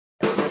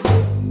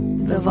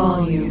the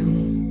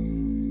volume.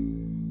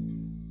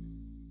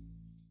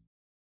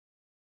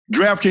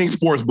 DraftKings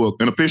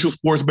Sportsbook, an official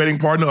sports betting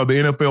partner of the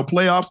NFL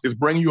playoffs, is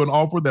bringing you an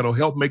offer that'll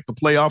help make the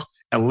playoffs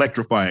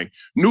electrifying.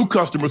 New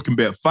customers can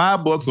bet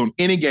 $5 on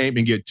any game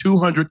and get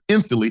 $200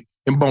 instantly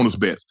in bonus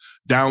bets.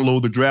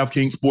 Download the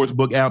DraftKings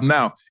Sportsbook app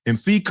now and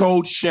see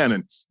code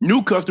Shannon.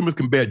 New customers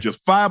can bet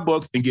just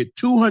 $5 and get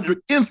 $200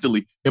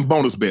 instantly in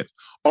bonus bets.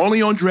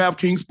 Only on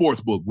DraftKings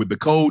Sportsbook with the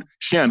code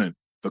Shannon.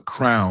 The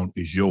crown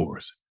is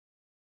yours.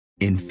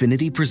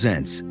 Infinity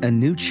presents a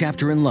new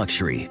chapter in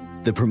luxury,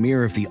 the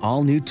premiere of the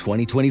all-new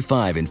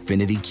 2025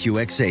 Infinity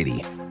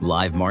QX80,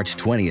 live March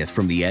 20th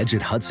from the Edge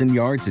at Hudson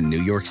Yards in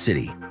New York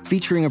City,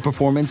 featuring a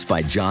performance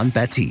by John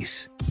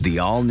Batiste. The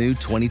all-new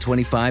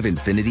 2025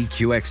 Infinity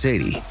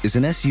QX80 is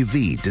an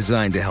SUV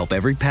designed to help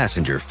every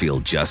passenger feel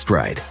just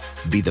right.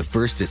 Be the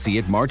first to see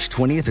it March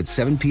 20th at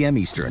 7 p.m.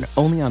 Eastern,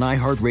 only on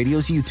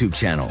iHeartRadio's YouTube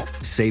channel.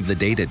 Save the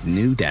date at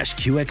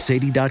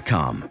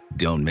new-QX80.com.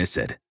 Don't miss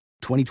it.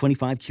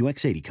 2025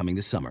 QX80 coming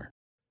this summer.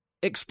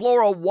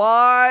 Explore a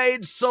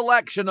wide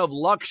selection of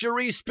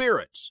luxury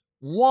spirits,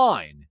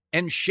 wine,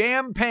 and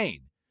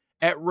champagne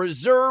at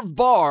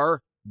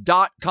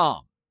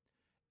reservebar.com.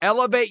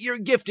 Elevate your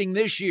gifting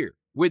this year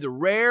with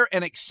rare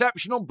and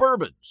exceptional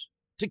bourbons,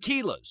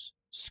 tequilas,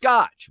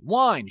 scotch,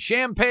 wine,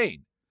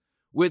 champagne,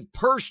 with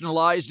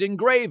personalized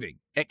engraving,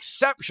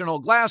 exceptional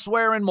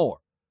glassware, and more.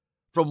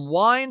 From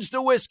wines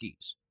to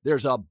whiskeys,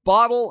 there's a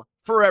bottle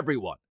for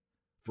everyone.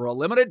 For a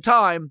limited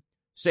time,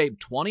 save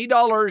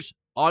 $20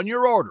 on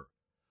your order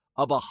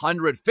of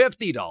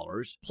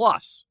 $150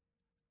 plus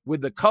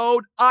with the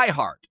code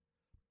IHEART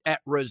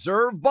at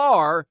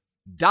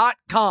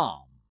reservebar.com.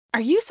 Are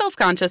you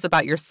self-conscious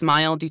about your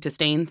smile due to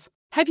stains?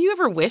 Have you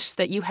ever wished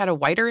that you had a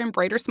whiter and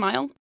brighter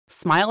smile?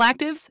 Smile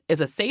Actives is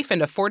a safe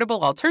and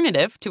affordable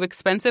alternative to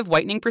expensive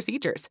whitening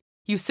procedures.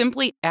 You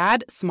simply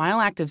add Smile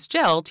Actives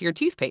gel to your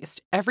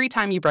toothpaste every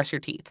time you brush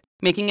your teeth,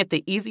 making it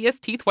the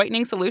easiest teeth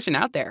whitening solution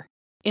out there.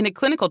 In a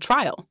clinical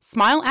trial,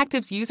 Smile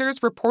Actives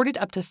users reported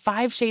up to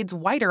 5 shades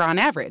whiter on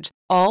average,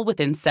 all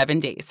within 7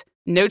 days.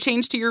 No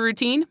change to your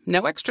routine,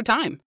 no extra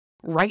time.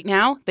 Right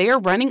now, they are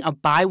running a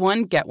buy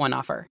one, get one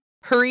offer.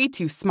 Hurry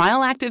to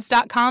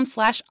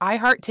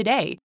smileactives.com/iHeart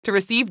today to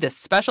receive this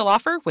special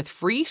offer with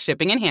free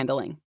shipping and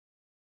handling.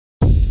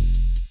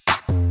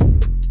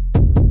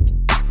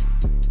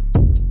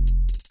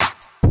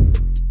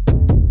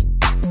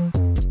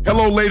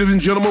 Hello, ladies and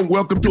gentlemen.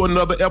 Welcome to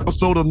another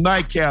episode of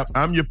Nightcap.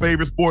 I'm your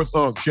favorite sports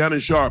Unc, Shannon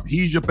Sharp.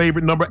 He's your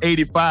favorite number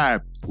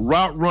 85,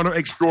 route runner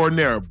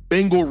extraordinaire,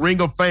 bingo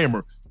ring of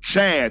famer,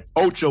 Chad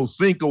Ocho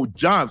Cinco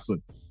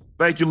Johnson.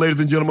 Thank you,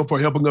 ladies and gentlemen, for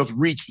helping us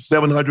reach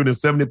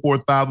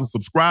 774,000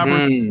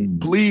 subscribers.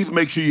 Please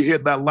make sure you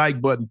hit that like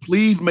button.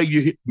 Please make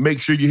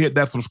sure you hit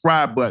that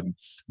subscribe button,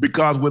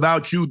 because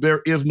without you,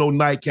 there is no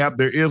Nightcap.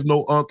 There is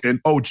no Unc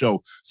and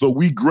Ocho. So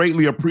we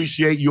greatly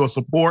appreciate your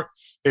support,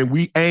 and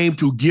we aim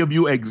to give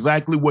you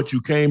exactly what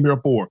you came here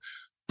for.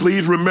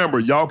 Please remember,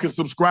 y'all can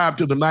subscribe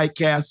to the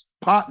Nightcap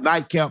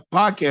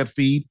podcast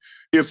feed.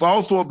 It's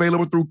also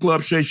available through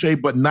Club Shay Shay,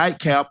 but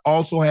Nightcap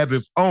also has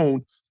its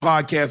own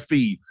podcast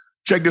feed.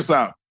 Check this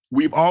out.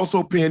 We've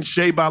also pinned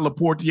Shea by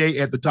Laportier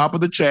at the top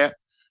of the chat.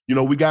 You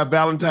know, we got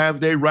Valentine's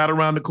Day right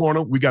around the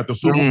corner. We got the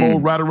Super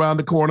Bowl right around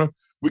the corner.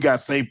 We got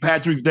St.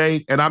 Patrick's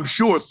Day, and I'm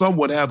sure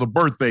someone has a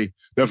birthday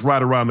that's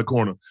right around the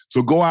corner.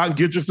 So go out and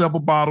get yourself a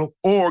bottle,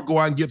 or go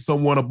out and get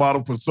someone a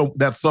bottle for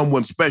that's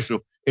someone special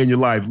in your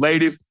life.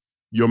 Ladies,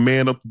 your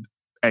man up.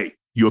 Hey,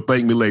 you'll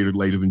thank me later,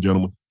 ladies and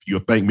gentlemen.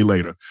 You'll thank me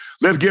later.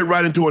 Let's get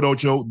right into it,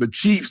 Ocho. The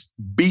Chiefs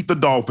beat the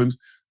Dolphins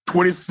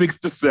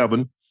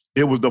 26-7.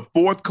 It was the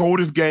fourth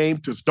coldest game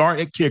to start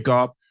at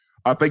kickoff.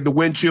 I think the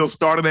wind chill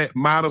started at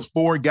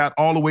 -4, got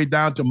all the way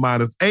down to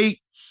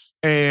 -8.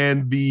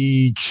 And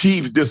the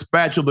Chiefs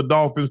dispatch of the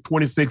Dolphins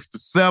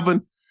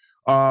 26-7.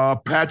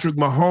 Patrick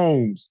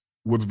Mahomes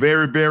was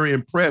very, very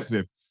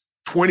impressive.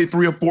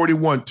 23 of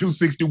 41,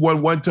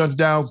 261, 1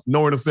 touchdown,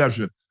 no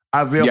interception.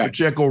 Isaiah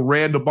Pacheco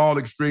ran the ball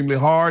extremely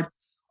hard,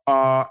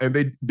 and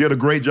they did a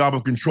great job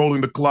of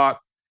controlling the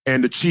clock,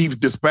 and the Chiefs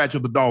dispatch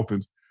of the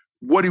Dolphins.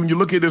 When you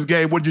look at this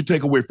game, what did you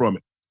take away from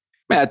it?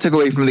 Man, I took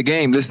away from the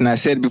game. Listen, I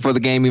said it before the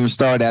game even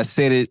started. I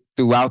said it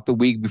throughout the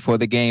week before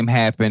the game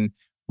happened.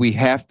 We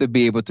have to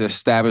be able to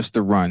establish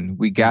the run.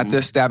 We got to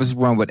establish the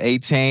run with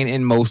A-Chain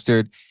and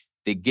Mostert.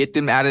 They get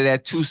them out of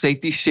that two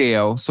safety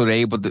shell, so they're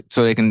able to.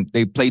 So they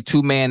play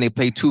 2-man. They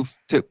play they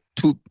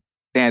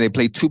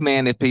play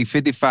 2-man. They play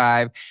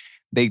 55.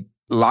 They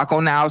lock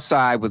on the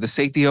outside with the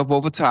safety up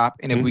over top.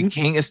 And if we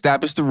can't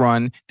establish the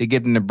run, they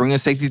get them to bring the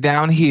safety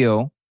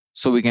downhill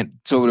so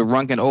the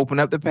run can open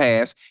up the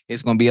pass.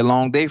 It's going to be a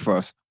long day for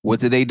us. What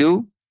did they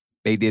do?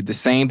 They did the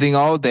same thing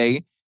all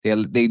day.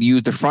 They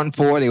used the front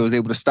four. They was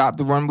able to stop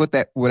the run with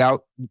that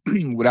without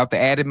the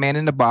added man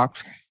in the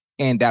box,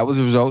 and that was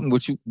the result in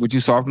what you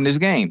saw from this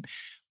game.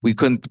 We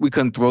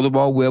couldn't throw the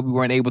ball well. We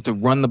weren't able to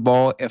run the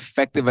ball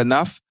effective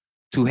enough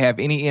to have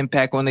any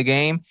impact on the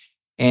game,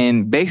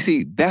 and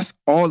basically that's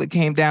all it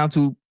came down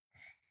to,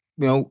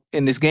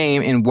 in this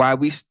game, and why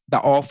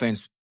the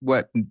offense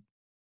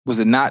Was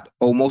it not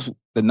almost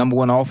the number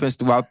one offense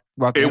throughout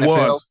the NFL? It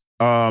was.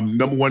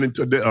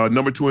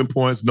 Number 2 in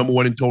points, number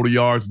 1 in total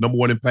yards, number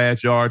 1 in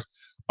pass yards,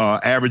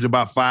 average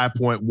about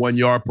 5.1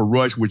 yard per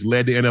rush, which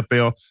led the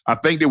NFL. I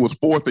think they was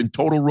 4th in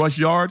total rush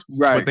yards,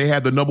 but they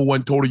had the number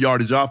 1 total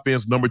yardage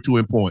offense, number 2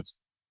 in points.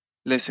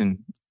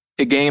 Listen,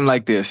 a game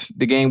like this,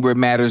 the game where it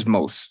matters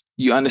most,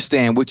 you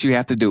understand what you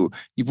have to do.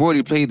 You've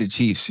already played the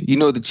Chiefs. You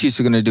know what the Chiefs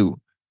are going to do.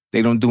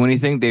 They don't do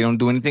anything. They don't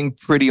do anything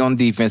pretty on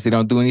defense. They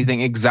don't do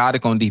anything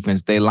exotic on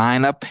defense. They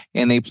line up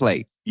and they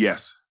play.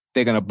 Yes.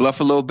 They're going to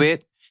bluff a little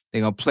bit. They're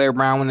going to play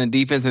around in the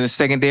defense in the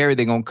secondary.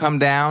 They're going to come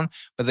down,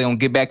 but they're going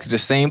to get back to the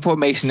same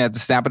formation at the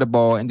snap of the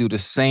ball and do the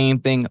same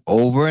thing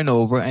over and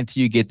over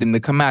until you get them to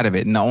come out of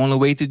it. And the only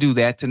way to do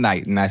that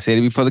tonight, and I said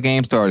it before the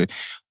game started,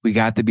 we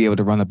got to be able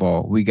to run the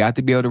ball. We got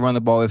to be able to run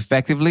the ball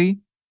effectively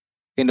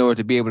in order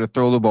to be able to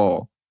throw the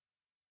ball.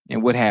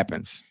 And what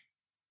happens?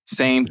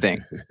 Same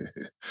thing.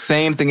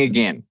 Same thing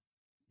again.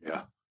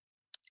 Yeah.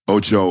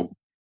 Ocho,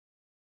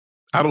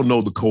 I don't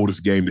know the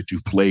coldest game that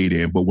you've played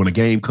in, but when a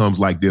game comes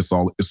like this,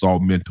 it's all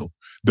mental.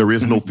 There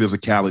is no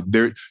physicality.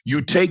 There,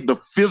 you take the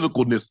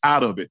physicalness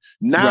out of it.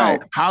 Now,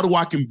 how do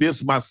I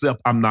convince myself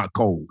I'm not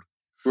cold?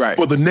 Right.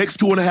 For the next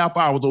 2.5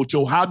 hours,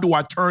 Ocho, how do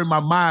I turn my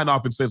mind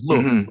off and say,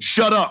 look,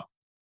 shut up?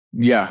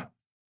 Yeah.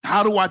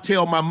 How do I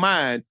tell my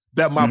mind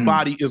that my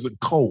body isn't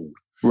cold?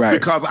 Right.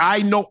 Because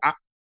I know,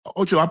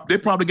 Ocho, they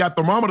probably got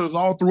thermometers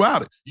all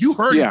throughout it. You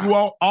heard it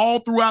all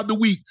throughout the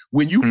week.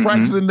 When you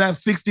practice in that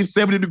 60,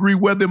 70 degree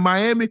weather in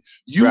Miami,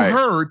 you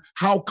heard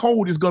how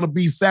cold it's going to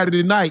be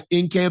Saturday night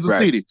in Kansas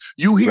City.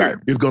 You hear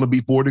it's going to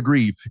be 4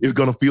 degrees. It's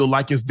going to feel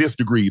like it's this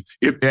degrees.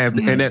 And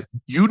that,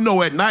 you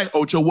know, at night,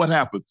 Ocho, what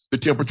happens? The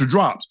temperature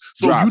drops.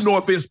 So you know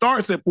if it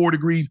starts at 4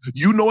 degrees,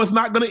 you know it's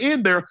not going to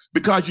end there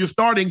because you're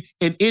starting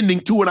and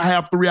ending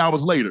 2.5, 3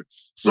 hours later.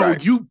 So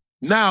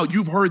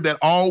you've heard that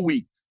all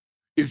week.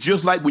 It's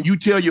just like when you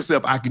tell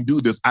yourself, I can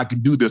do this, I can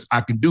do this, I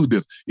can do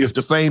this. It's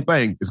the same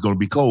thing. It's going to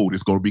be cold.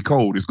 It's going to be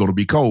cold. It's going to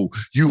be cold.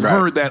 You've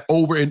heard that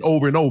over and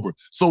over and over.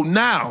 So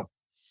now,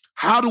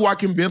 how do I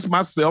convince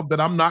myself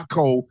that I'm not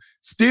cold?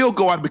 Still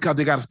go out because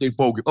they got to stay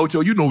focused. Ocho,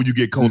 you know when you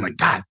get cold, like,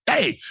 God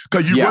dang,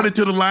 because you run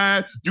into the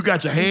line, you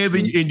got your hands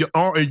in your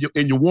arm,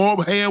 in your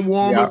warm hand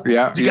warmers. You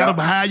got them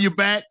behind your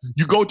back.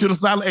 You go to the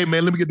side, hey,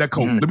 man, let me get that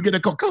coat. Let me get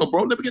that coat. Come on,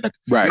 bro, let me get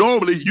that.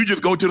 Normally, you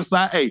just go to the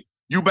side, hey,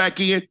 you back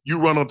in, you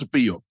run on the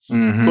field.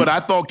 But I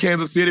thought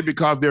Kansas City,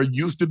 because they're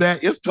used to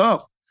that, it's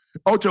tough.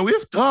 Ocho,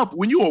 it's tough.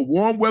 When you're a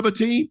warm weather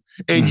team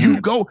and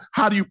you go,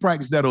 how do you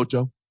practice that,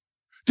 Ocho?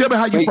 Tell me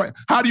how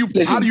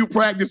you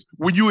practice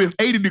when you is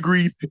 80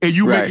 degrees and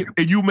you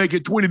make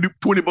it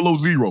 20 below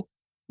zero?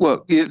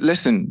 Well,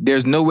 listen,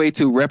 there's no way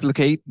to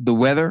replicate the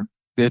weather.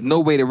 There's no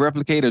way to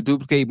replicate or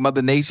duplicate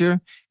Mother Nature.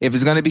 If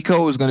it's going to be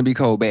cold, it's going to be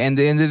cold. But at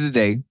the end of the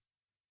day,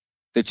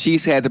 the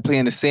Chiefs had to play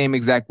in the same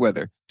exact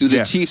weather. Do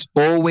the Chiefs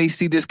always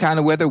see this kind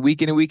of weather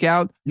week in and week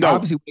out? No.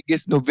 Obviously, when it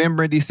gets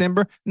November and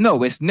December,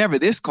 no, it's never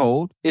this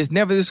cold. It's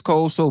never this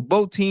cold. So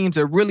both teams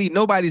are really,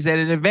 nobody's at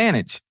an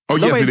advantage. Oh,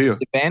 nobody's yes, it is.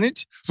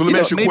 Advantage. So let me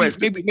ask you a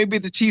question. Maybe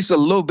the Chiefs a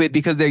little bit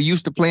because they're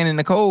used to playing in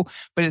the cold.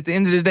 But at the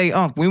end of the day,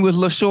 Unc, when we was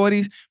little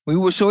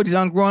shorties,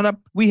 Unc, growing up,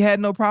 we had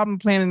no problem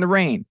playing in the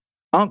rain.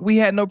 Unc, we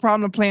had no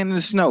problem playing in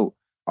the snow.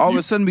 All of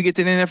a sudden, we get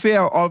to the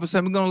NFL. All of a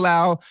sudden, we're going to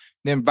allow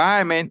the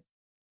environment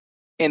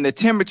and the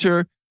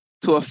temperature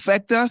to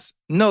affect us?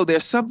 No,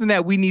 there's something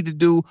that we need to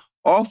do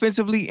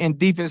offensively and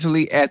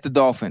defensively as the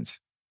Dolphins.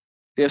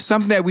 There's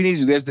something that we need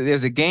to do.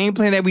 There's a game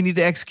plan that we need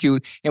to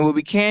execute, and what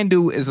we can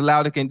do is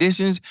allow the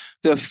conditions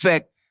to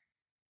affect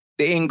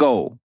the end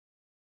goal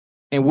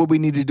and what we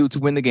need to do to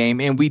win the game.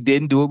 And we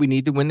didn't do what we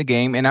need to win the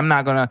game. And I'm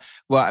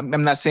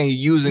not saying you're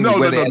using the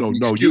weather as an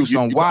excuse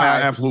on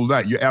why. Absolutely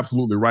right. You're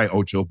absolutely right,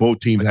 Ocho. Both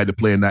teams had to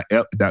play in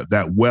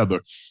that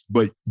weather,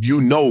 but you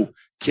know,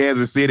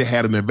 Kansas City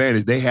had an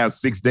advantage. They have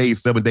 6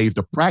 days, 7 days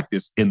to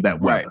practice in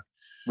that weather.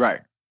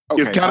 Right.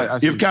 Okay.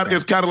 It's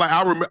kind of like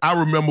I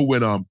remember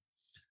when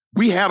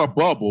we had a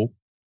bubble,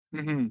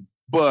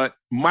 but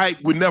Mike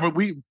would never.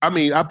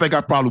 I think I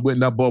probably went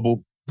in that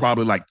bubble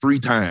probably like 3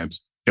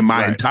 times in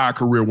my entire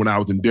career when I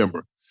was in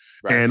Denver,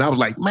 and I was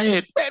like,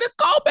 man, it's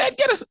cold, man,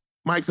 get us.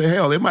 Mike said,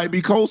 hell, it might be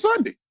cold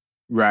Sunday.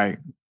 Right.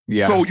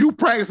 Yeah. So you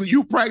practice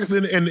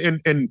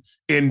in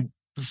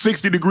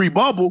 60-degree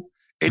bubble.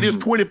 And it's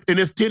 20 and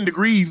it's 10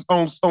 degrees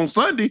on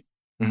Sunday.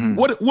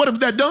 What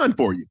have that done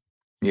for you?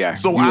 Yeah.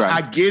 So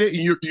I get it,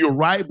 and you're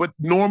right. But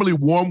normally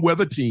warm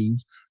weather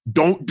teams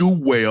don't do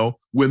well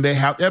when they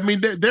have. I mean,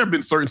 there have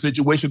been certain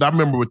situations. I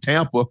remember with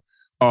Tampa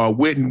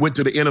went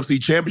to the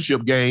NFC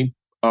Championship game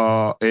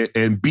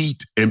and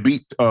beat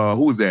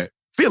who was that?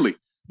 Philly.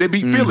 They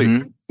beat Philly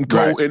in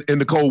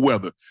the cold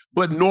weather.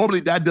 But normally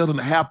that doesn't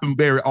happen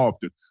very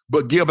often.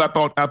 But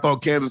I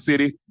thought Kansas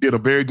City did a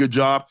very good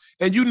job.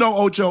 And you know,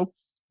 Ocho,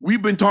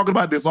 we've been talking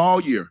about this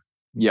all year.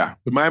 Yeah.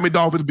 The Miami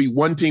Dolphins beat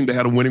one team that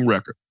had a winning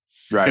record.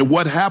 Right. And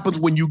what happens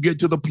when you get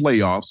to the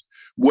playoffs,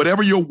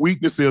 whatever your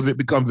weakness is, it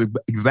becomes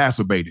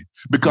exacerbated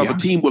because the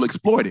team will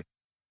exploit it.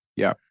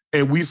 Yeah.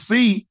 And we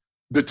see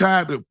the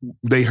time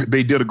that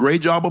they did a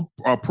great job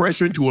of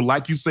pressuring to it,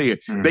 like you said.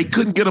 They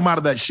couldn't get them out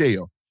of that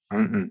shell.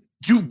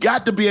 You've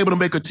got to be able to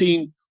make a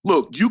team.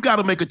 Look, you got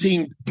to make a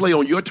team play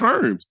on your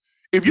terms.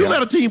 If you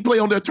let a team play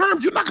on their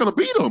terms, you're not going to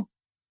beat them.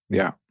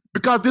 Yeah.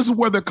 Because this is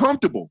where they're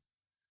comfortable.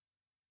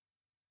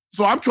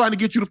 So I'm trying to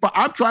get you to fight.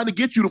 I'm trying to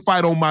get you to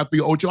fight on my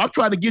field, Ocho. I'm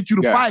trying to get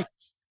you to fight.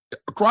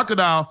 A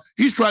crocodile,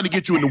 he's trying to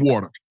get you in the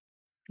water.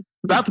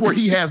 That's where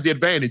he has the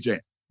advantage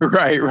at.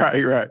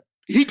 Right.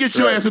 He gets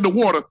your ass in the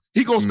water.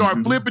 He gonna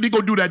start flipping. He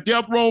gonna do that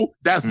death roll.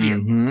 That's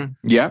it.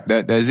 Yeah,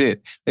 that's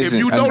it. Listen,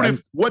 if you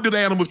notice, what do the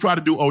animals try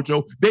to do,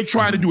 Ocho? They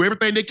try to do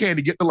everything they can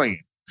to get to land.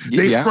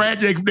 They scratch,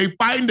 they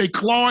fighting, they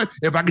clawing.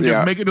 If I can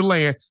just make it to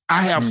land,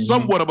 I have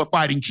somewhat of a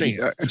fighting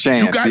chance.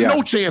 You got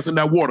no chance in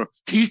that water.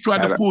 He's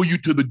trying to pull you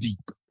to the deep.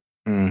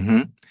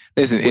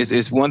 Listen,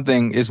 it's one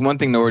thing. It's one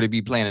thing to already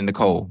be playing in the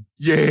cold.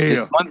 Yeah,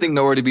 it's one thing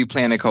to already be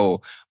playing in the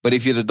cold. But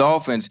if you're the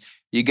Dolphins,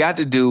 you got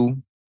to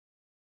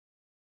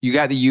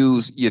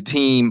use your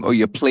team or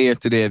your player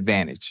to their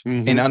advantage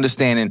in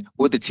understanding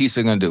what the Chiefs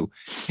are going to do.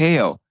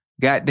 Hell,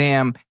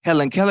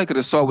 Helen Keller could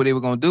have saw what they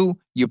were going to do.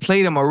 You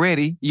played them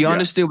already. You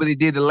understood what they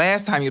did the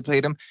last time you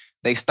played them.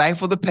 They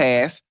stifled the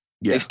pass.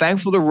 They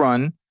stifled the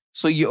run.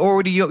 So you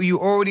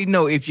already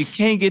know if you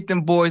can't get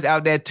them boys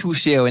out that two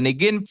shell and they're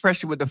getting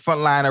pressure with the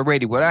front line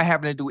already without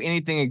having to do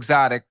anything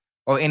exotic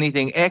or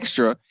anything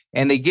extra,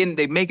 and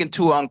they making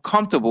too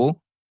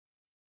uncomfortable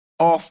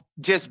off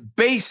just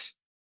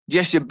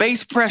your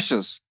base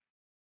pressures.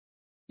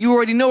 You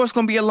already know it's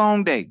going to be a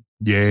long day.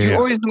 Yeah. You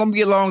already know it's going to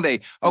be a long day.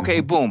 Okay,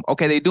 boom.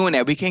 Okay, they're doing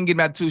that. We can't get them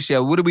out two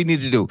shell. What do we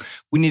need to do?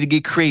 We need to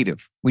get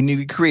creative.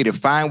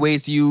 Find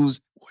ways to use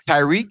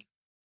Tyreek.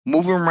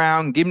 Move him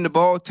around, give him the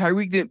ball.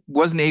 Tyreek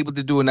wasn't able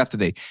to do enough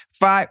today.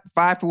 Five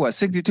for what?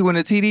 62 in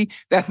the TD.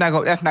 That's not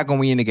going to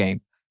win the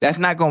game. That's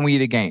not going to win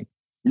the game.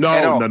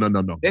 No.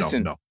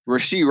 Listen, no.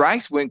 Rashee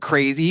Rice went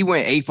crazy. He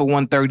went 8 for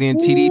 130 in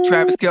TD.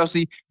 Travis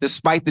Kelce,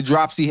 despite the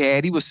drops he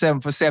had, he was 7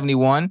 for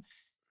 71.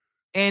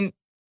 And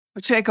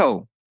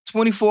Pacheco,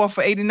 24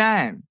 for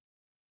 89.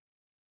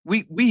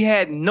 We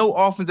had no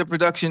offensive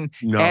production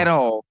at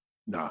all.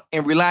 No.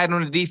 And relied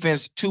on the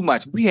defense too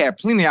much. We had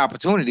plenty of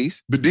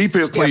opportunities. The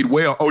defense played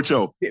well,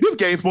 Ocho. This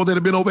game's supposed to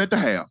have been over at the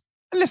half.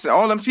 Listen,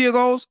 all them field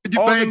goals,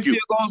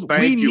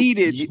 we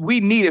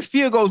needed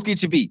field goals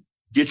get you beat.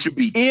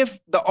 If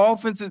the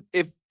offense,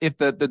 if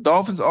the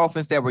Dolphins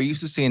offense that we're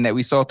used to seeing, that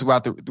we saw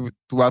throughout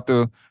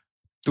the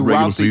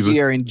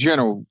year in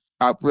general,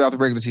 throughout the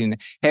regular season,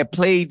 had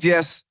played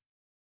just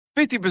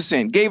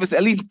 50%, gave us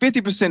at least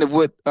 50% of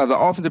what the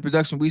offensive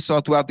production we saw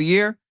throughout the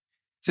year,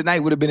 tonight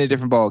would have been a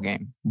different ball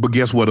game. But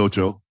guess what,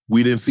 Ocho?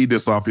 We didn't see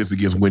this offense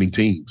against winning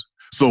teams.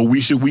 So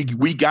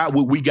we got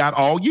what we got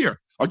all year.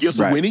 Against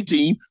a winning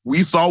team,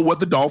 we saw what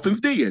the Dolphins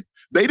did.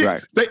 They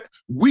did.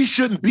 We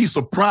shouldn't be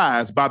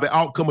surprised by the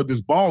outcome of this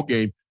ball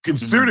game,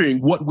 considering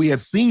what we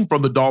have seen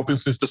from the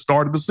Dolphins since the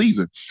start of the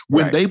season.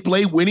 When they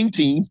play winning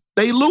teams,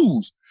 they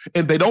lose.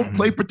 And they don't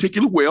play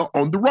particularly well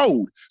on the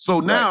road. So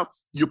now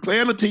you're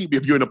playing a team.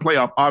 If you're in the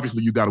playoff,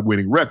 obviously you got a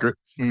winning record.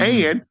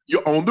 And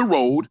you're on the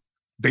road.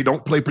 They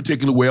don't play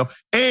particularly well,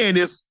 and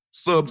it's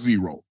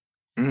sub-zero.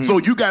 So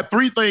you got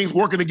three things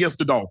working against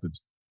the Dolphins.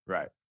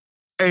 Right.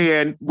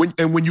 And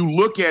when you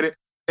look at it,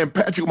 and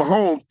Patrick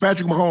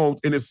Mahomes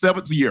in his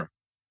 7th year,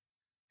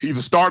 he's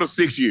a starter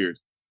 6 years.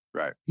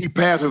 Right. He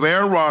passes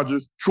Aaron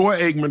Rodgers,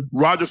 Troy Aikman,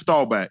 Roger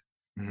Staubach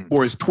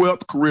for his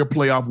 12th career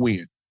playoff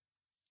win.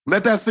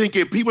 Let that sink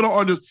in. People don't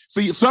understand.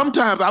 See,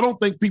 sometimes I don't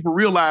think people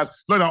realize,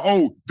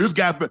 this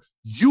guy's been.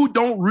 You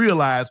don't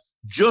realize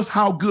just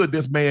how good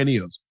this man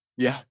is.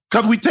 Yeah.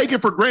 Because we take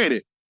it for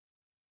granted.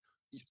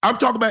 I'm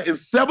talking about in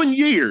 7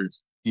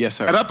 years. Yes,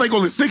 sir. And I think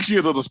only 6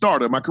 years as a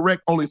starter. Am I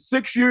correct? Only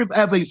 6 years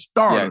as a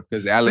starter. Yeah,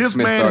 because Alex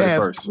Smith started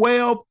first. This man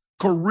has 12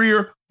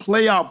 career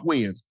playoff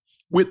wins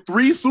with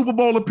 3 Super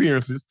Bowl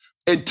appearances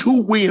and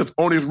 2 wins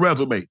on his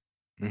resume.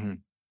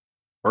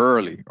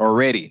 Early.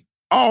 Already.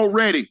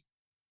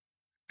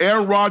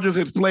 Aaron Rodgers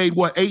has played,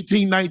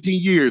 18,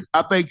 19 years.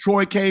 I think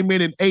Troy came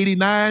in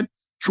 89.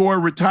 Troy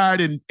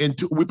retired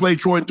we played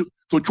Troy in 2.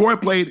 So Troy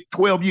played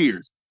 12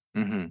 years.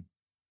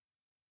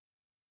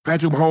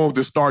 Patrick Mahomes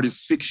has started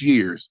 6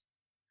 years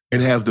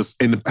and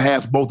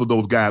has both of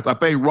those guys. I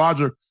think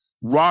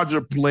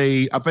Roger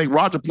played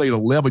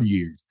 11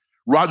 years.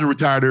 Roger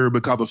retired early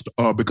because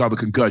of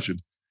concussion.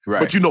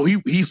 Right. But he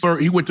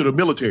went to the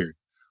military.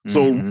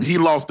 So he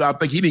lost. I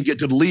think he didn't get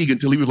to the league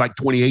until he was like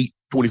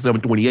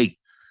 27, 28.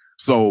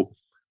 So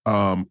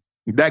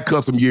that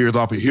cut some years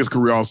off of his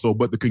career also.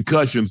 But the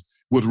concussions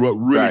was what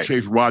really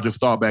chased Roger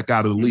Staubach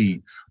out of the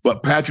league.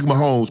 But Patrick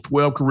Mahomes,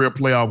 12 career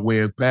playoff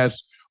wins,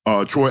 past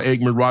Troy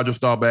Aikman, Roger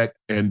Staubach,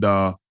 and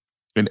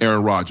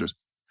Aaron Rodgers.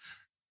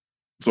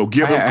 So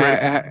give him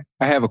credit.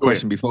 I have a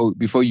question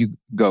before you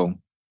go.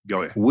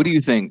 Go ahead. What do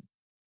you think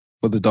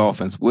for the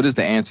Dolphins? What is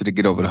the answer to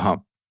get over the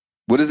hump?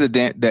 What is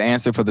the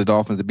answer for the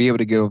Dolphins to be able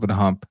to get over the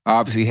hump?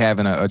 Obviously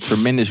having a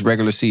tremendous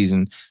regular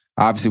season.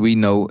 Obviously, we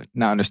know,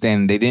 not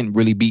understanding, they didn't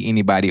really beat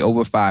anybody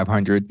over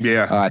 500.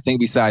 Yeah. I think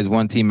besides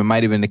one team, it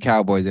might have been the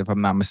Cowboys, if I'm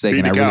not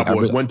mistaken.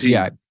 Cowboys, one team.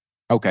 Yeah.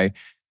 Okay.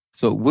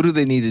 So what do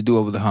they need to do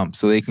over the hump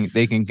so they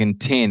can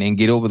contend and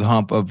get over the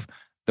hump of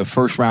the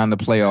first round of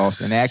the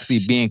playoffs and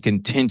actually be in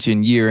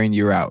contention year in,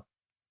 year out?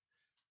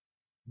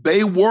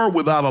 They were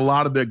without a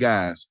lot of their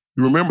guys.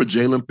 You remember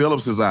Jalen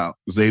Phillips is out.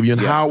 Xavier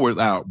Howard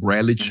out.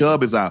 Bradley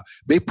Chubb is out.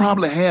 They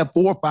probably have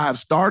 4 or 5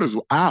 starters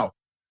out.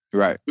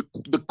 Right.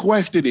 The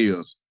question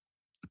is,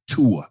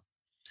 Tua.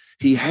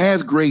 He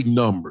has great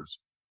numbers,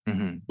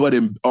 but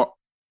in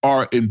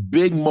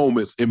big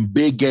moments, in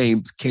big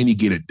games, can he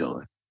get it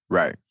done?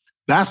 Right.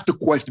 That's the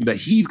question that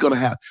he's going to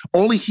have.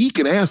 Only he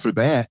can answer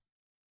that.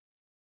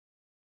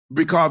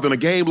 Because in a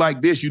game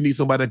like this, you need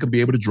somebody that can be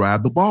able to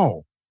drive the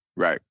ball.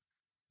 Right.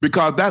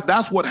 Because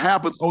that's what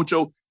happens,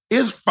 Ocho.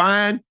 It's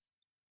fine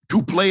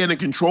to play in a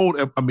controlled.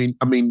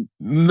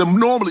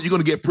 Normally you're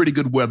going to get pretty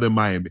good weather in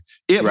Miami.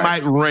 It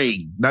might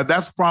rain. Now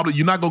that's probably,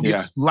 you're not going to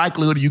get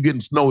likelihood of you getting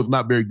snow is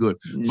not very good.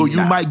 So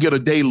you might get a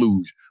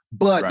deluge.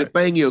 But the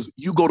thing is,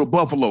 you go to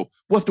Buffalo.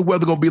 What's the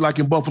weather going to be like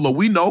in Buffalo?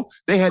 We know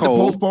they had to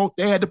postpone.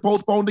 They had to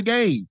postpone the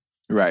game.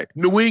 Right.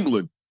 New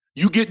England.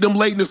 You get them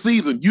late in the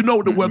season. You know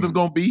what the weather's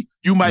going to be.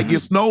 You might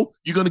get snow.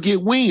 You're going to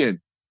get wind.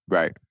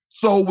 Right.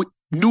 So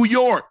New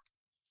York.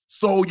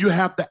 So you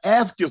have to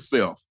ask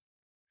yourself.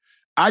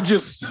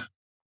 His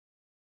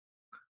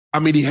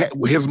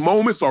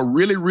moments are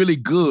really, really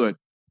good,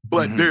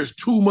 but there's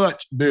too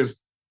much.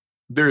 There's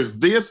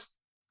this.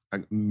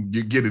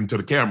 You get into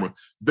the camera.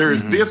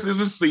 There's this is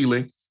his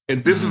ceiling,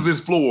 and this is his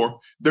floor.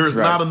 There's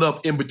not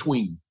enough in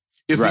between.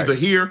 It's either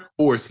here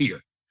or it's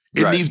here.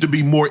 It needs to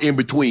be more in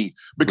between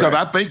because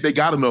I think they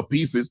got enough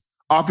pieces.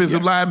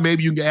 Offensive line,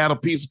 maybe you can add a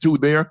piece or two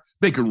there.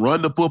 They can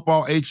run the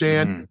football.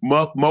 Achane,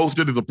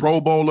 Mostert is a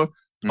Pro Bowler.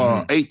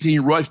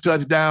 18 rush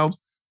touchdowns.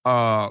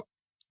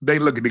 They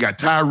got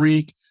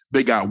Tyreek.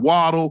 They got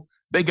Waddle.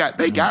 They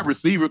got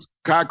receivers.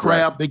 Kyle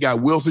Crabb. They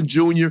got Wilson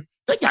Jr.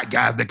 They got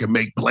guys that can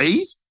make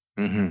plays.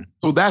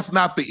 So that's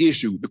not the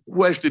issue. The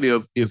question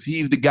is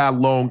he's the guy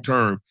long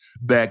term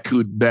that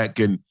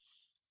can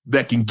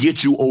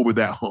get you over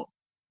that hump.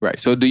 Right.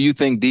 So do you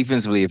think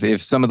defensively,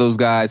 if some of those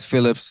guys,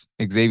 Phillips,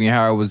 Xavier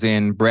Howard was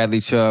in,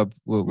 Bradley Chubb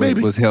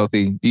was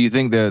healthy, do you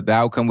think the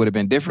outcome would have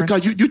been different?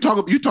 Because you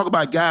talk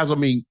about guys,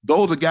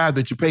 those are guys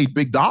that you paid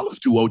big dollars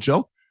to,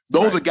 Ocho.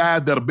 Those are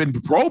guys that have been to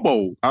the Pro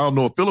Bowl. I don't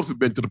know if Phillips has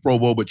been to the Pro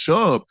Bowl, but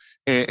Chubb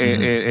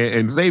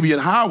and Xavier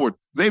Howard.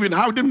 Xavier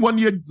Howard didn't one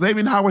year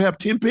Xavier Howard have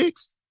 10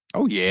 picks?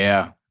 Oh,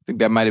 yeah. I think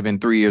that might have been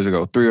 3 years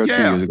ago, 2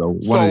 years ago,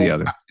 one or the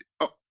other.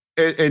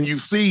 And you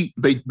see,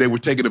 they were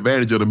taking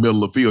advantage of the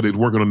middle of the field. They was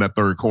working on that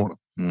third corner.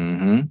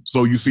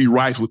 So you see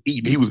Rice was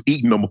eating. He was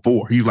eating number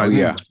 4. He's like,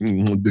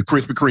 the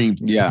Krispy Kreme.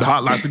 Yeah. The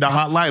hot light, see the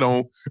hot light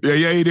on.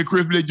 Yeah, the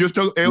crispy. They just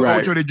took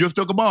Ocho, they just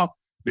took them off.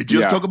 They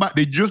just took about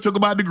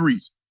the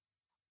grease.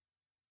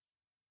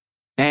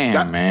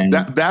 Damn, man.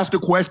 That's the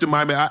question,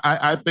 my man.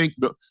 I think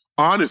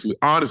honestly,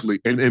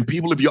 and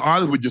people, if you're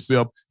honest with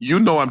yourself, you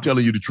know I'm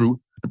telling you the truth.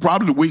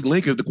 Probably the weak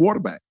link is the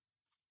quarterback.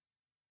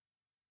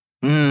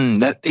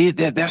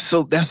 That's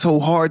so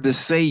hard to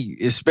say,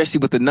 especially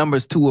with the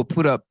numbers Tua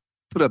put up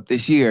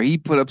this year. He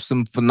put up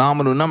some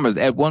phenomenal numbers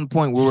at one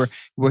point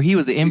where he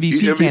was the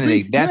MVP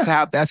candidate.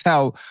 That's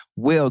how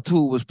well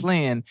Tua was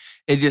playing.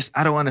 I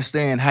don't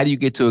understand, how do you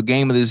get to a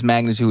game of this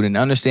magnitude and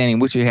understanding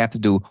what you have to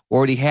do,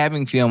 already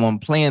having film on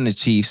playing the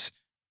Chiefs,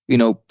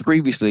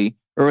 previously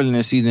early in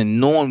the season,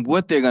 knowing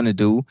what they're gonna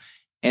do,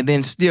 and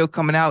then still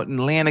coming out and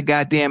laying a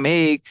goddamn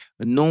egg,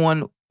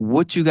 knowing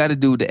what you got to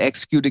do to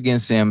execute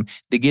against them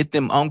to get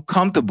them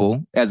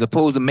uncomfortable, as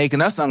opposed to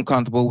making us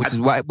uncomfortable, which is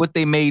what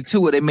they made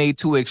Tua. They made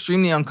Tua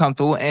extremely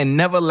uncomfortable and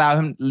never allowed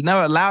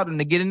him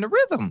to get in the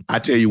rhythm. I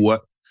tell you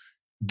what,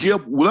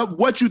 Gib,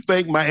 what you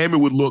think Miami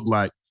would look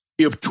like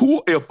if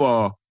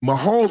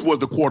Mahomes was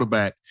the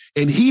quarterback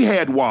and he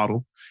had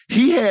Waddle,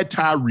 he had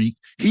Tyreek,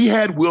 he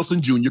had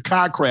Wilson Jr.,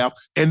 Kyle Crabb,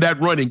 and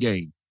that running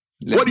game.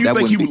 What do you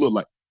think he would look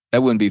like?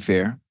 That wouldn't be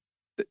fair.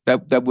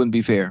 That wouldn't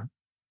be fair.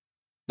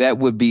 That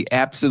would be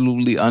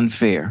absolutely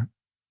unfair.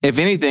 If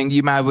anything,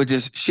 you might as well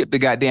just ship the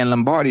goddamn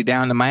Lombardi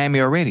down to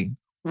Miami already.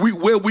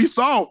 We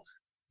saw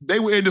they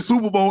were in the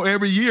Super Bowl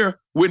every year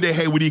when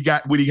he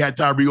got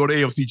Tyreek, or the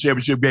AFC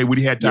Championship game when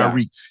he had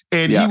Tyreek,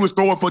 and he was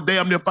throwing for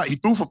damn near he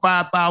threw for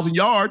 5,000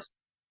 yards.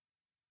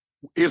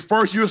 His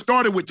first year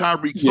started with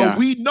Tyreek, so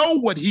we know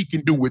what he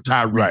can do with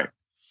Tyreek. Right.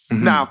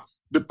 Now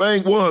the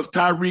thing was,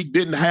 Tyreek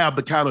didn't have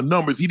the kind of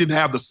numbers. He didn't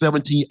have the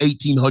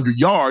 1,800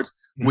 yards.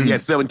 We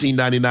had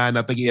 1,799.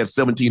 I think he had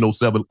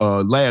 1,707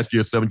 last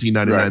year,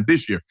 1,799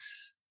 this year,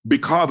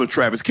 because of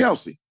Travis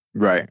Kelce.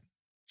 Right.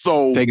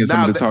 So taking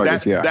some of the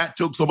targets, that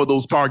took some of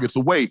those targets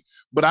away.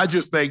 But I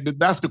just think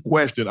that's the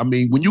question.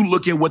 When you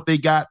look at what they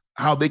got,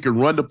 how they can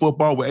run the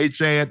football with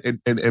Achane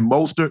and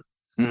Mostert,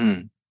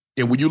 and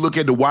when you look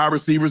at the wide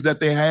receivers that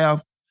they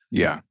have,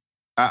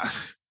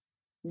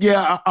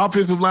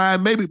 offensive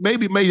line,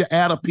 maybe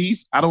add a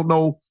piece. I don't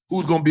know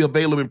who's going to be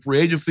available in free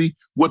agency,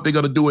 what they're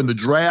going to do in the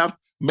draft.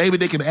 Maybe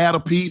they can add a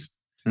piece,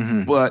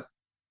 but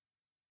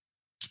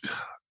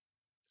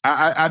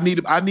I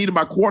needed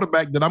my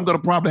quarterback that I'm going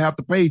to probably have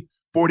to pay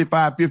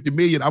 $45-50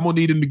 million. I'm going to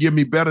need him to give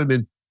me better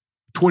than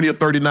 20 or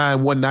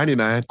 39,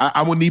 199.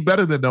 I would need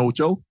better than that,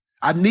 Ocho.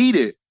 I need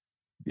it.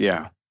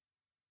 Yeah.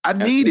 I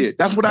need it.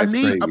 That's what I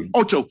need.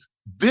 Ocho,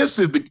 this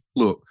is the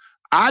look.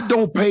 I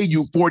don't pay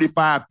you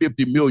 45,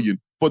 50 million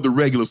for the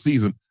regular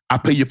season. I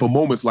pay you for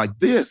moments like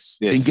this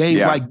in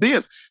games like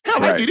this.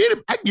 Hell, I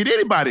can get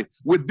anybody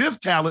with this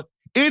talent.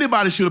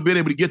 Anybody should have been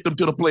able to get them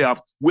to the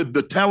playoffs with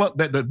the talent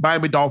that the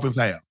Miami Dolphins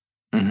have.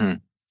 Mm-hmm.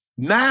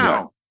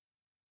 Now,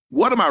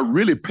 what am I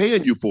really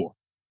paying you for?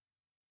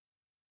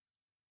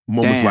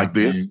 Moments like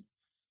this.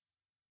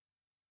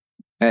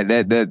 Man.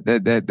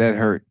 That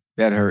hurt.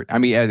 That hurt. I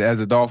mean, as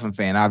a Dolphin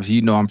fan, obviously,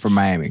 you know I'm from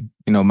Miami.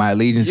 You know, my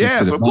allegiance is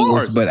to the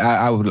Bengals, but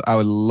I would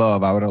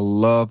have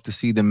loved to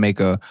see them make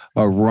a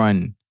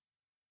run.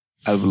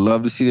 I would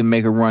love to see them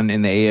make a run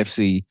in the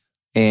AFC.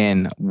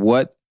 And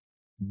what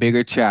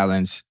bigger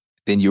challenge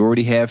than you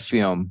already have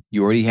film,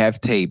 you already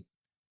have tape,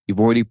 you've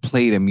already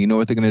played them, you know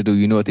what they're going to do,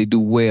 you know what they do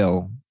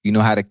well, you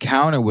know how to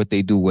counter what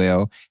they do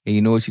well, and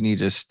you know what you need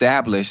to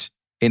establish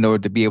in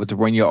order to be able to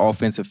run your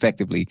offense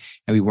effectively,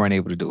 and we weren't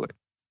able to do it.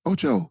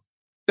 Ocho,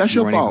 that's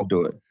your fault.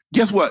 Do it.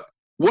 Guess what?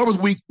 Where was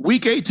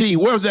week 18?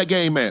 Where was that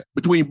game at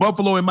between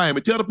Buffalo and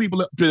Miami? Tell the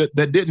people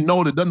that didn't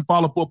know, that doesn't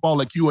follow football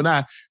like you and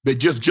I, that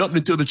just jumped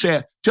into the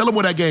chat. Tell them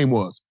where that game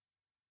was.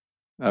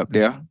 Up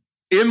there.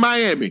 In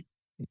Miami.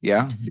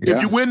 Yeah.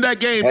 If you win that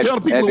game, tell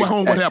the people at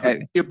home what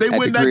happened. If they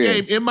win that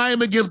game in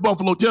Miami against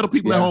Buffalo, tell the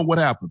people at home what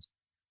happens.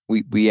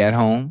 We at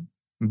home.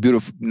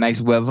 Beautiful,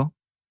 nice weather.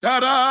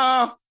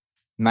 Ta-da!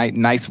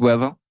 Nice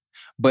weather.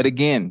 But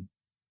again,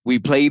 we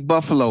played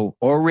Buffalo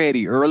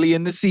already early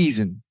in the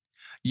season.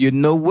 You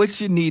know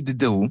what you need to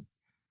do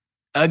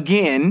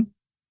again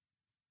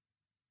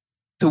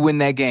to win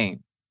that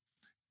game.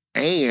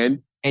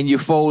 And you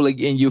fold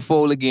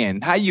again.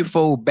 How you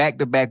fold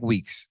back-to-back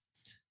weeks?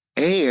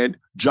 And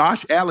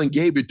Josh Allen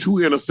gave it 2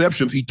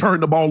 interceptions. He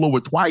turned the ball over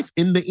twice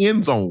in the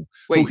end zone.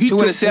 Wait, so 2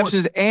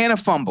 interceptions and a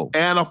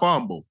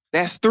fumble.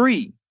 That's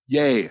 3.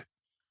 Yeah.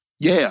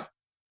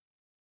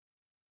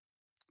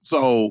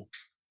 So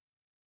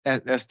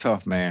that's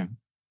tough, man.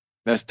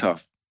 That's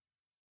tough.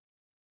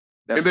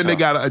 And then they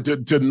got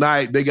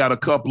tonight. They got a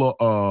couple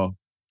of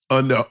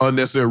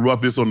unnecessary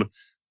roughness on the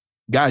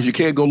guys. You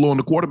can't go low on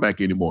the quarterback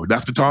anymore.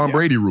 That's the Tom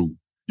Brady rule.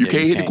 You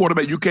can't hit the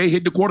quarterback. You can't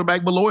hit the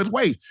quarterback below his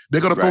waist.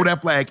 They're gonna throw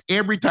that flag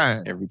every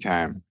time. Every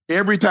time.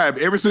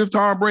 Ever since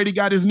Tom Brady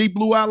got his knee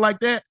blew out like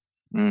that.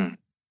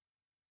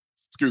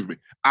 Excuse me.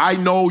 I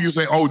know you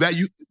say,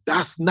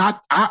 that's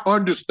not. I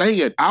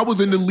understand. I was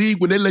in the league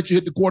when they let you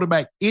hit the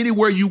quarterback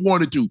anywhere you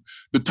wanted to,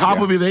 the top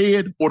of his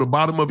head or the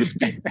bottom of his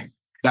feet.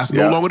 That's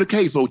no longer the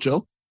case,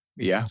 Ocho.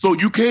 Yeah. So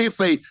you can't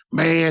say,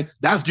 man,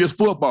 that's just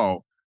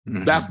football.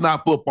 Mm-hmm. That's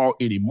not football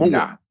anymore.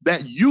 Nah.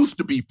 That used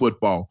to be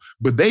football,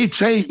 but they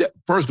changed that.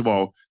 First of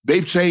all,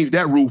 they've changed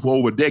that rule for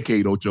over a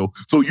decade, Ocho.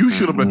 So you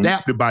should have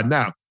adapted by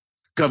now,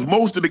 because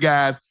most of the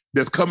guys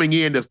that's coming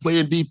in, that's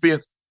playing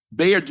defense,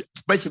 they are,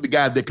 especially the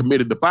guys that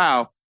committed the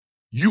foul.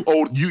 You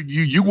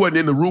wasn't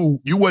in the rule.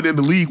 You wasn't in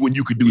the league when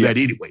you could do that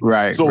anyway.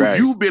 Right. So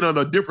you've been on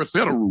a different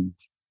set of rules.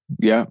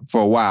 Yeah,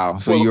 for a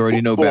while. So you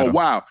already know better. For a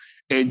while.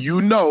 And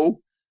you know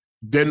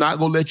they're not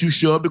going to let you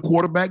shove the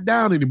quarterback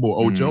down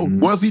anymore, Ocho. Mm-hmm.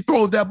 Once he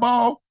throws that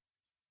ball,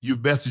 you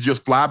best to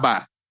just fly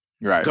by.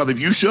 Right. Because if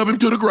you shove him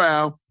to the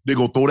ground, they're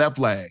going to throw that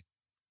flag.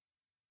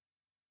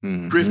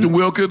 Mm-hmm. Christian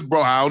Wilkins,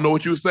 bro, I don't know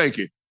what you was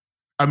thinking.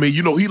 I mean,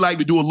 you know, he liked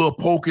to do a little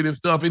poking and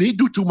stuff, and he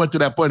do too much of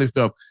that funny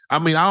stuff. I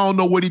mean, I don't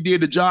know what he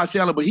did to Josh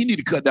Allen, but he need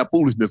to cut that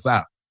foolishness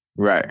out.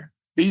 Right.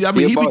 He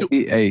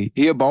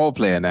a ball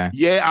player now.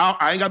 Yeah,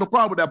 I ain't got no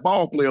problem with that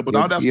ball player, but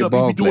all that stuff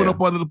he be doing up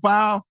under the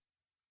pile,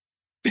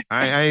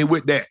 I ain't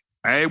with that.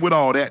 I ain't with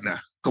all that now.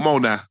 Come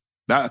on now.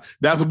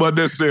 That's about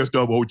necessary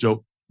stuff,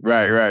 Ocho.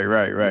 Right.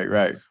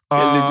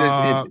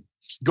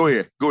 Go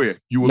ahead.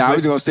 You I was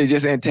just gonna say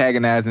just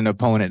antagonizing the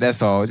opponent.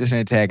 That's all. Just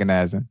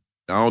antagonizing.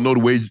 I don't know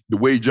the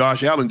way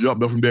Josh Allen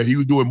jumped up from there. He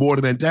was doing more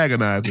than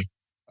antagonizing.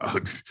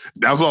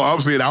 That's all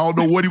I'm saying. I don't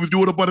know what he was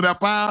doing up under that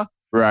pile.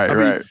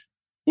 Right.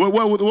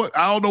 What?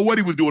 I don't know what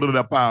he was doing under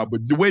that pile,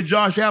 but the way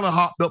Josh Allen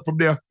hopped up from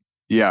there.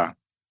 Yeah.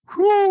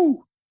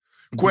 Whew.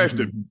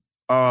 Question.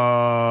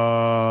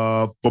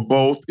 For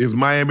both, is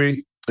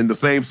Miami in the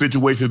same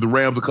situation as the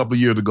Rams a couple of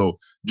years ago?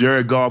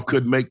 Jared Goff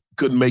couldn't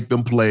make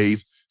them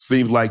plays.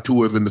 Seems like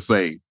Tua's in the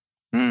same.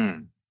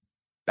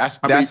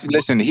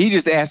 Listen, he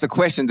just asked a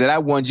question that I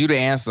wanted you to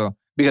answer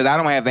because I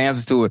don't have the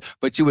answers to it,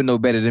 but you would know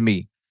better than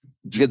me.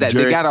 Because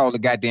they got all the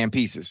goddamn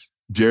pieces.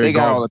 They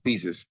got all the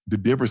pieces. The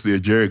difference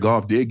is Jared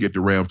Goff did get the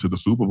Rams to the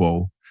Super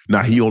Bowl.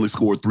 Now, he only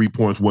scored 3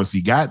 points once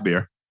he got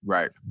there.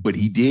 Right. But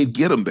he did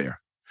get them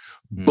there.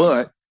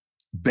 But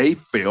they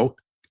felt,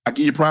 I'll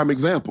give you a prime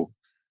example.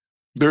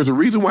 There's a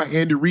reason why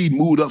Andy Reid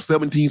moved up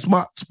 17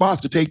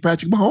 spots to take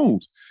Patrick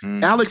Mahomes.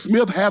 Alex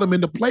Smith had him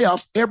in the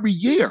playoffs every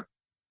year.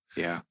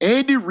 Yeah.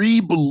 Andy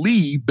Reid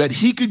believed that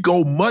he could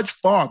go much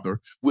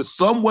farther with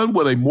someone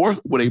with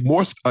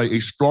a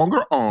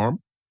stronger arm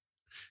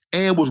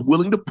and was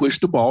willing to push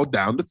the ball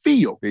down the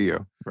field. Yeah,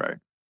 right.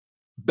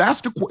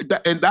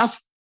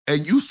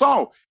 And you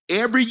saw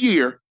every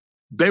year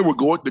they were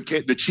going.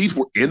 The Chiefs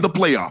were in the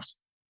playoffs.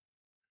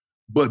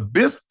 But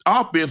this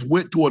offense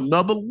went to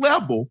another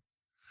level,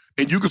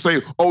 and you could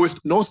say, "Oh,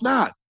 it's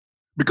not,"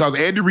 because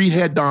Andy Reid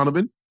had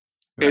Donovan,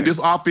 right. And this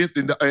offense,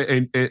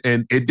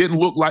 and it didn't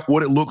look like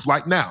what it looks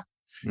like now.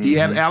 Mm-hmm. He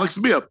had Alex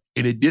Smith,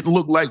 and it didn't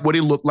look like what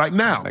it looked like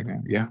now.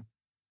 Yeah.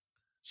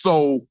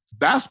 So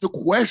that's the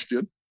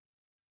question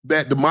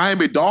that the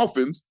Miami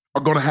Dolphins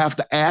are going to have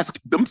to ask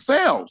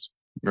themselves.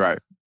 Right.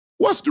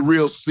 What's the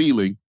real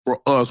ceiling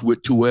for us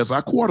with Tua as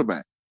our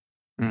quarterback?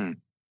 Mm.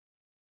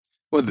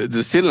 Well,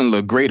 the ceiling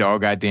looked great all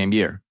goddamn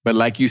year. But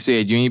like you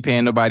said, you ain't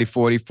paying nobody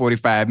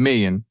 $40-45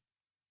 million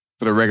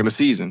for the regular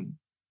season.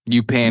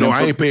 You paying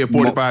I ain't paying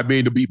 $45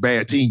 million to beat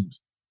bad teams.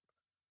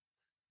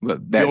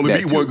 But you only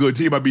beat one good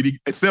team. I beat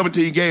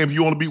 17 games.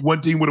 You only beat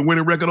one team with a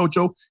winning record,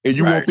 Ocho, and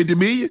you want $50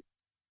 million?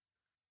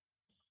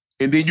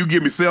 And then you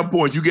give me 7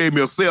 points. You gave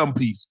me a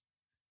 7-piece.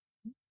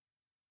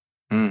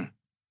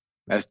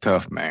 That's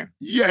tough, man.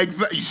 Yeah,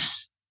 exactly.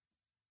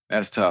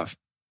 That's tough.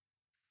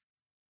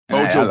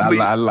 Ocho,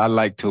 I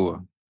like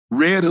Tua.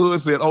 Red Hood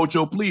said,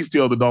 Ocho, please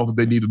tell the Dolphins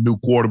they need a new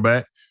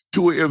quarterback.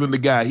 Tua isn't the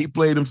guy. He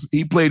played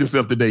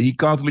himself today. He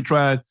constantly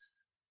tried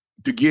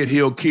to get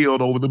Hill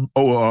killed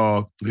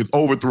over his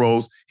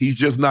overthrows. He's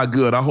just not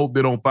good. I hope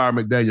they don't fire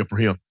McDaniel for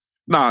him.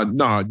 Nah.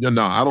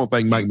 I don't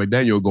think Mike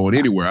McDaniel is going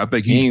anywhere. I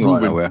think he's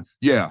proven.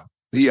 Yeah,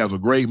 he has a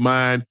great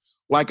mind.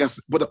 Like I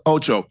said, but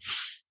Ocho.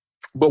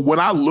 But when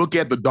I look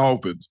at the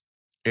Dolphins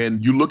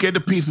and you look at the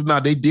pieces now,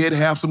 they did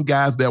have some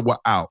guys that were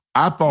out.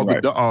 I thought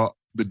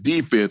the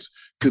defense,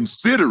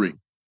 considering,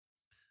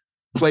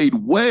 played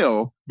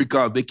well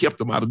because they kept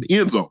them out of the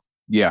end zone.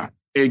 Yeah.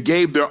 And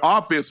gave their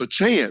offense a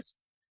chance.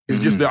 It's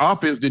just their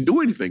offense didn't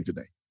do anything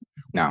today.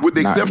 No. With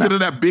the exception of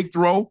that big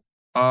throw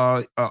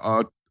to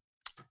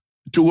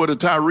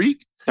Tyreek.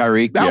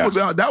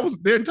 That was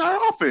their entire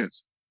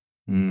offense.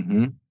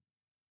 Mm-hmm.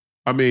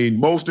 I mean,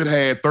 Mostert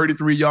had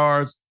 33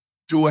 yards.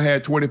 Tua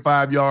had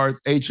 25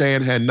 yards.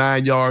 Achane had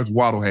 9 yards.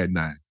 Waddle had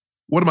 9.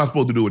 What am I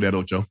supposed to do with that,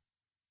 Ocho?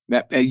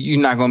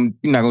 You're not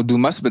gonna do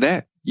much with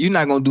that. You're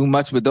not gonna do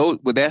much with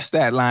that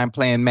stat line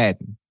playing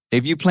Madden.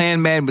 If you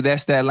playing Madden with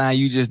that stat line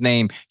you just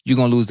named, you're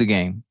gonna lose the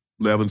game.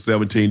 11,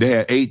 17. They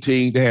had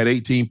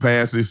 18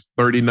 passes,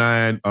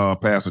 39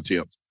 pass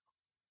attempts.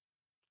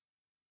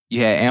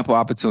 You had ample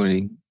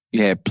opportunity.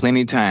 You had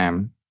plenty of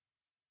time.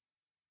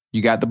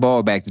 You got the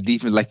ball back. The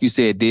defense, like you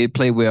said, did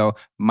play well,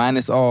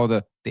 minus all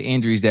the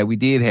injuries that we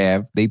did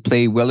have. They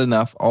played well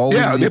enough.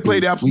 They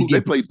played absolutely.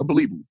 They played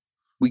unbelievable.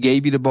 We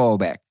gave you the ball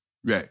back.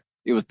 Right.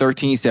 It was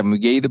 13-7. We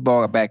gave the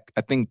ball back,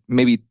 I think,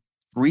 maybe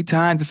 3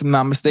 times, if I'm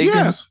not mistaken.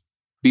 Yes.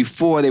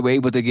 Before they were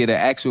able to get an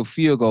actual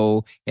field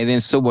goal, and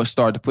then someone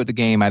started to put the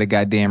game out of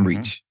goddamn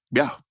reach.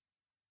 Yeah.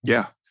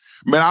 Yeah.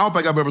 Man, I don't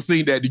think I've ever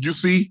seen that. Did you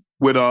see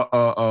when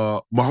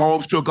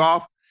Mahomes took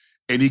off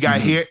and he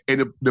got hit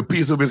and the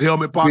piece of his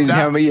helmet popped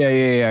out?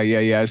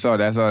 Yeah. I saw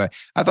that.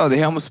 I thought the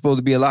helmet's supposed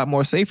to be a lot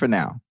more safer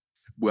now.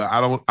 Well,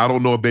 I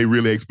don't know if they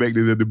really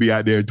expected it to be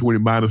out there at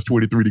minus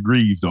 23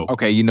 degrees though.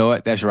 Okay, you know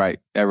what? That's right.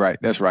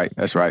 That's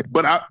right.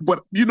 But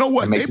you know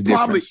what?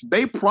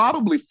 They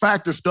probably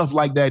factor stuff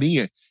like that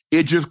in.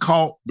 It just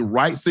caught the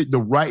right.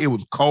 It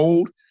was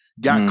cold.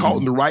 Got caught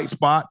in the right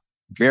spot.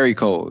 Very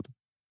cold.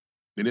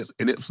 And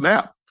it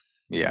snapped.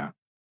 Yeah,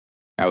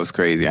 that was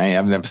crazy.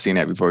 I've never seen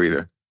that before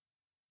either.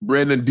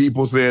 Brendan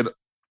Depot said,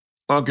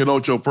 Unc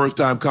Ocho first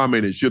time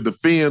commented, should the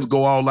Fins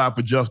go all out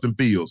for Justin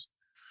Fields?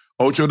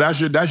 Ocho, that's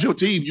your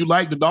team. You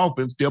like the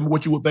Dolphins. Tell me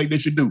what you would think they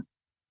should do.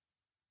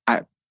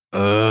 I'm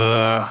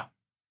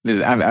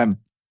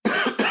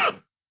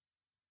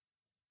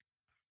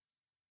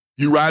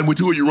You riding with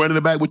Tua? You running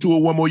it back with Tua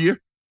one more year?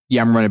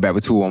 Yeah, I'm running back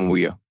with Tua one more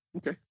year.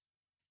 Okay.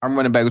 I'm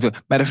running back with Tua.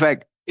 Matter of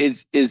fact,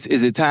 is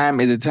it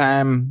time?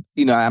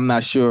 You know, I'm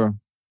not sure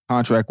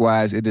contract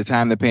wise. Is it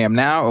time to pay him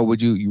now, or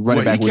would you run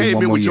it back with him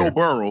one more year? He came in with Joe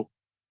Burrow,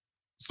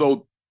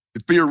 so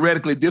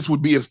theoretically, this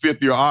would be his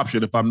 5th-year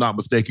option, if I'm not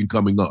mistaken,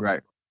 coming up.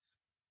 Right.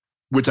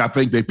 Which I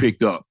think they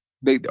picked up.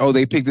 They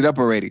picked it up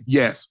already.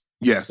 Yes.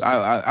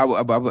 I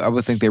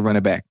would think they run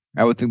it back.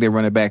 I would think they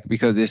run it back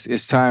because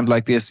it's times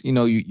like this. You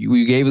know,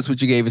 you gave us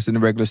what you gave us in the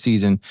regular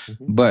season,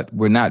 but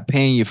we're not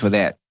paying you for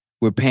that.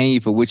 We're paying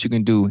you for what you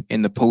can do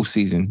in the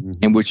postseason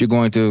and what you're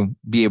going to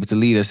be able to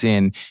lead us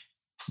in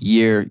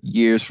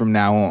years from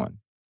now on.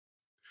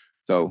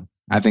 So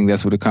I think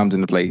that's what it comes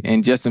into play.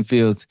 And Justin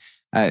Fields,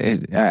 I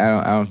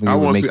don't think I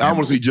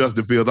want to see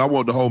Justin Fields. I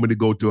want the homie to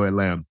go to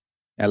Atlanta.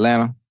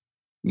 Atlanta.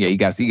 Yeah, he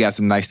got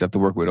some nice stuff to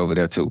work with over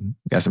there too.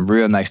 Got some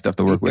real nice stuff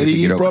to work with.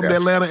 He's from the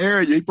Atlanta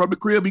area. He's from the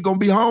crib. He's gonna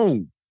be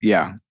home.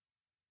 Yeah.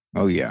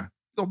 Oh yeah.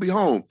 He's gonna be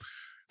home.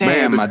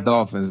 Damn, my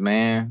Dolphins,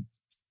 man.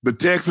 The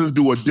Texans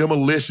do a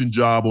demolition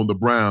job on the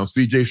Browns.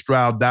 C.J.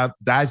 Stroud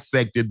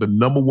dissected the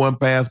number 1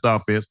 pass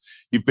offense.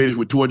 He finished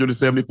with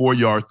 274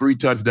 yards, 3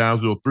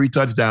 touchdowns. Those 3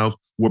 touchdowns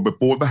were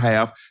before the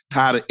half,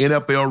 tied an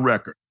NFL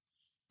record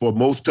for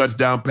most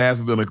touchdown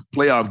passes in a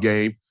playoff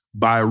game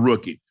by a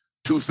rookie.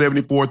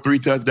 274, 3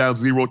 touchdowns,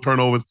 0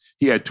 turnovers.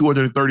 He had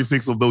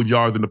 236 of those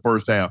yards in the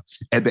first half.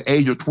 At the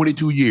age of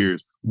 22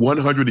 years,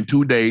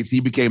 102 days,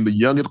 he became the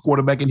youngest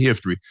quarterback in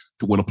history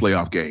to win a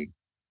playoff game.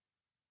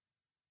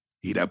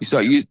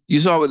 You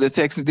saw what the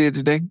Texans did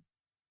today?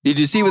 Did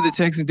you see what the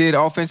Texans did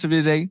offensively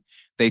today?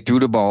 They threw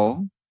the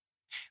ball.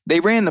 They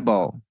ran the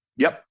ball.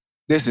 Yep.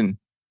 Listen,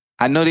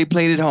 I know they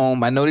played at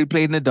home. I know they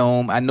played in the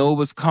dome. I know it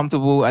was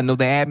comfortable. I know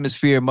the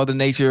atmosphere, Mother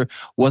Nature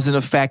wasn't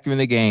a factor in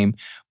the game,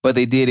 but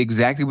they did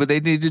exactly what they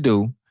needed to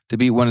do to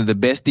be one of the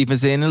best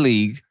defenses in the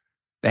league.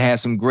 They had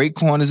some great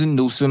corners in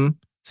Newsome,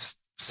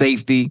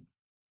 safety,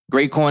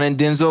 great corner in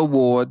Denzel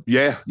Ward.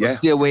 Yeah.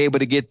 Still were able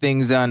to get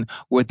things done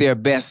with their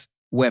best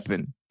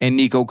weapon in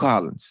Nico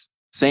Collins.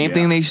 Same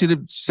thing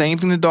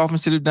the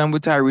Dolphins should have done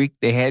with Tyreek.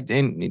 They had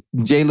in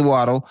Jaylen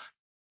Waddle.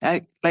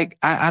 I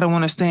don't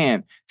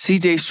understand.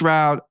 CJ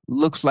Stroud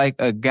looks like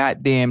a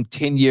goddamn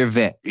 10-year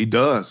vet. He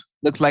does.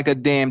 Looks like a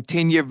damn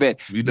 10-year vet.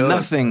 He does.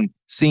 Nothing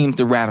seemed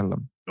to rattle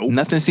him. Nope.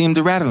 Nothing seemed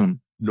to rattle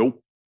him.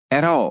 Nope.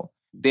 At all.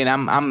 Then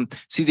I'm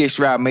CJ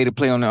Stroud made a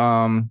play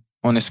on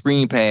the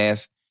screen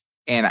pass,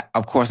 and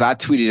of course I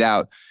tweeted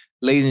out,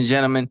 ladies and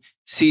gentlemen,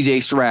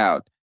 CJ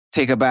Stroud,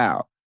 take a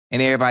bow.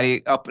 And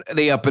everybody up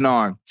in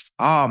arms.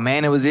 Oh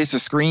man, it was just a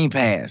screen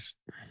pass.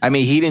 I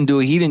mean, he didn't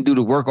do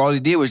the work. All he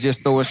did was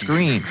just throw a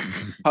screen.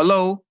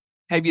 Hello?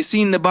 Have you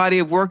seen the body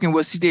of work and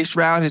what CJ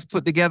Stroud has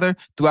put together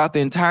throughout the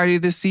entirety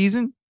of this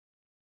season?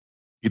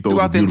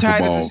 Throughout the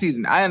entirety of the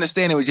season. I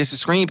understand it was just a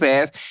screen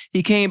pass.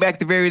 He came back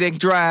the very next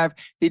drive.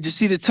 Did you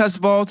see the touch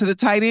ball to the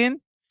tight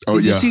end?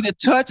 Did you see the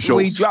touch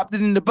where he dropped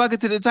it in the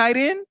bucket to the tight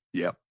end?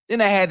 Yeah.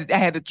 Then I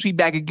had to tweet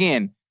back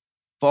again.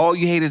 For all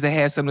you haters that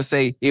had something to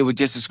say, it was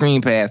just a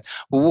screen pass.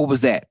 Well, what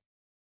was that?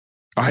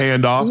 A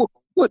handoff.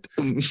 What?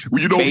 Hey,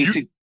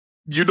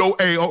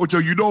 Ocho,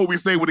 you know what we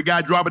say when the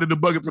guy dropping in the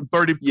bucket from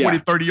 30, 20,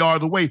 30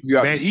 yards away?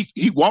 Yeah. Man,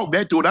 he walked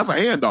that to it. That's a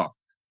handoff.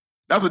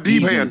 That's a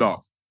deep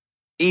handoff.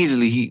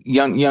 Easily,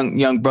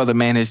 young brother,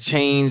 man, has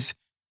changed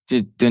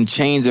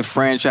the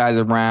franchise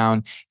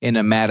around in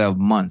a matter of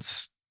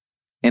months.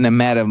 In a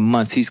matter of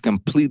months, he's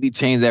completely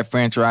changed that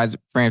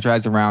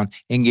franchise around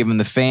and given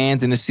the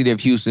fans in the city of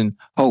Houston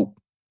hope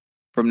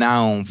from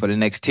now on for the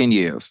next 10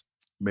 years.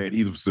 Man,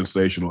 he's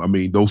sensational. I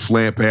mean, those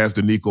slant passes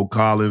to Nico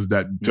Collins,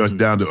 that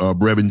touchdown to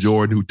Brevin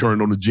Jordan, who turned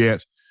on the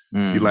Jets.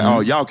 He's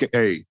like,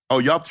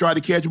 y'all tried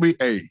to catch me?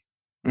 Hey.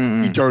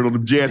 He turned on the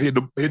Jets, hit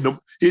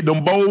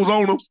them bowls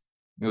on them.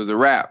 It was a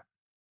wrap.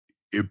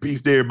 It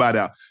pieced everybody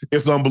out.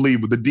 It's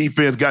unbelievable. The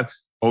defense got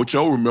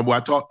Ocho. Remember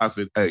I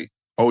said, hey,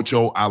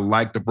 Ocho, I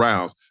like the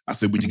Browns. I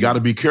said, but you got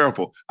to be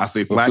careful. I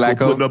say, Flacco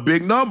putting up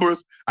big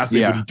numbers. I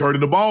said, but he's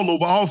turning the ball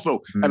over also.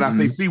 And I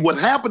say, see, what's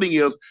happening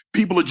is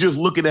people are just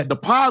looking at the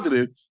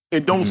positive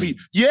and don't see,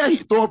 he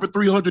threw for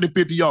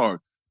 350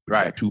 yards.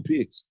 Right. He got 2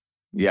 picks.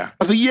 Yeah.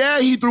 I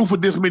said, he threw for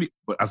this many.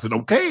 But I said,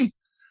 okay.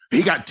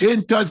 He got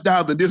 10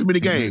 touchdowns in this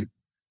many games.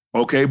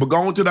 Okay, but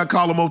going to that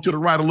column over to the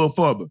right a little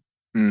further.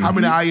 How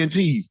many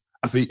INTs?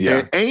 I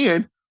said,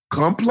 and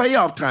come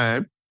playoff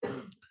time,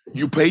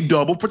 you pay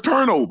double for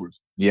turnovers.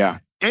 Yeah.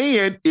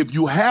 And if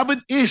you have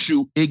an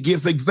issue, it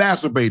gets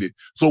exacerbated.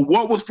 So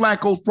what was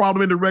Flacco's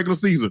problem in the regular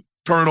season?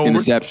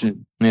 Turnovers.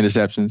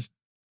 Interceptions.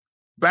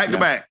 Back to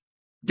back.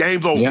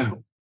 Game's over. Yeah.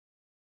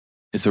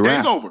 It's a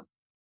wrap.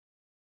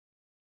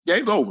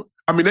 Game's over.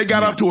 I mean, they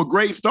got up to a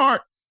great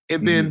start,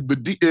 and then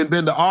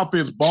the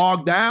offense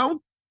bogged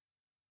down.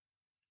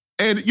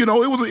 And it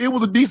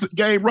was a decent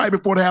game right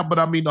before the half. But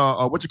I mean,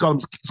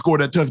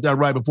 scored that touchdown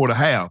right before the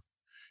half.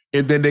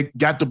 And then they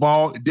got the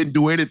ball, it didn't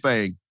do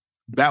anything.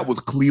 That was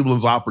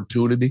Cleveland's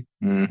opportunity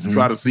to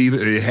try to see that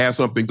they have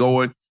something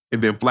going.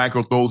 And then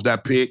Flacco throws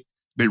that pick.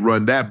 They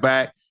run that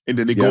back. And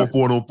then they go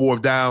for it on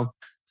 4th down.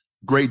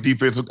 Great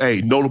defensive.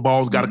 Hey, know the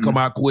ball's got to come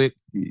out quick.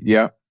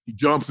 Yeah. He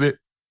jumps it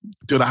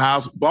to the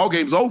house. Ball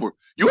game's over.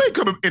 You ain't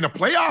coming in the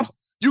playoffs.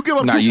 You give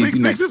up 2 big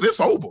sixes, it's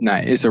over.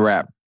 It's a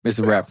wrap. It's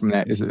a wrap from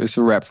that. It's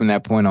a wrap from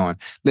that point on.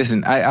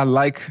 Listen, I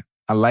like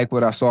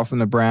what I saw from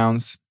the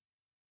Browns.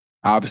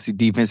 Obviously,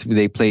 defensively,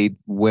 they played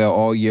well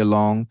all year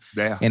long.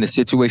 Yeah. In a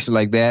situation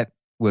like that,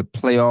 with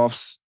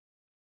playoffs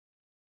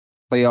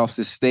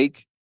at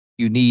stake,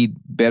 you need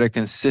better,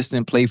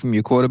 consistent play from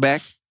your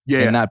quarterback. Yeah.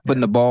 And not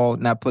putting the ball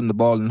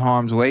in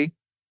harm's way.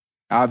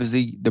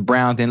 Obviously, the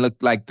Browns didn't look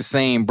like the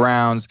same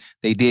Browns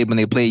they did when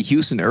they played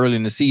Houston early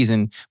in the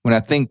season. When I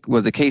think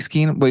was it Case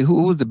Keenum? Wait,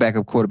 who was the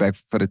backup quarterback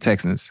for the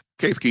Texans?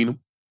 Case Keenum.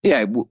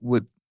 Yeah,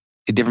 with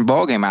a different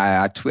ball game.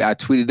 I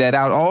tweeted that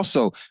out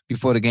also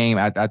before the game.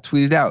 I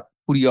tweeted out.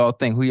 Who do y'all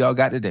think? Who y'all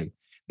got today?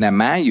 Now,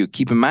 mind you,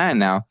 keep in mind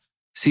now,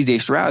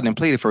 CJ Stroud didn't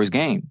play the first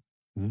game.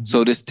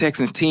 So this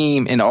Texans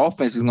team and the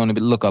offense is going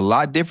to look a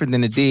lot different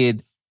than it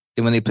did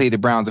than when they played the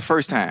Browns the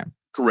first time.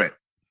 Correct.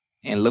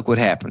 And look what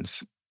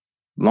happens.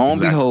 Lo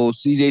and behold,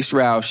 CJ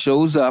Stroud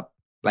shows up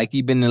like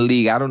he's been in the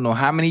league I don't know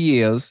how many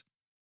years,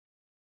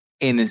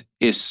 and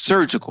it's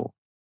surgical.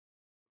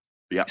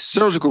 Yeah.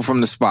 Surgical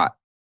from the spot.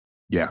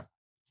 Yeah.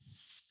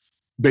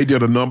 They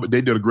did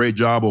a great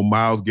job on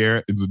Myles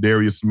Garrett and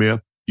Zadarius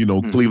Smith.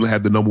 Cleveland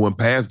had the number 1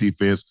 pass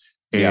defense,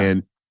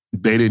 and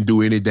they didn't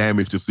do any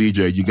damage to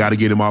CJ. You got to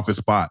get him off his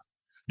spot.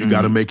 You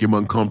got to make him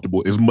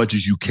uncomfortable as much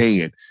as you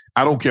can.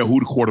 I don't care who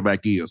the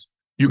quarterback is.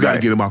 You got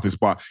to get him off his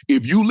spot.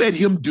 If you let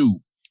him do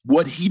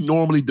what he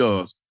normally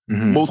does,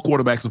 most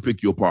quarterbacks will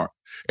pick you apart.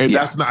 And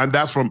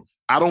that's from,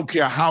 I don't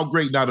care how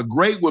great. Now, the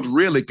great ones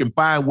really can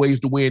find ways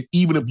to win,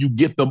 even if you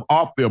get them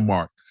off their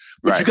mark.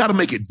 But you got to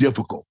make it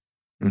difficult.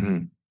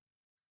 Mm-hmm.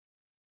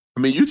 I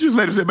mean, you just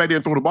let him sit back there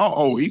and throw the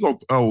ball. He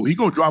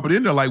gonna drop it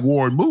in there like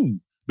Warren Moon.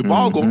 The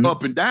ball goes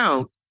up and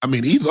down. I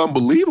mean, he's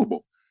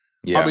unbelievable.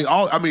 Yeah.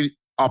 I mean,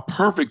 a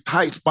perfect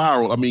tight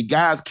spiral. I mean,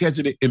 guys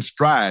catching it in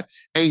stride.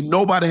 Ain't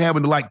nobody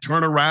having to like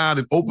turn around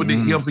and open their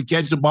hips and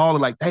catch the ball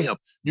and like, damn,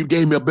 you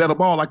gave me a better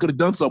ball. I could have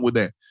done something with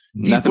that.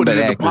 He put it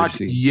in the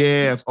pocket.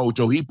 Yes,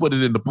 Ocho. He put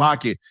it in the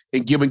pocket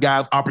and giving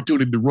guys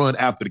opportunity to run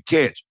after the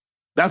catch.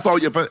 That's all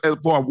for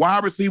a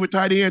wide receiver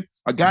tight end,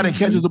 a guy that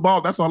catches the ball,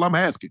 that's all I'm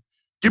asking.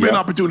 Give me an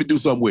opportunity to do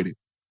something with it.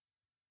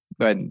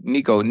 But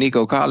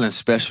Nico Collins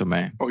special,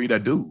 man. Oh, he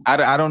that dude.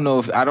 I don't know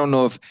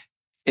if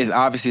it's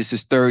obviously it's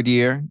his third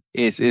year.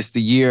 It's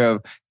the year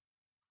of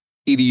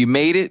either you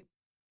made it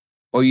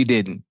or you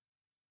didn't.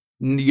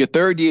 Your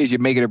third year is your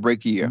make it or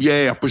break year.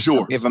 Yeah, for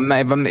sure. If I'm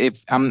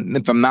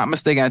not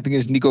mistaken, I think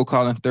it's Nico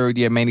Collins' third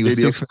year. Man, he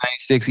was 6 for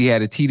 96. He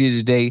had a TD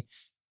today.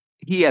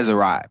 He has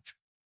arrived.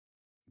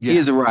 Yeah. He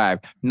has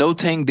arrived. No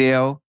Tank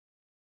Dell.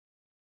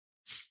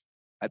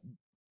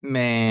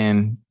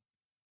 Man,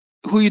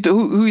 who you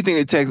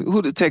think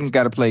the Texans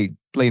got to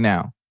play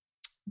now?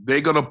 They're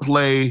gonna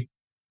play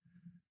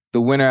the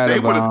winner out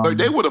of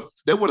they would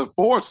have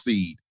 4th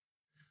seed.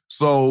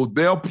 So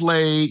they'll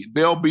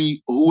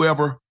be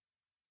whoever.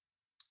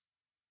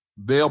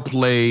 They'll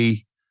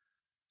play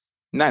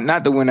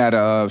not the winner out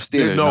of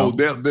Steelers. No,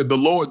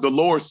 the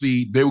lower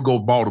seed, they would go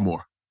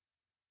Baltimore.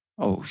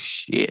 Oh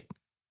shit.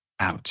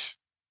 Ouch.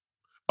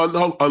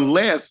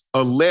 Unless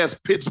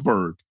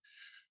Pittsburgh.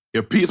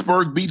 If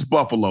Pittsburgh beats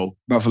Buffalo,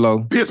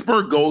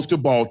 Pittsburgh goes to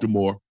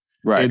Baltimore,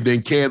 right? And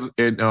then Kansas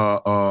and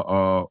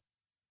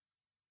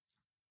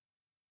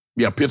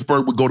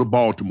Pittsburgh would go to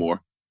Baltimore,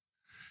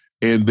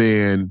 and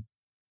then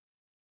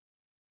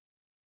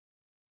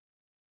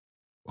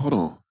hold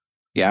on,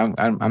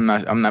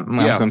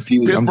 I'm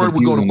confused. Pittsburgh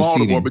would go to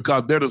Baltimore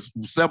because they're the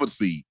 7th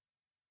seed,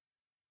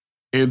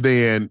 and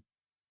then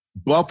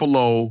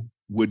Buffalo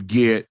would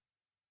get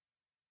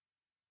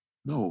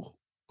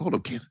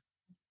Kansas.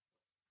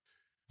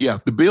 Yeah,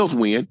 if the Bills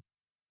win.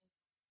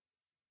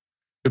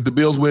 If the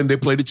Bills win, they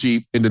play the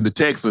Chiefs, and then the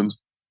Texans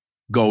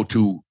go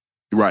to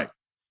right.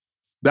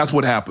 That's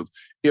what happens.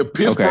 If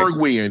Pittsburgh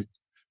win,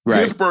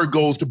 Pittsburgh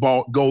goes to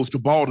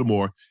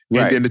Baltimore,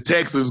 and then the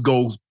Texans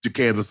go to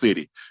Kansas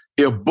City.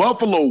 If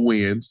Buffalo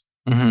wins,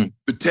 the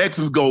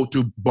Texans go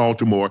to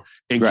Baltimore,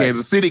 and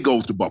Kansas City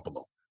goes to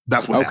Buffalo.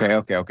 That's what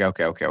happens.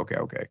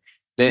 Okay.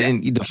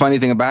 And the funny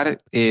thing about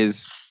it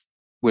is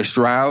with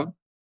Stroud,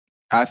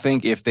 I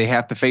think if they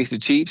have to face the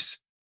Chiefs,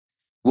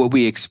 what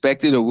we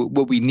expected or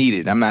what we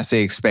needed. I'm not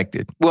saying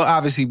expected. Well,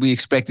 obviously we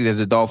expected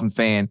as a Dolphin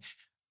fan.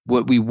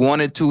 What we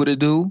wanted to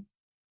do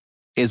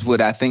is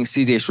what I think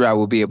C.J. Stroud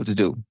will be able to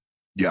do.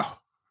 Yeah.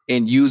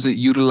 And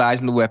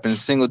utilizing the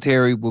weapons.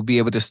 Singletary will be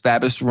able to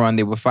establish the run.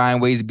 They will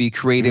find ways to be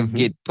creative,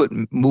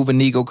 moving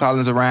Nico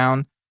Collins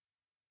around.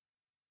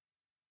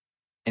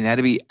 And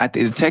that'll be, I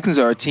think the Texans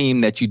are a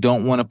team that you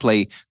don't want to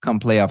play come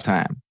playoff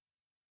time.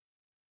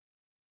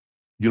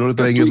 You know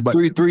the thing is, but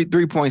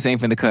 3 points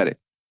ain't finna cut it.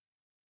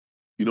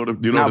 You know the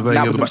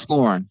thing is about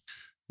scoring.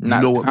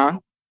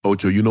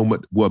 Ocho, you know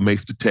what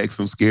makes the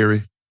Texans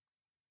scary?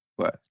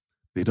 What?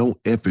 They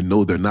don't effing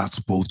know they're not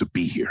supposed to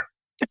be here.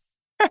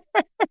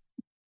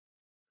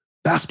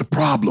 That's the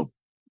problem.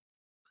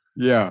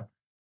 Yeah.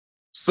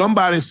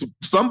 Somebody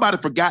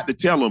forgot to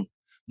tell them,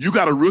 you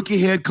got a rookie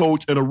head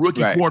coach and a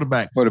rookie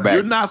quarterback.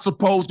 You're not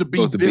supposed to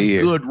be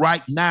good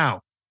right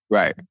now.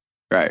 Right.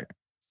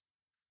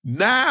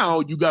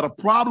 Now you got a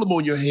problem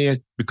on your hands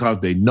because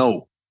they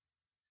know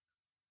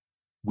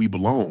we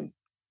belong.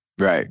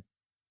 Right.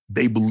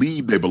 They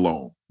believe they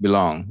belong.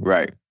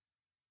 Right.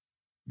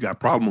 You got a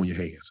problem on your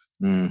hands.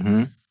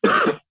 Mm-hmm.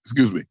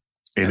 Excuse me.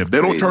 And if they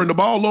don't turn the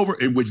ball over,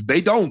 in which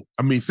they don't,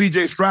 I mean,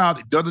 C.J.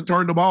 Stroud doesn't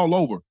turn the ball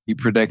over. He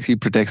protects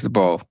the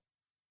ball.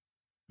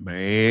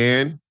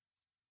 Man.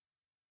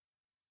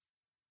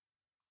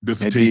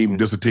 This is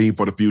a team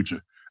for the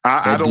future.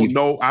 I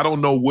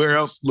don't know where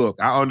else. Look,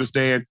 I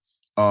understand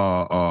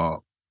Stefanski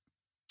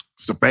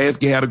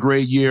had a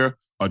great year.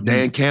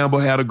 Dan Campbell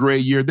had a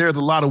great year. There's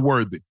a lot of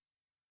worthy.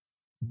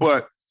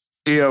 But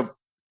if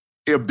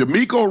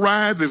DeMeco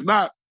Ryans is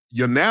not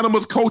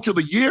unanimous coach of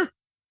the year,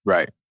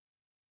 right,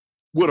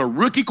 with a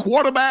rookie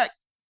quarterback,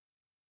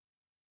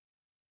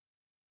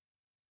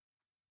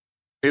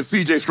 and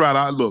C.J. Stroud,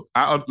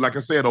 like I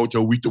said,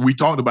 Ocho, we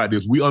talked about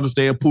this. We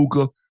understand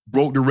Puka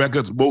broke the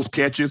records, most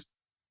catches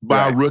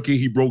by a rookie.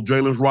 He broke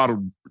Jalen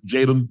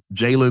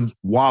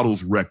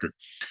Waddle's record.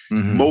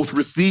 Mm-hmm. Most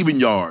receiving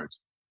yards,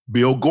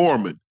 Bill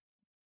Gorman.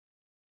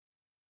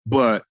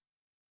 But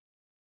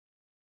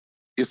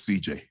it's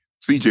CJ.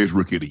 CJ's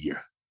rookie of the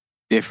year.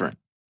 Different.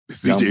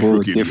 CJ's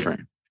rookie of the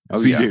year.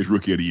 CJ's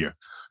rookie of the year.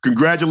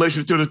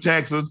 Congratulations to the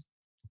Texans.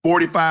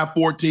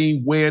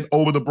 45-14 win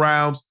over the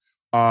Browns,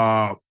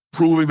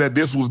 proving that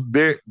this was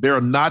they're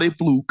not a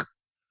fluke.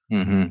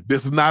 Mm-hmm.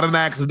 This is not an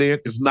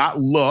accident. It's not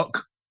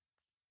luck.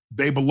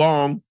 They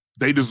belong.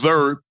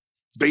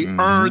 They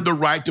earned the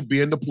right to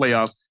be in the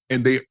playoffs,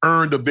 and they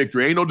earned the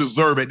victory. Ain't no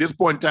deserve at this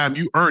point in time.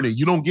 You earn it.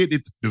 You don't get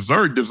it.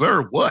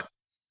 Deserve what?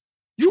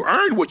 You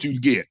earn what you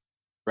get.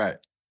 Right.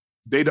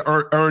 They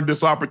earned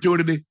this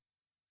opportunity,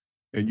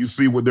 and you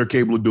see what they're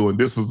capable of doing.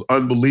 This is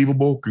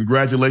unbelievable.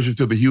 Congratulations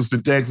to the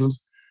Houston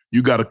Texans.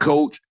 You got a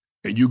coach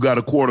and you got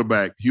a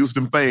quarterback.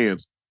 Houston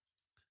fans,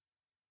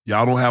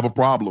 y'all don't have a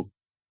problem.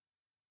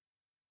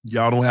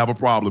 Y'all don't have a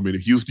problem in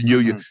it. Houston,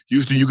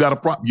 you got a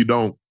problem. You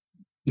don't.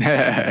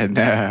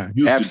 Nah,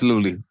 Houston,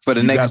 absolutely. For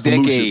the next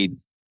decade.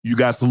 You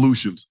got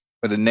solutions.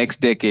 For the next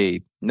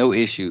decade. No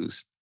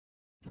issues.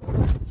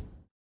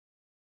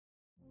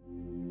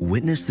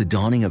 Witness the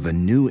dawning of a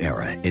new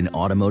era in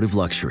automotive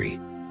luxury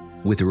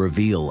with a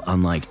reveal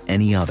unlike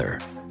any other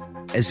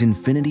as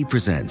Infiniti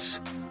presents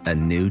a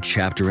new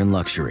chapter in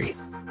luxury,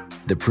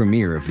 the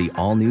premiere of the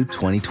all-new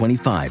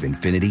 2025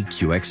 Infiniti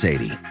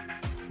QX80.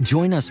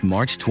 Join us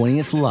March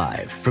 20th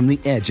live from the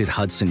Edge at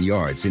Hudson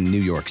Yards in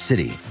New York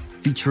City,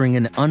 featuring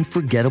an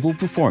unforgettable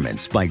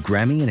performance by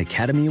Grammy and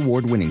Academy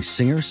Award-winning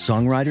singer,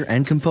 songwriter,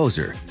 and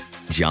composer,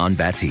 Jon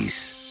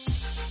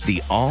Batiste.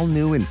 The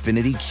all-new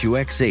Infiniti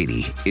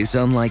QX80 is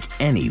unlike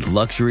any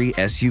luxury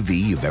SUV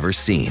you've ever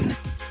seen.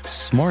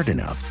 Smart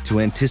enough to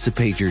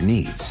anticipate your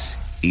needs,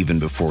 even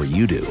before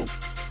you do.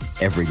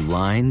 Every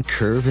line,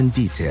 curve, and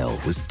detail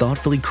was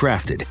thoughtfully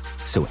crafted,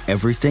 so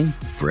everything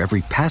for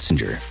every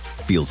passenger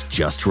feels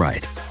just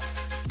right.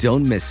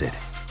 Don't miss it.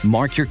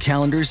 Mark your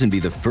calendars and be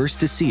the first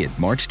to see it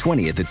March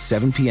 20th at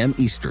 7 p.m.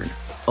 Eastern,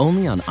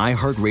 only on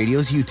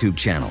iHeartRadio's YouTube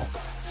channel.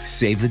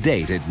 Save the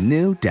date at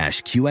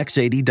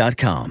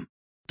new-QX80.com.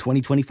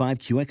 2025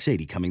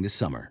 QX80 coming this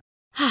summer.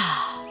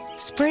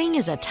 Spring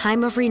is a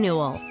time of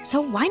renewal,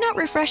 so why not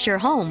refresh your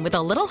home with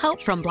a little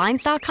help from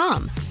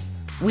Blinds.com?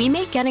 We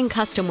make getting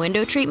custom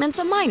window treatments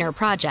a minor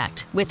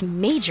project with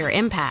major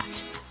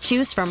impact.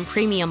 Choose from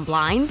premium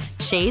blinds,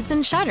 shades,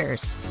 and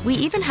shutters. We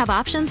even have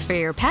options for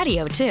your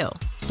patio, too.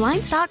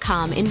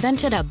 Blinds.com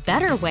invented a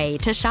better way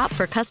to shop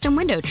for custom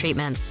window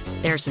treatments.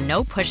 There's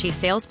no pushy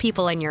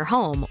salespeople in your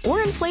home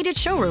or inflated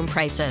showroom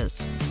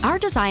prices. Our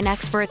design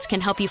experts can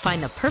help you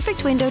find the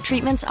perfect window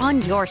treatments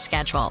on your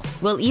schedule.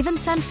 We'll even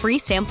send free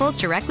samples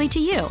directly to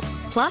you.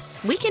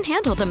 Plus, we can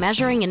handle the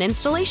measuring and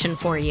installation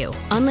for you.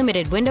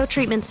 Unlimited window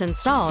treatments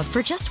installed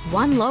for just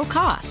one low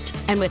cost.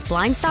 And with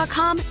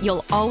Blinds.com,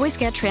 you'll always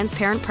get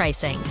transparent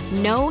pricing.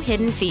 No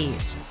hidden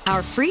fees.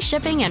 Our free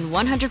shipping and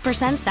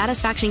 100%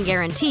 satisfaction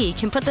guarantee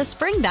can put the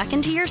spring back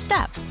into your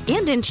step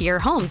and into your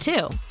home,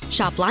 too.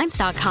 Shop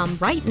Blinds.com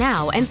right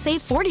now and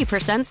save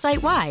 40%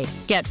 site-wide.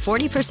 Get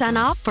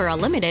 40% off for a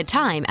limited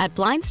time at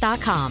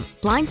Blinds.com.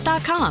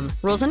 Blinds.com.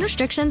 Rules and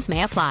restrictions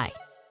may apply.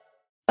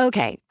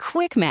 Okay,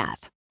 quick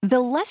math. The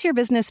less your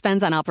business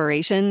spends on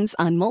operations,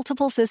 on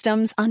multiple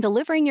systems, on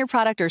delivering your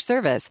product or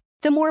service,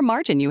 the more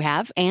margin you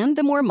have and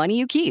the more money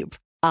you keep.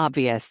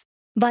 Obvious.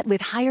 But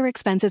with higher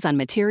expenses on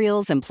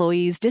materials,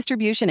 employees,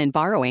 distribution, and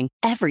borrowing,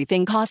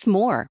 everything costs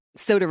more.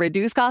 So to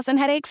reduce costs and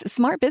headaches,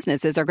 smart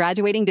businesses are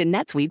graduating to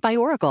NetSuite by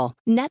Oracle.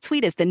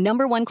 NetSuite is the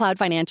 #1 cloud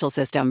financial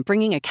system,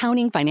 bringing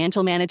accounting,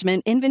 financial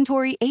management,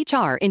 inventory,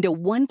 HR into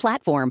one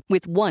platform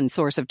with one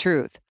source of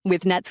truth.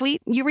 With NetSuite,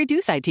 you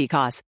reduce IT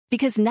costs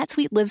because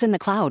NetSuite lives in the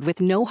cloud with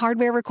no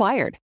hardware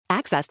required,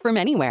 accessed from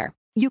anywhere.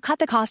 You cut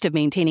the cost of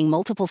maintaining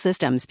multiple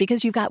systems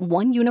because you've got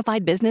one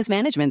unified business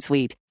management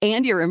suite.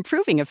 And you're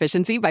improving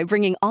efficiency by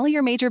bringing all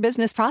your major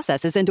business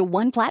processes into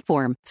one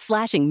platform,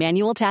 slashing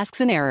manual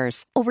tasks and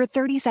errors. Over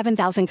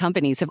 37,000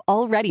 companies have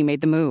already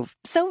made the move.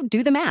 So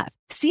do the math.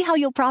 See how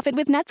you'll profit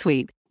with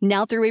NetSuite.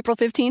 Now through April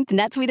 15th,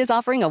 NetSuite is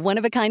offering a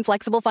one-of-a-kind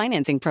flexible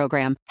financing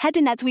program. Head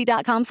to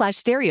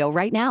netsuite.com/stereo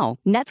right now.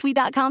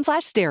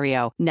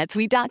 netsuite.com/stereo.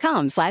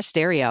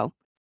 netsuite.com/stereo.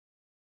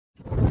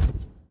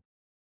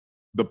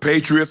 The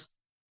Patriots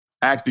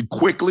acted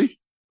quickly,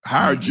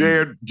 hired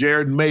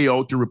Jared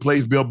Mayo to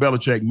replace Bill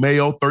Belichick.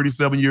 Mayo,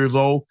 37 years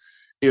old,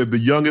 is the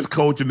youngest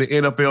coach in the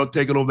NFL,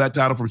 taking over that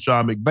title from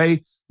Sean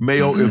McVay.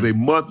 Mayo is a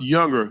month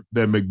younger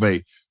than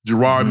McVay.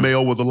 Gerard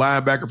Mayo was a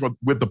linebacker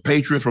with the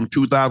Patriots from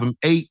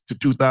 2008 to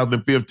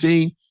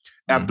 2015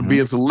 after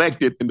being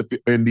selected in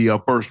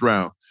the first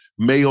round.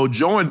 Mayo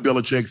joined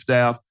Belichick's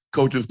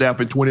coaching staff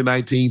in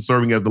 2019,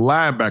 serving as the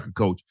linebacker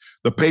coach.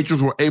 The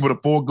Patriots were able to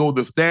forego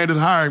the standard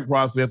hiring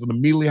process and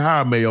immediately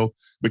hire Mayo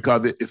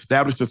because it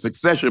established a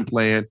succession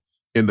plan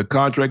in the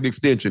contract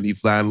extension he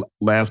signed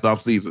last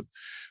offseason.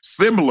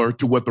 Similar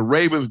to what the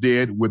Ravens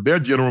did with their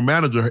general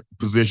manager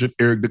position,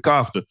 Eric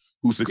DeCosta,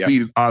 who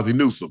succeeded Ozzie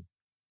Newsome.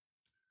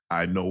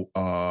 I know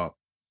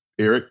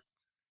Eric,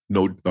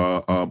 know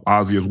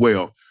Ozzie as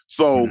well.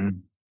 So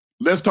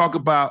let's talk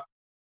about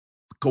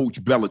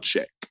Coach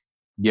Belichick.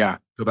 Yeah.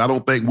 Because I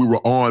don't think we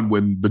were on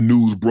when the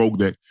news broke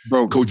that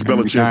Coach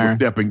Belichick was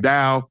stepping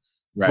down.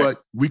 Right.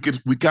 But we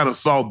kind of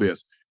saw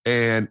this.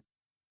 And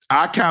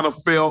I kind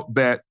of felt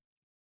that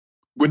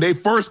when they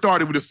first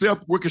started with the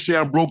Seth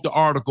Wickersham broke the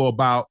article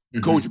about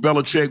Coach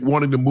Belichick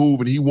wanting to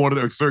move and he wanted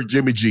to insert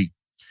Jimmy G.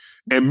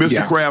 And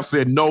Mr. Kraft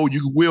said, no,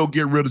 you will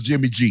get rid of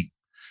Jimmy G.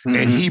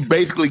 And he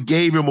basically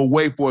gave him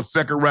away for a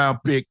second-round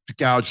pick to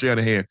Kyle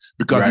Shanahan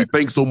because he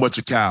thinks so much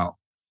of Kyle.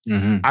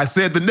 I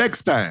said the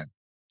next time,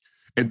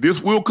 and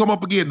this will come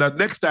up again, now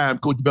next time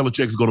Coach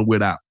Belichick is going to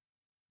win out.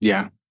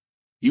 Yeah.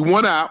 He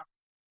won out,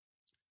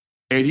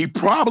 and he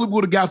probably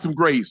would have got some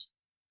grace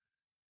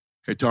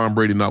had Tom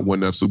Brady not won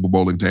that Super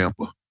Bowl in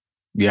Tampa.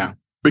 Yeah.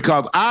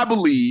 Because I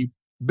believe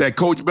that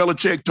Coach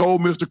Belichick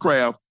told Mr.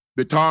 Kraft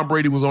that Tom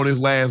Brady was on his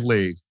last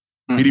legs.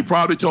 And he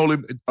probably told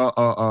him,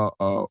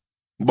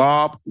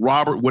 Bob,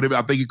 Robert, whatever,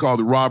 I think he called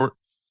it Robert.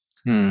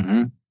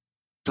 Tom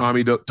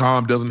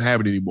doesn't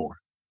have it anymore.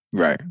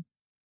 Right.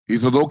 He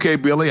says, okay,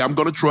 Billy, I'm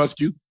going to trust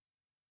you.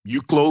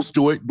 You close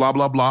to it, blah,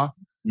 blah, blah.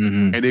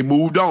 And they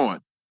moved on.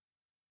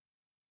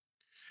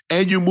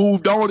 And you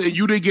moved on and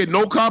you didn't get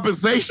no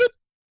compensation?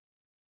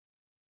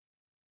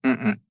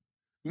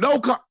 No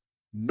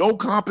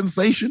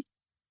compensation?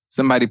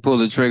 Somebody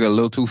pulled the trigger a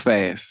little too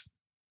fast.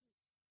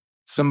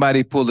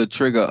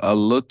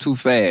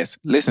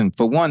 Listen,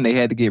 for one, they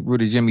had to get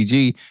rid of Jimmy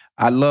G.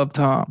 I love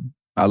Tom,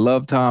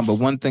 but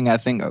one thing I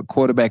think a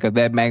quarterback of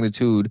that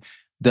magnitude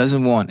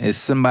doesn't want is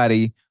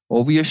somebody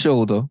over your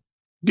shoulder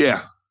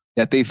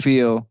that they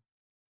feel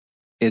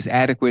is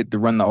adequate to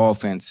run the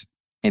offense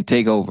and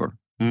take over.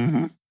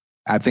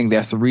 I think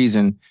that's the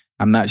reason.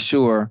 I'm not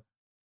sure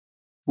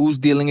whose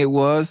dealing it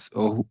was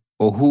or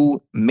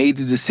who made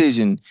the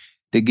decision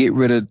to get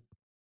rid of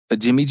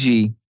Jimmy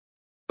G,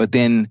 but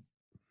then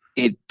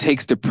it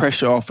takes the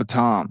pressure off of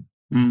Tom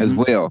as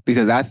well,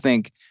 because I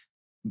think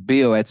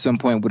Bill at some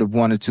point would have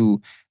wanted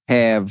to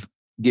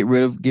get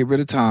rid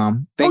of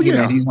Tom, thinking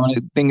that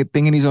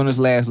he's on his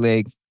last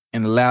leg,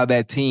 and allow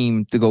that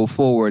team to go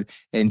forward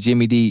and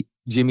Jimmy G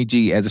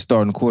as a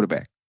starting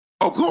quarterback.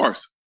 Of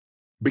course,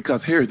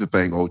 because here's the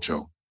thing,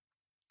 Ocho.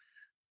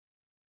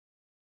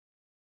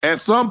 At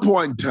some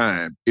point in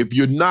time, if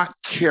you're not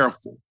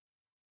careful,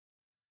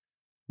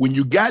 when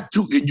you got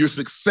to and you're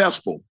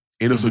successful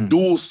and it's a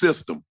dual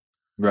system,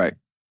 right?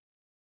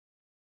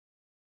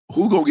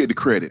 Who gonna get the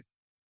credit?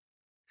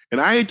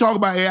 And I ain't talking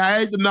about,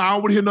 I don't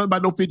want to hear nothing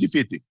about no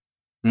 50-50.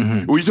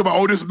 When you talk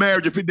about, this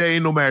marriage, there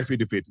ain't no marriage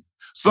 50-50.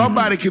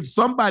 Somebody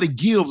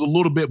gives a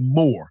little bit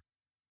more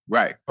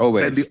right,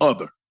 always, than the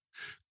other.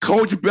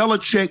 Coach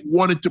Belichick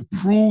wanted to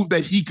prove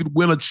that he could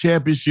win a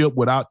championship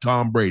without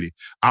Tom Brady.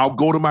 I'll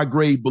go to my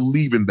grave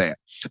believing that.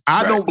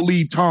 I don't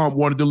believe Tom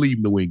wanted to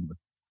leave New England.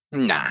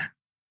 Nah.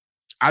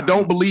 I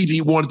don't believe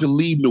he wanted to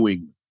leave New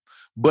England.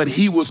 But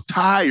he was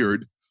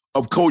tired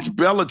of Coach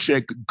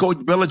Belichick. Coach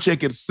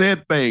Belichick had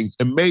said things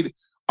and made,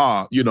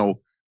 when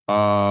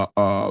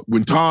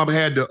Tom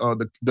had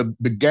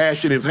the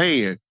gash in his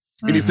hand,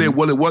 and he said,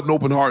 well, it wasn't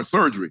open heart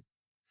surgery.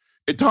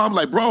 And Tom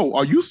like, bro,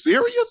 are you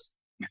serious?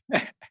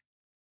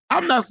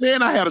 I'm not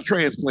saying I had a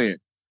transplant,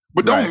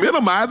 but don't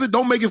minimize it.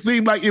 Don't make it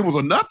seem like it was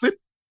a nothing.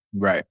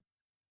 Right.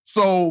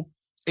 So,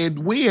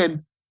 and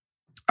when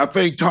I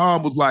think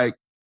Tom was like,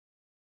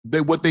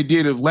 what they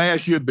did is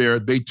last year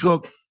they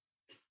took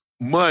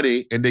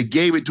money and they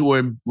gave it to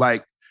him,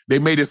 like they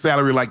made his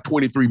salary like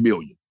 $23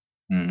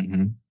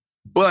 million.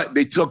 But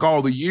they took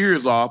all the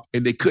years off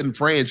and they couldn't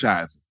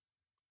franchise him.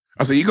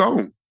 I said, you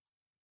gone.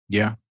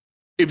 Yeah.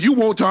 If you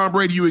want Tom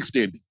Brady, you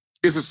extend it.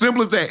 It's as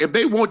simple as that. If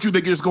they want you,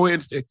 they can just go ahead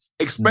and stay,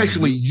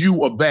 especially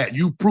you of that.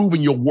 You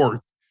proving your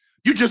worth.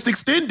 You just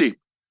extend it.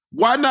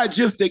 Why not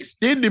just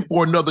extend him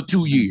for another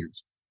 2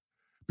 years?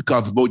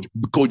 Because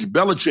Coach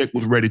Belichick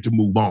was ready to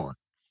move on.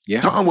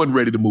 Yeah. Tom wasn't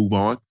ready to move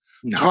on.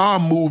 No.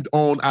 Tom moved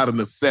on out of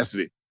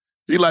necessity.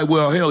 He's like,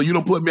 well, hell, you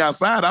don't put me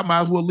outside. I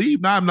might as well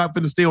leave. Now I'm not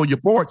going to stay on your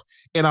porch,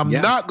 and I'm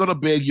not going to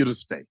beg you to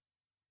stay.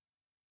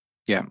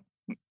 Yeah.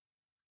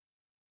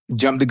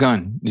 Jump the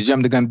gun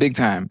big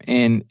time.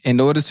 And in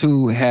order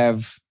to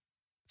have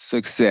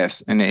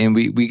success, and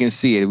we can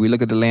see it, we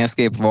look at the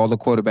landscape of all the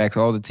quarterbacks,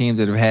 all the teams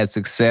that have had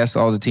success,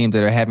 all the teams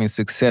that are having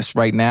success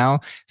right now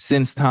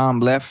since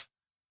Tom left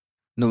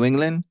New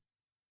England,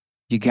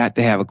 you got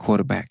to have a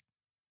quarterback.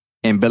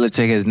 And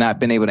Belichick has not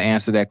been able to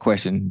answer that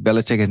question.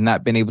 Belichick has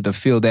not been able to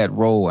fill that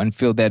role and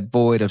fill that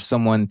void of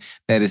someone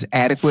that is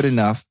adequate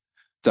enough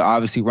to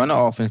obviously run the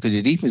offense, because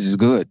your defense is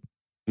good.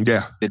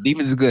 Yeah. The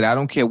defense is good. I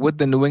don't care what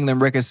the New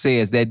England record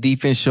says. That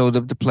defense shows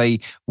up to play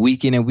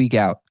week in and week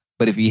out.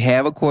 But if you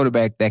have a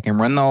quarterback that can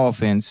run the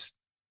offense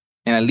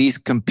and at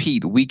least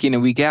compete week in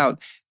and week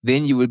out,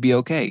 then you would be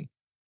okay.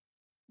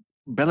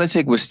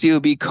 Belichick would still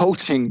be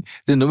coaching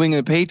the New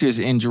England Patriots,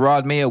 and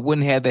Gerard Mayer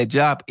wouldn't have that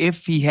job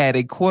if he had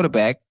a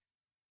quarterback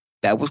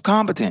that was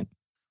competent.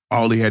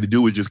 All he had to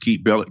do was just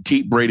keep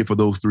Brady for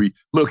those three.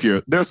 Look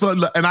here, there's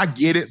some, and I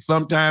get it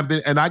sometimes,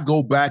 and I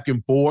go back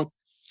and forth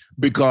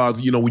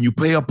because, when you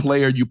pay a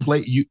player,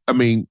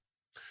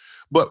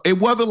 but it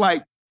wasn't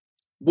like,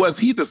 was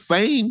he the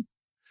same?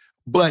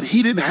 But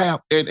he didn't have,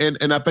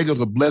 and I think it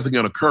was a blessing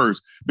and a curse,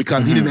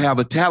 because he didn't have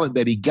the talent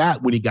that he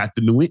got when he got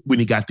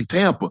to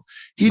Tampa.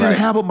 He didn't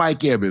have a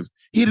Mike Evans.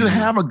 He didn't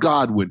have a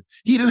Godwin.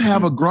 He didn't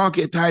have a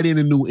Gronk at tight end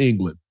in New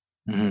England.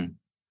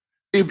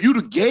 If you'd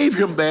have gave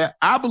him that,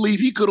 I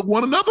believe he could have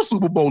won another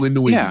Super Bowl in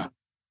New England.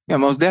 Yeah,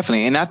 most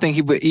definitely. And I think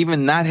he would,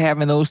 even not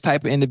having those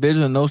type of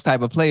individuals and those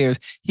type of players,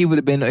 he would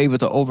have been able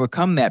to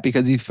overcome that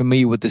because he's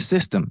familiar with the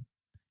system.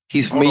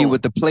 He's familiar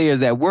with the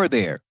players that were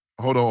there.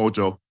 Hold on,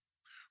 Ocho.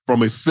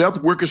 From a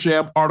Seth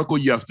Wickersham article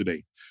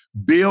yesterday,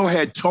 Bill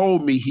had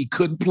told me he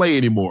couldn't play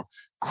anymore.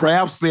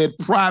 Kraft said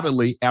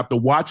privately after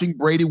watching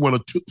Brady win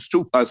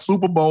a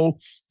Super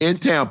Bowl in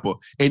Tampa,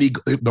 and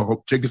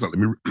check this out.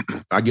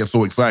 I get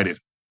so excited.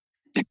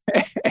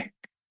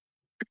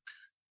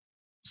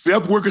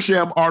 Seth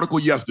Wickersham article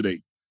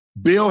yesterday.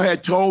 Bill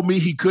had told me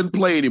he couldn't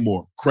play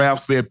anymore.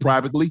 Kraft said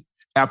privately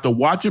after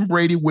watching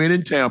Brady win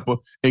in Tampa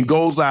and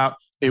goes out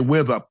and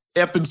wins a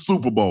effing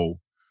Super Bowl.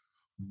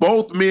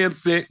 Both men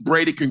sent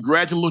Brady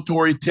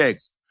congratulatory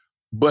texts,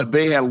 but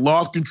they had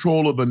lost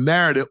control of the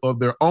narrative of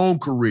their own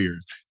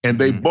careers. And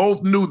they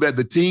both knew that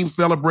the team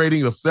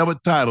celebrating a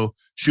seventh title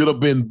should have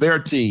been their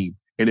team.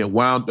 And it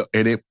wound up,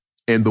 and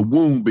the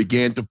wound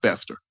began to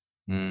fester.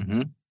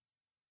 Mm-hmm.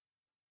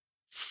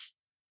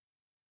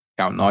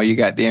 Counting all your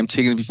goddamn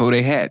chickens before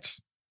they hatch.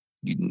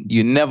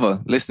 You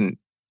never, listen,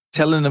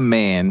 telling a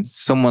man,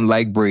 someone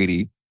like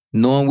Brady,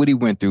 knowing what he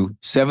went through,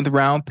 7th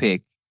round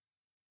pick,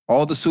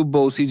 all the Super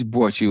Bowls he's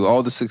brought you,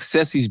 all the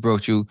success he's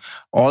brought you,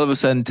 all of a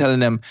sudden telling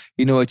them,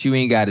 you know what, you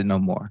ain't got it no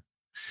more.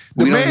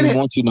 We don't even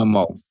want you no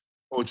more.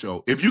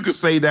 Ocho, if you could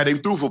say that, he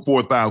threw for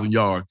 4,000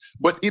 yards.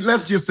 But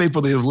let's just say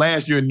for his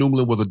last year in New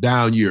England was a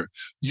down year.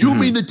 You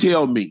mean to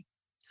tell me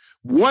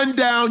one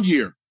down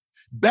year,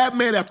 that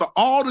man, after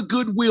all the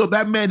goodwill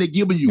that man had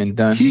given you,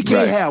 he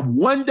can't have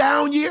one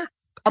down year?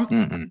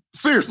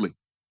 Seriously,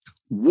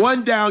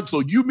 one down.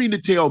 So you mean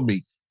to tell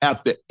me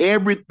after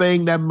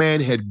everything that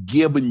man had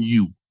given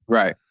you,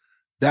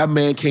 that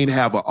man can't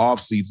have an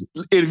offseason?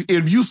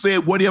 If you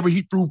said whatever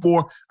he threw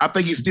for, I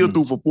think he still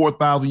threw for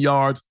 4,000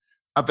 yards.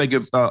 I think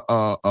it's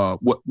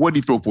what did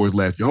he throw for his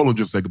last year? Hold on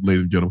just a second,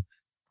 ladies and gentlemen.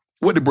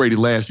 What did Brady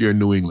last year in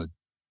New England,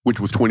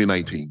 which was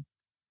 2019?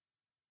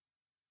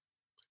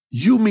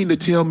 You mean to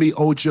tell me,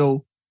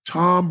 Ocho,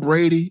 Tom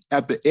Brady,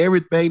 after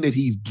everything that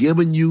he's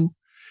given you,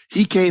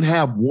 he can't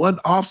have one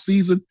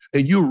offseason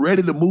and you're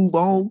ready to move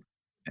on?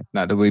 That's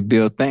not the way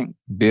Bill think.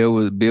 Bill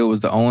was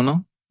the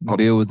owner.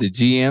 Bill was the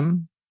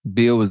GM.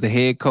 Bill was the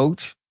head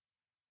coach.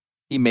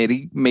 He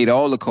made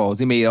all the calls.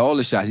 He made all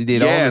the shots. He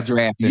did all the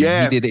drafting.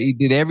 He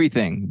did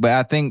everything. But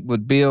I think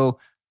what Bill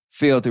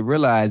failed to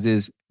realize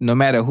is no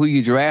matter who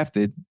you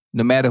drafted,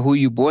 no matter who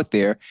you bought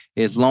there,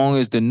 as long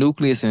as the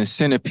nucleus and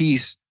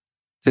centerpiece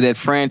to that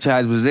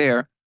franchise was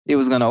there, it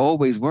was going to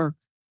always work.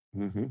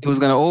 It was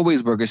going to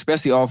always work,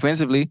 especially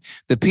offensively.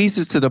 The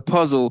pieces to the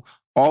puzzle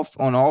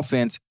on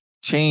offense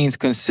changed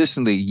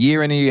consistently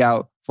year in and year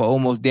out for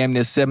almost damn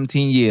near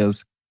 17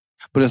 years.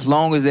 But as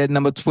long as that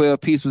number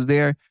 12 piece was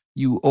there,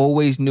 you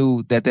always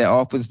knew that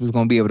offense was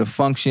going to be able to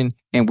function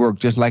and work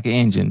just like an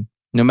engine.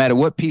 No matter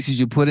what pieces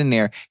you put in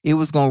there, it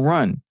was going to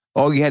run.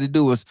 All you had to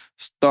do was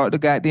start the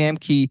goddamn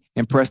key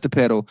and press the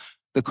pedal.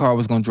 The car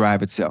was going to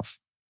drive itself.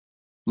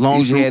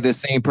 Long as you had the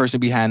same person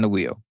behind the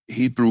wheel.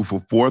 He threw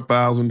for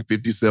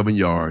 4,057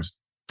 yards,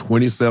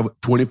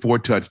 24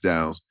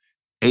 touchdowns,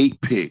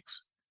 8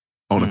 picks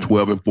on a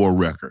 12-4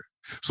 record.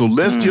 So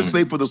let's just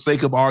say, for the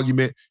sake of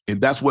argument,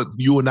 and that's what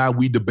you and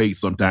we debate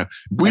sometimes.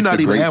 We're not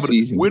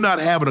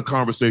having a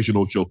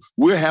conversational show.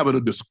 We're having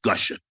a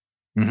discussion.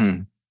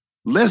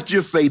 Let's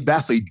just say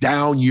that's a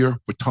down year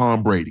for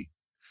Tom Brady.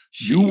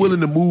 You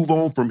willing to move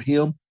on from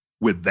him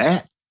with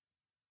that?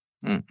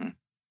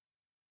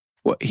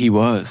 Well, he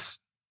was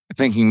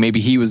thinking maybe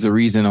he was the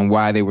reason on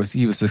why he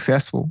was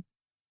successful.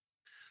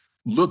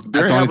 Look,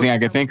 that's the only thing I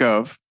can think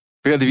of.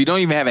 Because if you don't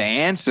even have an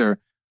answer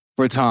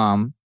for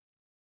Tom,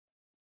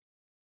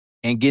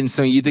 and you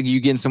think you're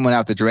getting someone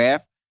out the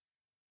draft,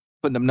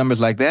 putting up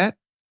numbers like that?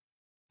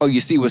 Oh, you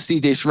see what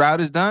C.J. Stroud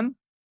has done?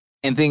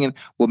 And thinking,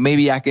 well,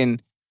 maybe I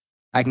can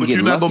but get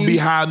you're not lucky. going to be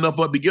high enough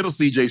up to get a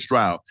C.J.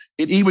 Stroud.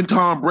 And even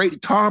Tom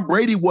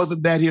Brady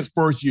wasn't that his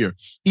first year.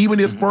 Even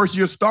his first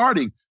year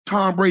starting,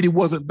 Tom Brady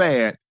wasn't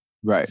bad.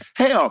 Right.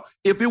 Hell,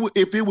 if it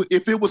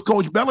was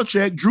Coach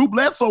Belichick, Drew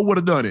Bledsoe would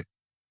have done it.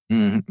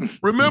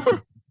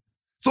 Remember?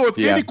 So if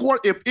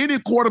any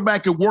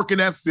quarterback can work in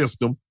that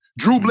system,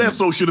 Drew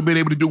Bledsoe should have been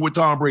able to do what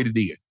Tom Brady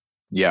did.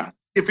 Yeah.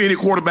 If any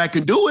quarterback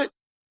can do it.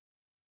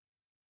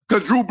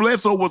 Because Drew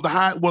Bledsoe was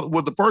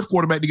the first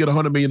quarterback to get a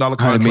 $100 million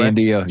contract. $100 million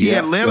deal. He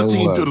had Atlanta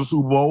team to the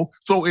Super Bowl.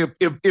 So if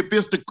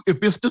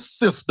it's the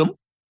system,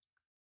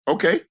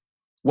 okay,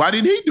 why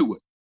didn't he do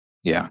it?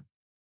 Yeah.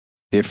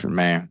 Different,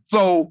 man.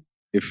 So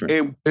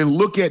different. And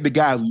look at the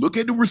guy, look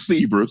at the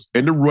receivers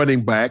and the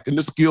running back and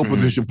the skill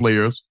position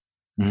players.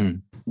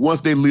 Once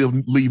they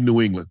leave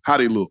New England, how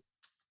they look.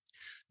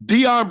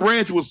 Deion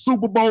Branch was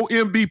Super Bowl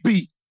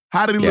MVP.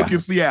 How did he look in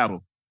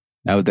Seattle?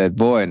 That was that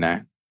boy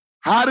now.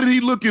 How did he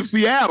look in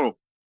Seattle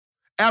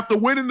after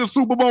winning the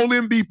Super Bowl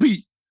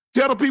MVP?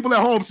 Tell the people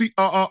at home,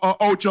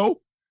 Ocho,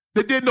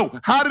 that didn't know.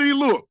 How did he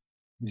look?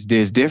 It's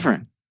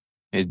different.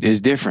 It's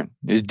different.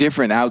 It's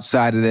different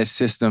outside of that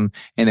system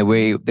and the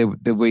way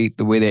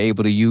they're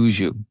able to use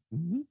you.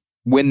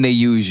 When they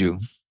use you,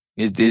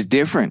 it's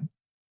different.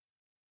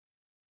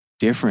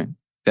 Different.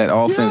 That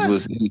offense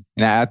was,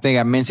 and I think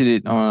I mentioned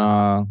it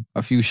on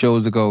a few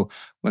shows ago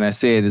when I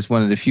said it's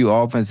one of the few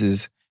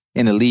offenses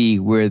in the league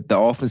where the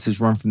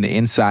offenses run from the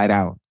inside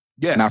out,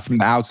 not from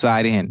the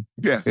outside in.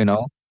 Yes. You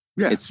know,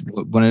 it's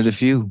one of the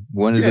few,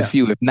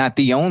 if not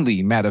the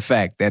only, matter of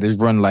fact, that is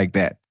run like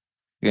that.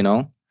 You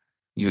know,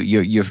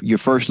 your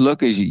first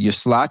look is your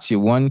slots. You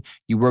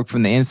work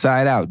from the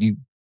inside out.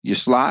 Your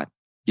slot,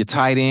 your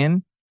tight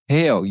end.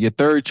 Hell, your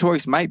third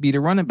choice might be the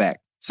running back.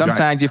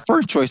 Sometimes your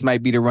first choice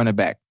might be the running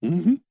back.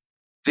 Mm-hmm.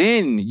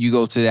 Then you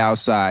go to the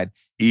outside.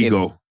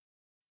 Ego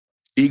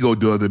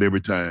does it every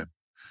time.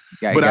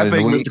 But I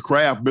think Mr.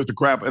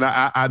 Kraft, and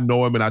I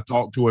know him and I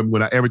talk to him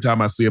every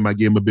time I see him, I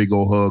give him a big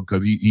old hug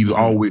because he's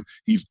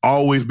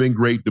always been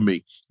great to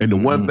me. And the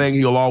one thing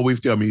he'll always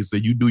tell me, he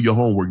said, "You do your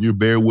homework. You're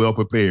very well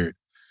prepared."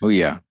 Oh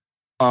yeah.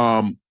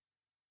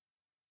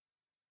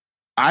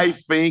 I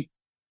think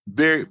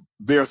they're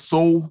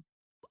so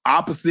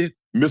opposite,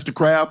 Mr.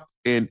 Kraft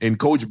and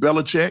Coach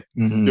Belichick.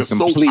 They're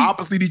so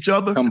opposite each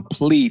other.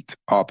 Complete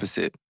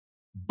opposite.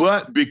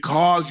 But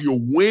because you're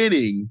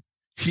winning,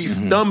 he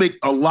stomached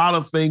a lot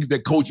of things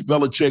that Coach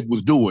Belichick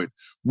was doing.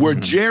 Where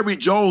Jerry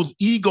Jones'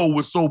 ego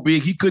was so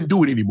big, he couldn't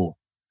do it anymore.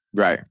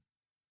 Right.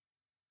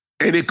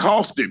 And it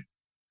cost him.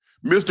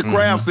 Mr.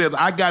 Kraft says,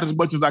 "I got as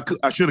much as I could.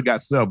 I should have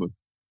got 7.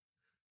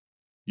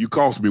 You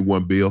cost me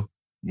 1, Bill."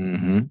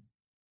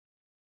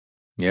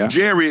 Yeah.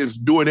 Jerry is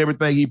doing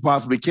everything he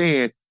possibly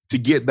can to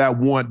get that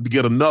one, to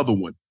get another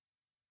one.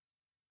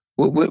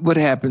 What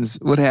happens?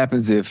 What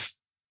happens if,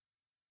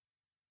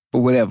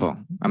 or whatever?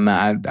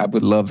 I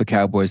would love the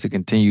Cowboys to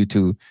continue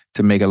to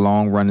make a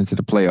long run into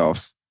the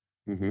playoffs.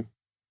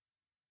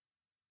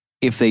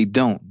 If they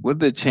don't, what are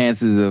the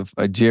chances of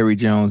a Jerry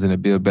Jones and a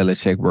Bill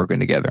Belichick working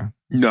together?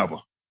 Never.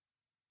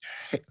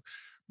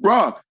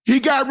 Bruh,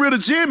 he got rid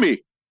of Jimmy.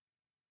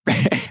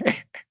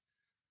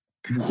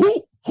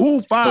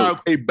 Who fired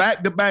a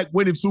back-to-back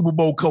winning Super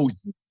Bowl coach,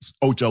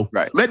 Ocho?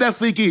 Right. Let that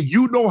sink in.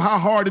 You know how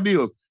hard it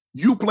is.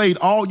 You played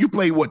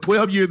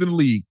 12 years in the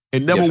league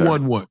and never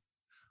won one.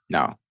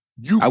 No.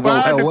 I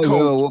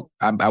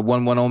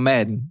won one on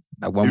Madden.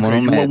 You won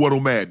one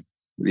on Madden.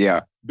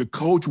 Yeah. The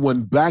coach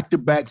won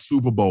back-to-back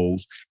Super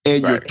Bowls,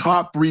 and your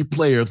top 3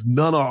 players,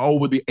 none are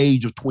over the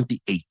age of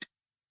 28.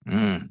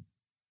 Can't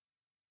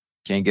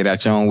get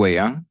out your own way,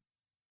 huh?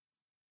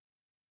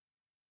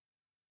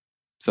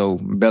 So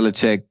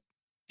Belichick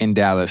in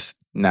Dallas,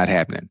 not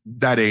happening.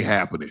 That ain't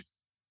happening.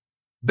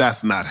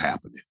 That's not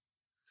happening.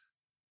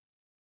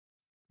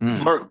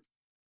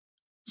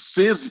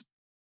 Since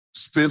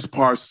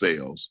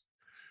Parcells,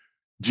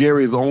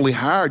 Jerry's only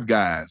hired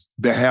guys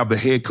that have the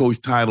head coach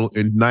title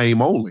in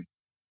name only.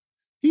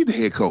 He's the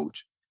head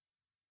coach.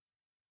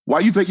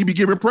 Why you think he be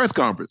giving a press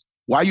conference?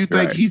 Why you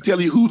think he's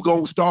telling you who's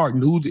going to start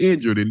and who's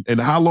injured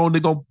and how long they're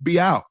going to be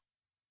out?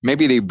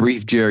 Maybe they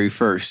brief Jerry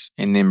first,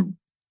 and then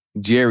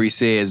Jerry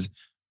regurgitates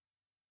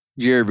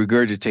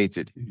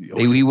it.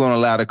 He won't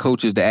allow the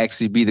coaches to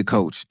actually be the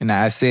coach. And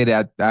I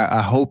said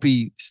I hope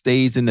he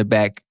stays in the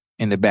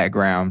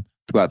background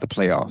throughout the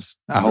playoffs.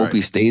 I hope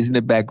he stays in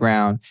the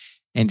background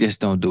and just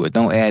don't do it.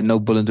 Don't add no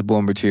bulletin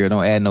board material.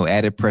 Don't add no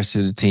added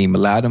pressure to the team.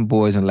 Allow them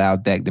boys and allow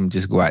Dak them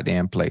just go out there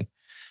and play.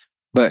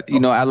 But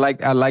I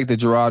like the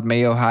Gerard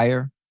Mayo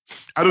hire.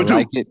 I do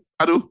like it.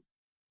 I do.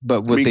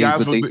 But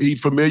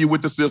he's familiar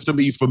with the system.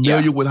 He's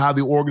familiar with how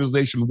the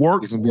organization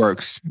works. It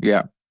works.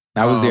 Yeah.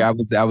 I was there.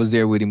 I was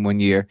there with him one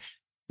year.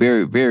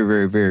 Very, very,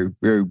 very, very,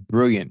 very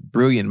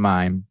brilliant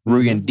mind,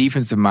 brilliant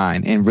defensive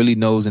mind, and really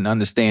knows and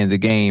understands the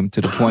game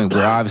to the point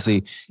where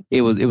obviously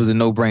it was a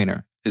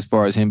no-brainer as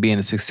far as him being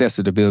a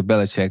successor to Bill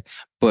Belichick.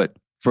 But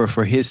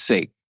for his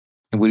sake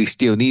and what he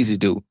still needs to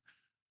do,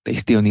 they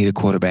still need a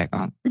quarterback.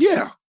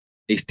 Yeah.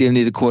 They still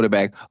need a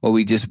quarterback, or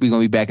we're going to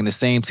be back in the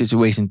same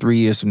situation 3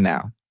 years from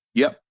now.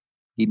 Yep.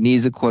 He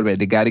needs a quarterback.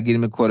 They got to get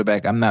him a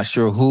quarterback. I'm not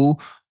sure who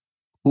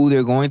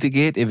they're going to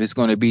get, if it's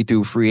going to be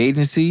through free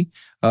agency,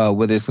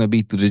 whether it's going to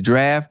be through the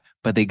draft,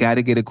 but they got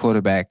to get a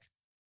quarterback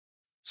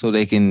so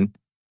they can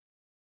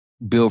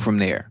build from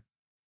there.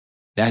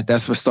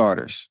 That's for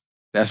starters.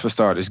 That's for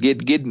starters.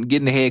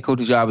 Getting the head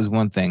coach's job is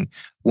one thing.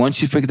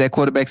 Once you fix that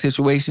quarterback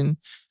situation,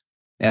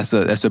 that's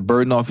a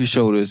burden off your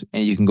shoulders,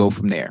 and you can go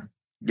from there.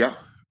 Yeah,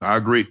 I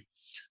agree.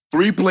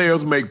 3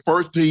 players make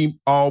first team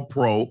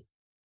All-Pro,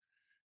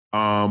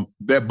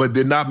 but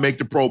did not make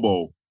the Pro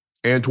Bowl.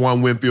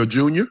 Antoine Winfield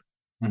Jr.,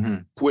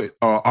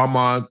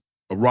 Amon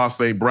Ross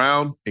St.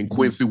 Brown, and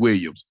Quincy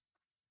Williams.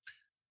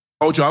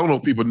 Ocho, I don't know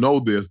if people know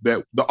this,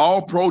 that the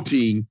All-Pro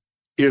team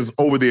is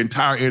over the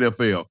entire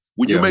NFL.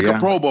 When you make a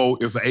Pro Bowl,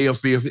 it's the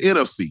AFC, it's the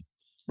NFC.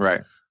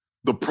 Right.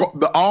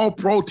 The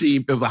All-Pro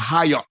team is a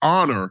higher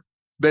honor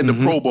than the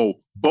Pro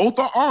Bowl. Both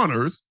are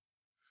honors,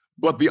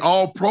 but the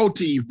All-Pro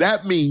team,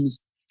 that means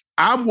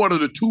I'm one of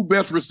the 2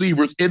 best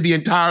receivers in the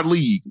entire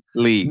league.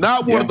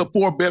 Not one of the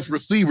 4 best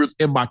receivers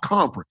in my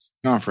conference.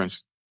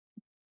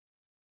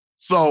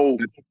 So,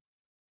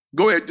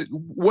 go ahead.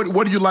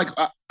 What do you like?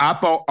 I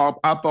thought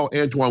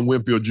Antoine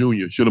Winfield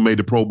Jr. should have made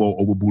the Pro Bowl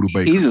over Budda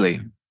Baker.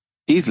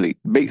 Easily.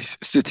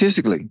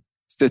 Statistically.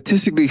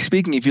 statistically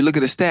speaking, if you look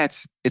at the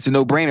stats, it's a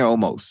no-brainer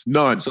almost.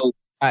 None. So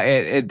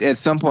at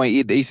some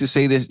point, they used to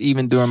say this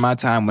even during my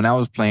time when I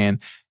was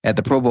playing at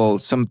the Pro Bowl.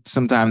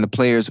 Sometimes the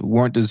players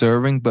weren't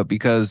deserving, but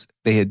because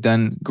they had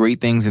done great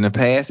things in the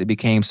past, it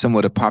became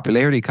somewhat a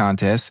popularity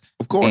contest.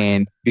 Of course.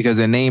 And because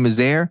their name is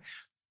there,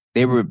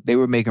 they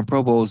were making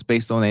Pro Bowls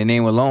based on their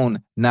name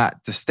alone,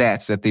 not the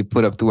stats that they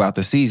put up throughout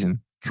the season.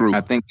 True.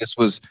 I think this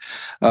was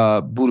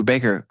Budda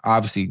Baker,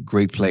 obviously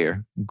great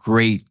player,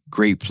 great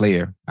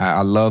player.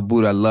 I love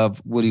Budda. I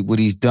love what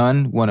he's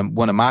done. One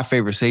of my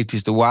favorite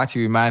safeties to watch.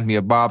 He reminds me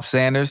of Bob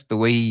Sanders, the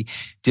way he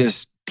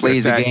just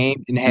plays the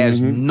game and has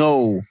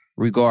no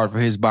regard for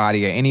his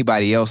body or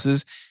anybody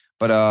else's.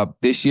 But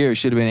this year it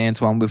should have been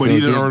Antoine Winfield. But he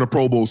didn't earn a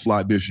Pro Bowl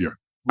slot this year.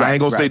 Right, I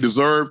ain't gonna say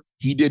deserve.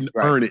 He didn't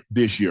earn it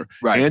this year.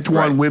 Right,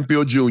 Antoine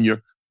Winfield Jr.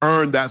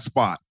 earned that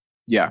spot.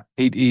 Yeah,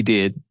 he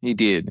did.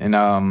 And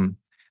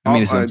I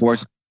mean, it's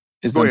unfortunate.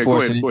 It's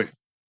unfortunate. Go ahead.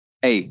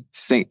 Hey,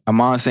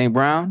 Amon St.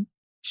 Brown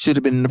should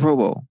have been in the Pro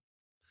Bowl.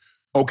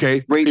 Okay.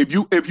 Great. If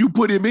you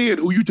put him in,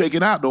 who you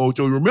taking out though?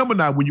 So remember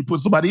now, when you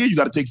put somebody in, you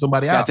got to take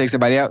somebody out. Take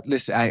somebody out.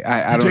 Listen,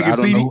 I don't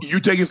know. You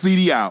taking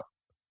CD out.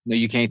 No,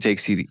 you can't take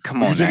CD.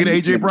 Come on. You taking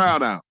AJ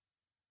Brown out.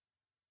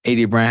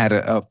 AJ Brown had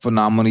a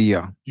phenomenal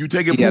year. You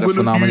taking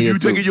you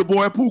taking your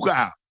boy Puka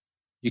out.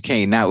 You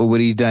can't, not with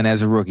what he's done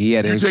as a rookie. He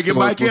had you taking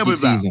Mike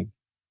Evans out.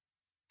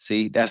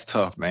 See, that's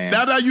tough, man.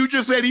 Now you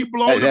just said he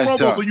blowing the Pro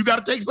Bowl, so you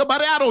got to take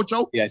somebody out,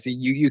 Ocho. Yeah, see,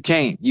 you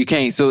can't.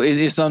 So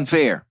it's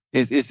unfair.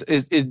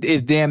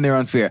 It's damn near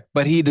unfair.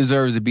 But he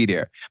deserves to be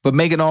there. But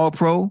making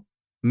All-Pro,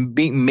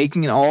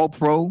 making an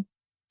All-Pro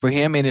for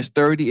him in his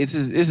 30, this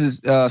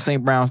is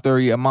St. Brown's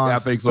 30 a month. Yeah, I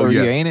think so. 30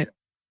 yes. Year, ain't it?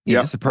 Yeah,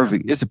 yep. It's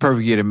a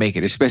perfect year to make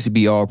it, especially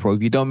be All-Pro.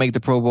 If you don't make the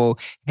Pro Bowl,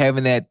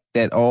 having that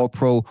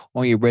All-Pro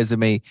on your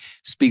resume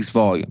speaks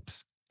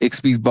volumes. It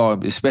speaks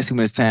volumes, especially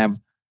when it's time.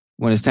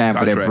 For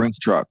that Brinks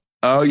truck.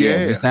 Oh, yeah.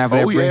 It's time for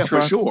that Brinks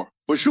truck.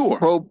 For sure.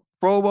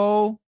 Pro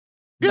Bowl?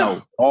 Yeah.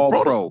 No,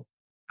 All-Pro.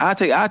 I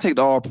take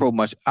the All-Pro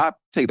much. I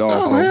take the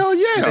All-Pro. Oh, hell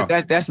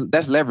yeah.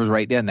 That's leverage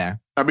right there now.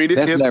 I mean,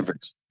 that's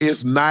leverage.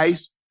 It's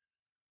nice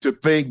to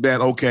think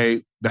that,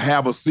 okay, to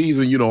have a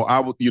season,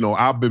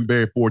 I've been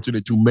very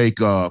fortunate to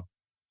make I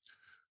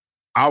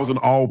was an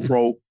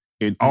All-Pro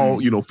in all,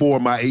 4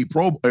 of my 8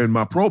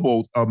 my Pro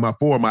Bowls, my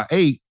 4 of my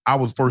 8, I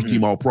was first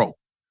team All-Pro.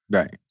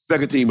 Right.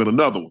 Second team in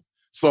another one.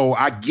 So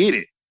I get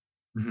it.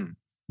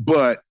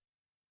 But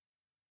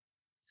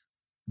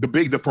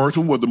the first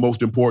one was the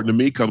most important to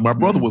me because my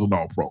brother was an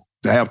All-Pro.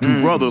 To have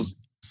 2 brothers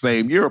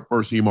same year,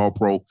 first team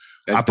All-Pro,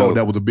 I thought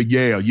that was a big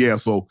yeah.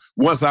 So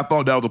once I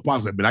thought that was a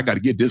positive, I got to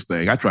get this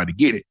thing. I tried to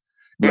get it.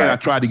 And I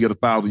tried to get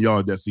 1,000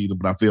 yards that season,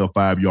 but I fell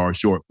 5 yards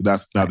short. But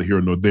that's neither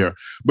here nor there.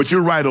 But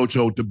you're right,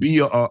 Ocho, to be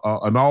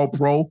an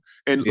All-Pro.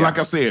 And like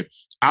I said,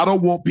 I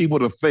don't want people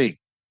to think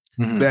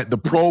that the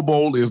Pro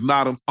Bowl is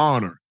not an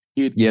honor.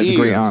 It's a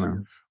great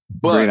honor.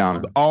 But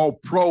the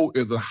All-Pro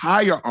is a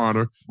higher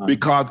honor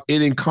because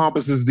it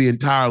encompasses the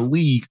entire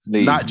league,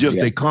 not just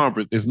a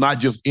conference. It's not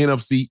just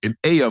NFC and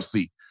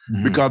AFC.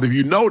 Because if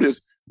you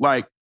notice,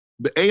 like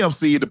the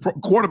AFC, the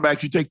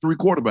quarterbacks, you take 3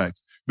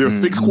 quarterbacks. There are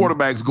 6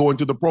 quarterbacks going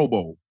to the Pro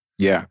Bowl.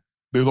 Yeah.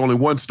 There's only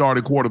 1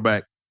 starting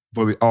quarterback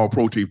for the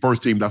All-Pro team.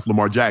 First team, that's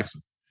Lamar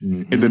Jackson.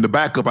 And then the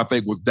backup, I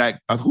think, was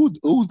Dak.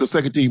 Who's the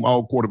second team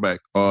All quarterback?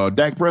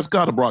 Dak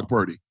Prescott or Brock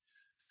Purdy?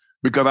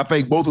 Because I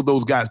think both of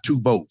those guys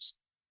 2 votes.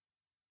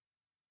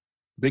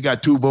 They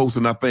got 2 votes,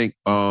 and I think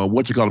got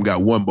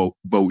 1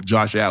 vote.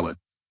 Josh Allen.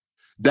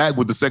 Dak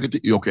was the second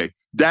team. Okay,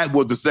 Dak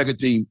was the second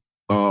team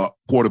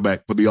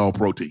quarterback for the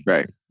All-Pro team.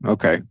 Right.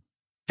 Okay.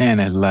 And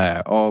that's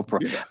live All-Pro.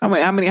 Yeah.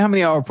 How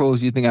many All-Pros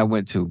do you think I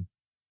went to?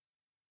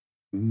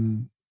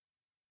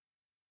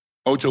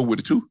 Ocho with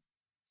the 2.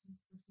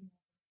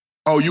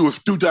 Oh, you was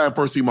 2-time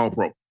first team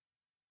All-Pro.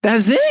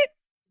 That's it?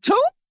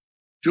 2?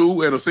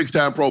 2 and a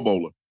 6-time Pro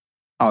Bowler.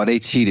 Oh, they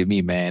cheated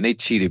me, man. They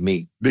cheated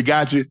me. They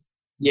got you?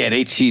 Yeah,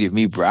 they cheated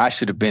me, bro. I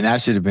should have been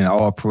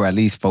All-Pro at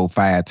least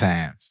 4-5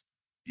 times.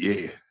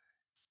 Yeah.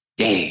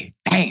 Yeah.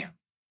 Damn.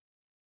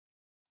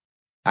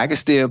 I can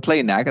still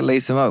play now. I can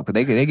lace them up, but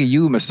they can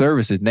use my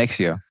services next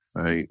year.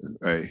 Hey.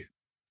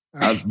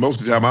 Most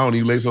of the time, I don't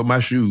even lace up my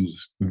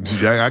shoes.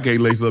 I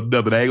can't lace up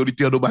nothing. I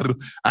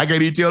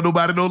can't even tell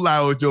nobody no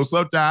lie with you.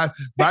 Sometimes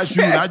my shoes,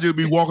 I just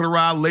be walking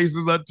around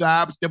laces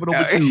untied, stepping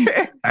over shoes.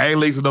 I ain't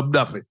lacing up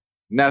nothing.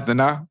 Nothing,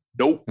 huh?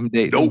 Nope.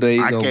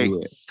 I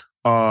can't.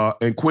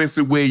 And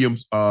Quincy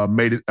Williams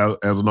made it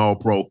as an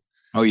All-Pro.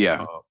 Oh,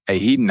 yeah. Hey,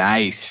 he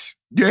nice.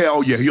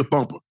 Yeah, he a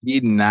thumper. He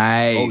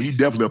nice. Oh, he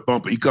definitely a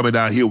thumper. He coming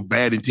down here with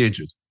bad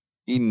intentions.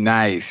 He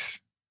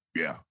nice.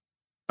 Yeah.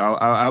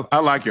 I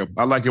like him.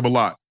 I like him a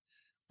lot.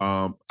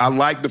 I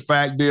like the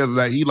fact is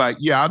that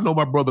he I know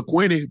my brother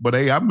Quinny, but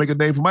hey, I make a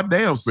name for my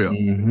damn self.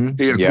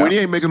 Quinny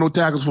ain't making no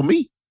tackles for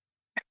me.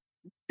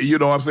 You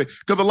know what I'm saying?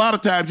 Because a lot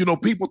of times,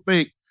 people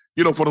think,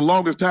 for the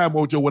longest time,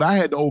 Ocho, what I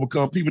had to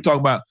overcome, people talk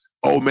about,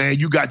 oh man,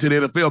 you got to the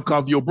NFL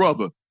because of your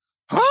brother.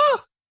 Huh?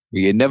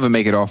 You never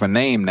make it off a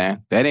name now.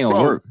 That ain't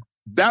gonna work.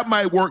 That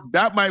might work.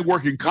 That might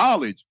work in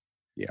college.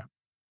 Yeah.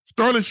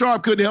 Sterling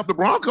Sharp couldn't help the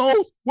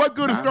Broncos. What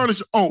good is Sterling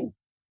Sharp? Oh.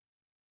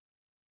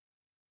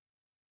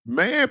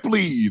 Man,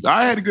 please.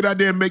 I had to get out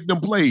there and make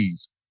them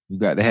plays. You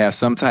got to have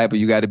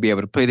you got to be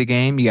able to play the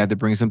game. You got to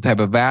bring some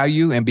type of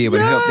value and be able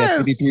to help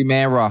that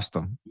 53-man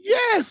roster.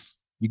 Yes.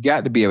 You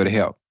got to be able to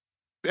help.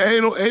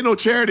 Ain't no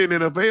charity in the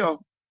NFL.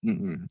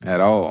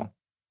 At all.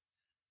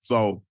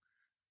 So,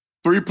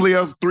 three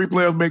players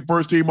make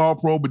first team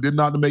All-Pro, but did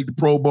not make the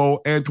Pro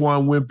Bowl.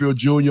 Antoine Winfield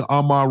Jr.,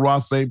 Amon-Ra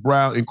St.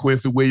 Brown, and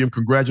Quincy Williams.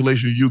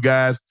 Congratulations, you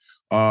guys.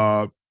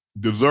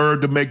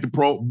 Deserved to make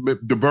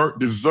the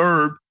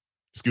deserved.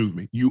 Excuse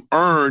me. You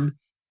earned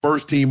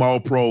first team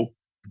All-Pro.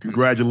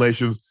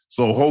 Congratulations.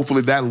 So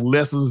hopefully that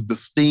lessens the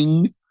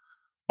sting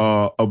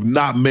of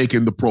not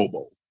making the Pro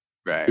Bowl.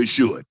 Right. It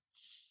should.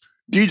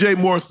 DJ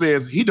Moore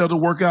says he doesn't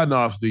work out in the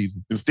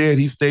offseason. Instead,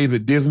 he stays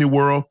at Disney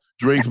World,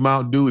 drinks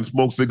Mountain Dew, and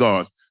smokes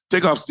cigars.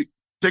 Take off,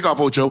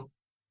 Ocho.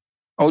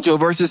 Ocho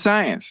versus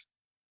science.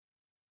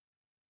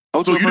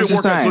 So you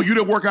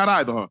didn't work out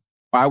either, huh?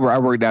 I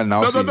worked out in the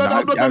offseason. No.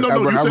 You said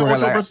Ocho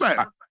versus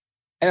science.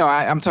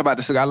 I'm talking about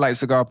the cigar. I like the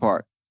cigar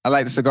part. I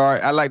like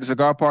the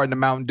cigar part and the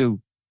Mountain Dew.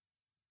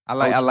 I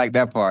like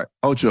that part.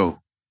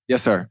 Ocho.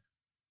 Yes, sir.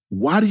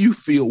 Why do you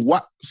feel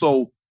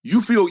So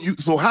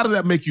how did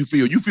that make you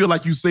feel? You feel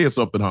like you said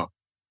something, huh?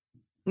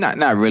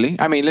 Not really.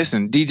 I mean,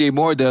 listen, DJ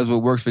Moore does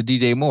what works for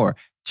DJ Moore.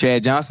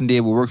 Chad Johnson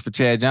did what works for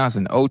Chad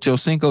Johnson. Ocho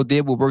Cinco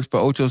did what works for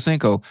Ocho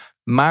Cinco.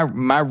 My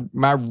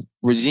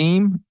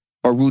regime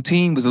or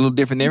routine was a little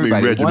different than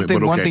everybody. One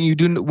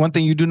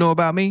thing you do know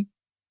about me,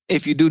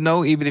 if you do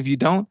know, even if you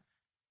don't,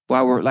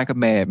 I work like a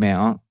madman,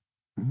 huh?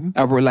 Mm-hmm.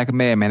 I work like a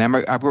madman.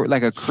 I work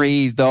like a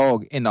crazed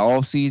dog in the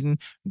off season,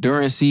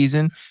 during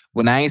season.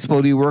 When I ain't supposed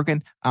to be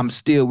working, I'm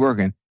still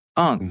working.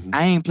 I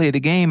ain't played the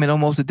game in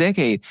almost a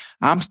decade.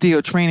 I'm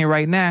still training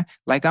right now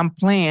like I'm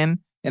playing,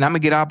 and I'm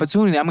going to get an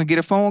opportunity. I'm going to get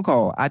a phone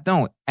call. I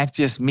don't. That's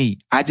just me.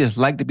 I just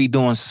like to be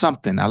doing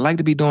something. I like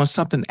to be doing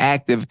something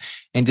active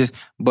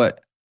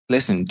but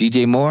listen,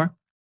 DJ Moore,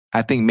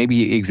 I think maybe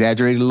he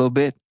exaggerated a little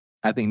bit.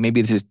 I think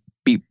maybe it's just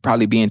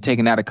probably being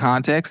taken out of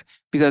context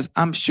because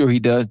I'm sure he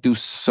does do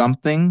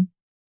something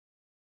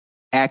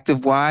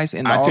active-wise.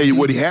 I tell you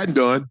what he hadn't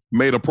done,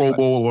 made a Pro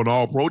Bowl or an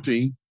All-Pro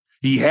team.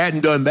 He hadn't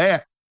done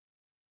that.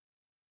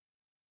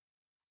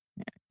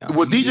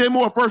 Was DJ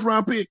Moore a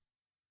first-round pick?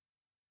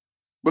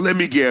 But let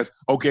me guess.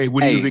 Okay,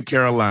 when he was in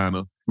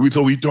Carolina, we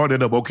thought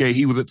that up. Okay,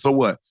 he was at, so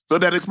what? So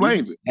that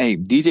explains it. Hey,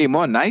 DJ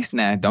Moore nice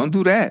now. Don't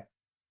do that.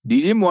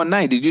 DJ Moore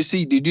nice. Did you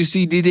see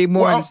DJ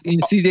Moore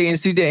and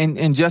CJ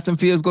and Justin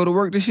Fields go to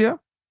work this year?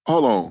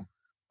 Hold on.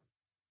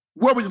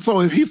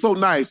 So if he's so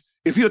nice,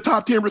 is he a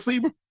top 10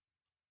 receiver?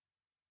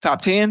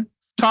 Top 10?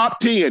 Top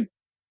 10.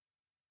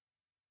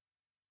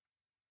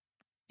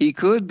 He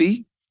could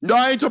be. No,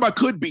 I ain't talking about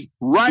could be.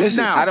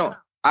 Now.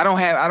 I don't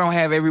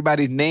have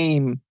everybody's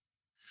name.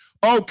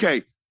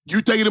 Okay.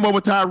 You taking him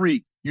over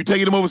Tyreek. You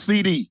taking him over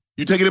CD.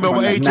 You taking him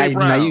over AJ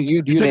Brown.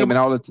 You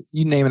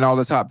naming all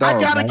the top dogs.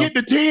 I gotta get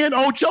to 10,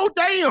 Ocho.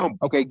 Damn.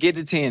 Okay, get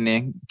to 10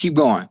 then. Keep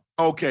going.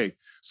 Okay.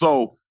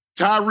 So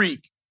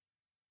Tyreek,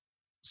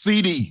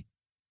 CD,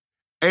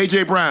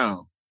 AJ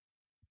Brown,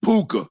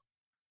 Puka.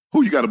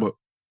 Who you got about?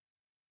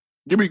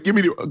 Give me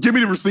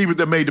the receivers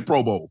that made the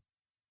Pro Bowl.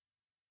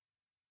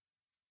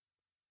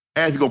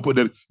 As you gonna put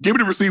that. Give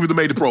me the receivers that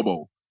made the Pro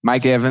Bowl.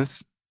 Mike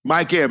Evans.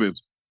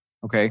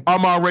 Okay.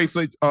 Amon-Ra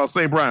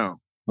St. Brown.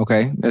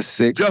 Okay, that's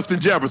 6. Justin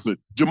Jefferson.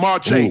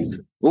 Jamar Chase.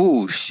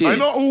 Ooh, shit. I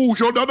know.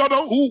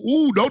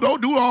 No,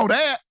 don't do all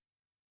that.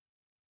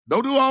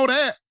 Don't do all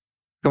that.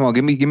 Come on,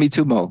 give me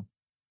 2 more.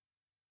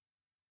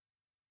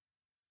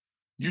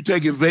 You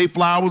taking Zay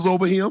Flowers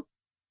over him?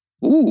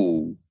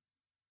 Ooh.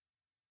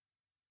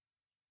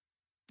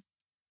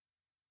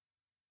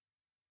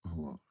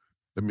 Hold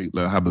on.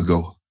 Let how it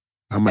go.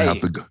 I'm gonna have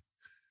to go.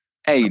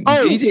 Hey,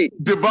 DJ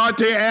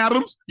Devontae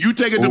Adams. You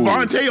taking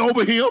Devontae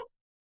over him?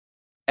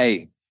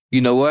 Hey,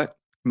 you know what?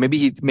 Maybe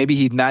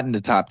he's not in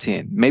the top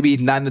 10. Maybe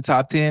he's not in the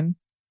top 10,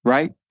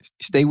 right?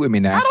 Stay with me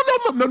now. I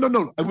don't know.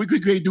 No. We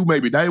can't do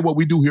maybe. That ain't what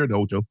we do here,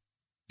 though, Joe.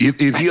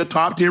 Is he a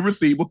top 10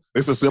 receiver?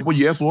 It's a simple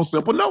yes or a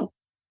simple no.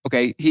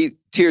 Okay, he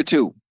tier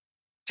 2.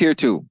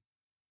 You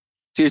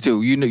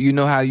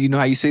know how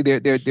you say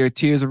there are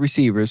tiers of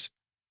receivers.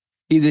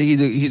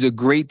 He's a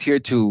great tier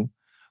 2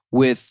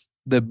 with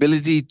the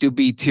ability to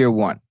be tier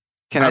 1.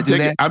 I do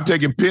that? I'm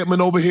taking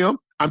Pittman over him.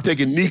 I'm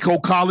taking Nico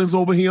Collins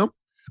over him.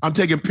 I'm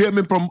taking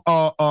Pittman from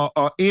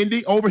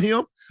Indy over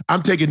him.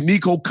 I'm taking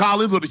Nico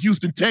Collins of the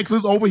Houston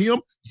Texans over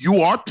him.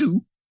 You are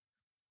too.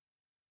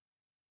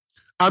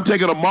 I'm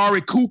taking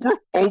Amari Cooper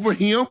over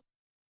him.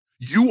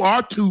 You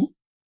are too.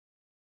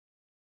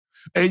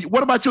 And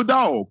what about your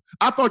dog?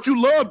 I thought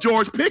you loved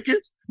George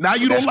Pickens. Now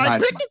you don't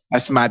like Pickens?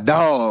 That's my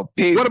dog.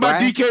 What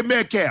about DK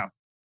Metcalf?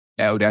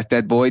 Oh, that's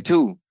that boy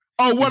too.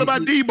 Oh, what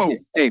about Debo?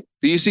 Hey,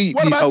 do you see?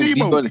 What about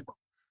Debo?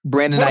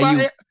 Brandon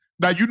Ayuk.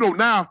 Now you know.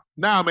 Now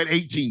I'm at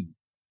 18.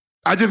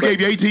 I just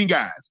gave you 18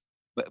 guys.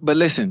 But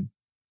listen,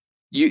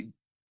 you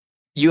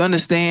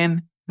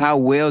understand how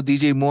well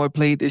DJ Moore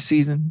played this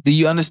season? Do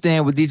you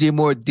understand what DJ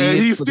Moore did? And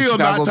he's for the still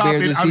Chicago not top.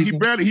 Bears this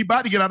season? He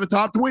about to get out of the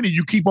top 20.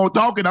 You keep on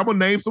talking, I'm gonna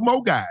name some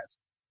more guys.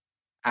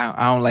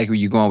 I don't like where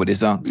you're going with this,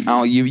 huh?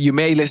 You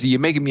may listen. You're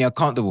making me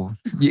uncomfortable.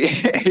 You're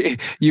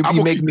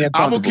making me uncomfortable.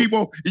 I'm gonna keep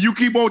on. You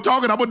keep on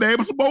talking. I'm gonna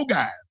name some more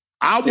guys.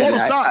 I want to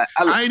stop.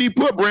 I ain't even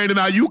put Brandon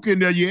Ayuk in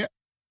there yet.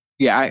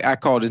 Yeah, I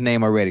called his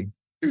name already.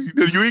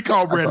 You ain't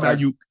called Brandon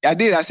Ayuk. I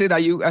did. I said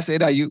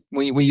Ayuk.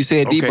 When you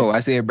said Debo,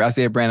 I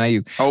said Brandon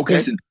Ayuk. Okay.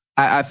 Listen,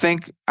 I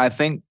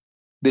think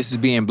this is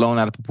being blown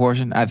out of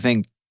proportion. I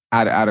think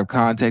out of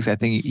context. I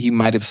think he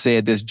might have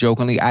said this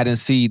jokingly. I didn't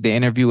see the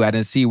interview. I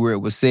didn't see where it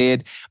was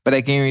said, but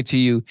I guarantee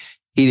you,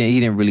 he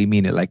didn't really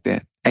mean it like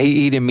that.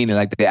 He didn't mean it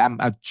like that.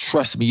 I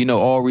trust me.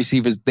 All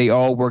receivers, they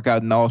all work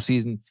out in the off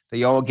season.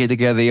 They all get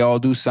together. They all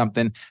do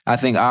something. I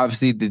think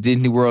obviously the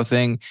Disney World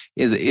thing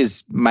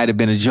is might have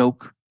been a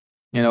joke.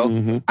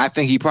 I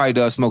think he probably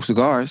does smoke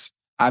cigars.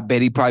 I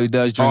bet he probably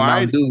does drink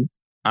Mountain Dew.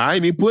 I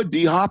ain't even put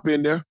D-Hop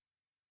in there.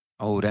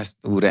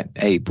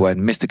 Hey boy,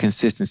 Mr.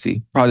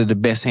 Consistency, probably the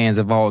best hands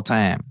of all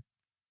time.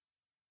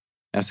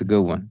 That's a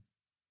good one.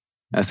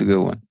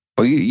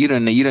 Oh, you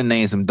done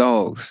named some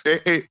dogs.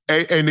 And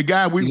the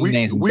guy we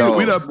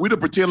done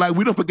pretend like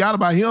we done forgot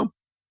about him.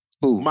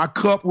 Who? My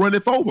cup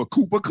runneth over,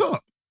 Cooper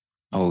Kupp.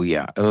 Oh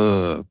yeah,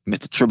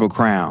 Mr. Triple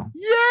Crown.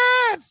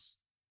 Yes.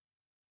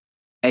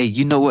 Hey,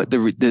 you know what?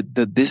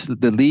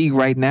 The league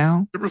right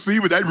now. The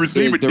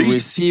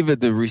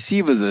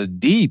receivers are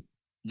deep.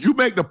 You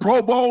make the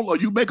Pro Bowl or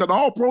you make an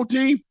All-Pro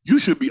team, you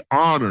should be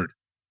honored.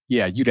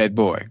 Yeah, you that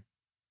boy.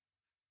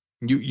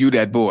 You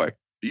that boy.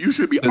 You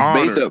should be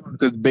honored.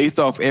 Because based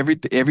off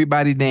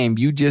everybody's name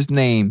you just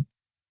named,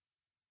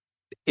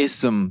 it's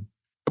some.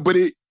 But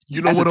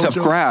that's a tough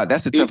crowd.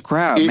 That's a tough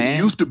crowd, man.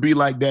 It used to be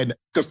like that.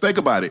 Because think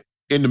about it.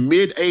 In the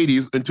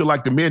mid-'80s until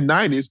like the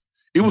mid-'90s,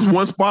 it was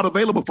one spot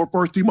available for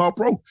first-team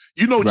All-Pro.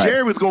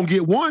 Jerry was going to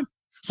get one.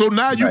 So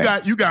now you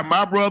got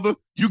my brother,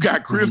 you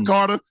got Chris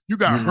Carter, you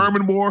got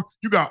Herman Moore,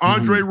 you got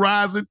Andre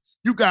Rison,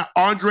 you got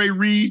Andre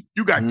Reed,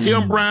 you got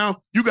Tim Brown,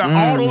 you got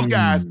all those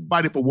guys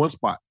fighting for one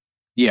spot.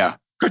 Yeah.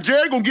 Because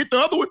Jerry going to get the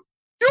other one.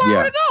 You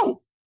already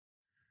know.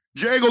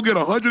 Jerry going to get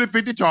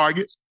 150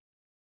 targets.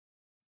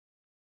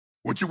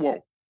 What you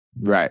want?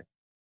 Right.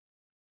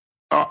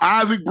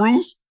 Isaac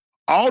Bruce,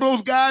 all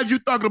those guys you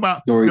talking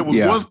about, there was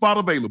one spot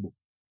available.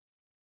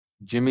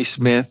 Jimmy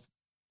Smith.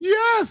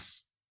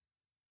 Yes.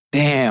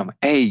 Damn.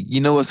 Hey,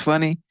 you know what's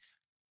funny?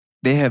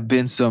 There have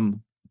been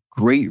some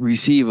great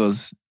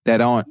receivers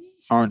that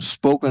aren't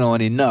spoken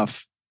on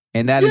enough.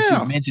 And now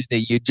that you mentioned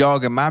that, you're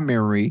jogging my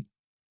memory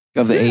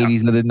of the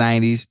 80s, of the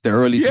 90s, the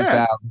early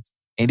 2000s,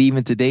 and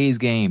even today's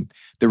game.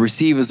 The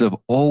receivers have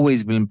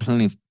always been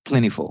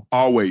plentiful.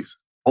 Always.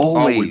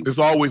 It's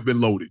always been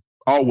loaded.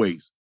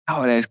 Always.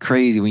 Oh, that's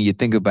crazy when you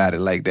think about it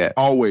like that.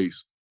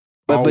 Always.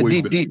 But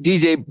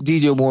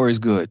DJ Moore is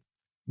good.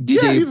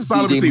 He's a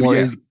solid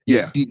receiver.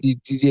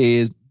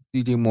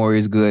 DJ Moore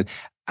is good.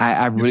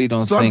 I really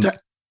don't think.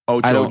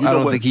 Ocho, I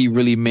don't think he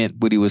really meant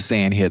what he was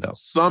saying here, though.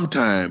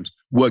 Sometimes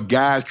what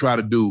guys try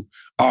to do,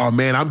 oh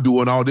man, I'm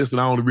doing all this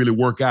and I don't really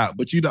work out.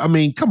 But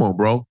come on,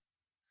 bro.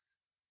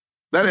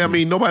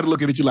 Nobody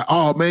looking at you like,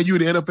 oh man, you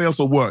in the NFL,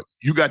 so what?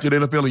 You got to the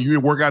NFL and you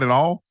didn't work out at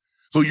all?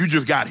 So you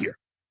just got here.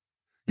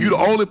 You're the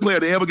only player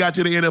that ever got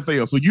to the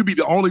NFL. So you be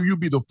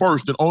the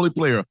first and only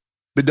player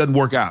that doesn't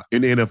work out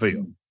in the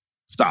NFL.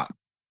 Stop.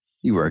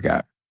 He work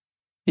out.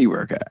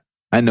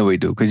 I know he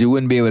do, because you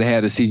wouldn't be able to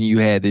have the season you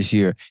had this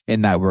year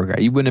and not work out.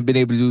 You wouldn't have been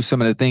able to do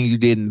some of the things you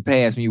did in the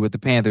past when you were with the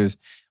Panthers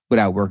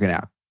without working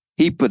out.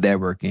 He put that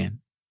work in.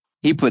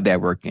 He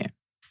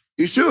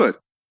should.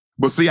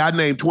 But see, I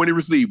named 20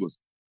 receivers.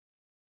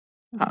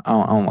 I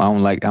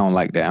don't like that. I don't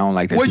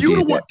like that. Well,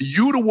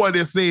 you the one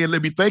that said,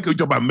 let me think. You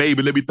talking about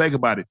maybe, let me think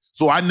about it.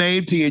 So I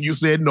named 10. You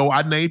said no,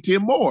 I named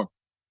 10 more.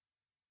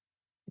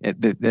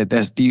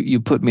 That's you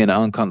put me in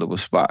an uncomfortable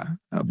spot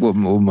with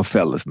my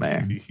fellas,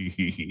 man.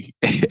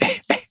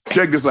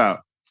 Check this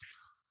out.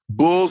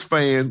 Bulls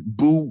fan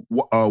boo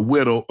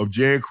widow of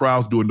Jerry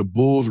Krause doing the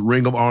Bulls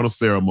Ring of Honor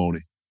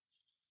ceremony.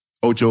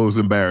 Ocho is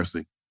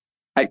embarrassing.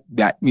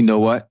 You know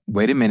what?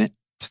 Wait a minute.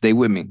 Stay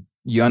with me.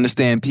 You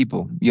understand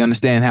people. You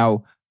understand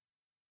how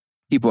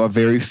people are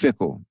very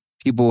fickle.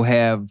 People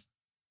have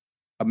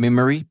a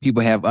memory.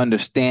 People have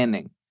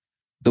understanding.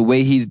 The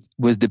way he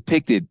was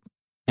depicted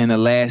in The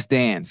Last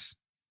Dance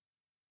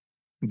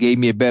gave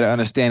me a better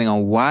understanding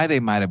on why they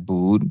might have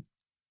booed.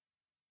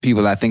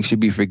 People, I think,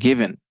 should be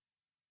forgiving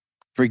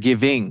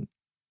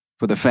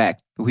for the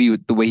fact the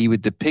way he was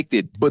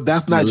depicted. But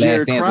that's not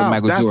Jerry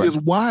Krause. That's his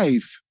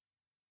wife.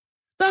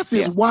 That's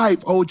his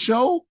wife,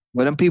 Ocho.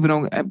 Well, them people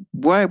don't.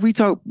 What we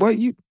talk? What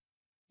you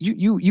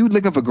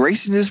looking for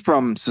graciousness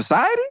from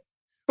society?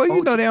 But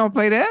you know they don't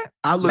play that.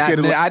 I look at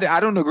it. I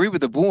don't agree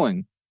with the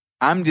booing.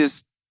 I'm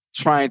just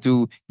trying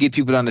to get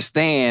people to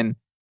understand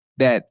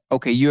that,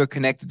 okay, you're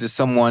connected to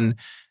someone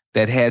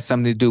that had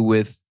something to do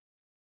with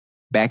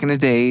back in the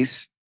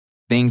days,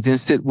 things didn't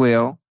sit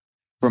well.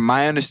 From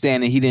my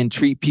understanding, he didn't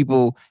treat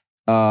people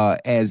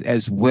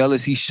as well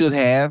as he should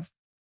have.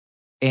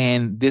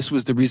 and this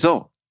was the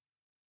result.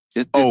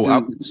 This is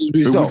the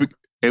result.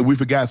 And we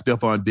forgot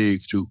Stephon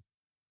Diggs too.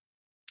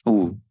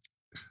 Ooh.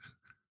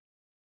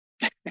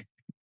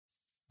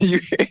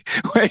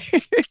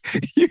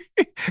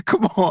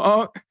 Come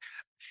on, Unc.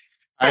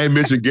 I ain't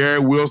mentioned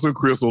Garrett Wilson,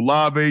 Chris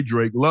Olave,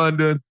 Drake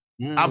London.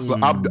 I'm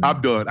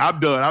done.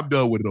 I'm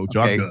done with it,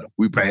 Ocho. Okay. I'm done.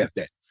 We passed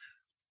that.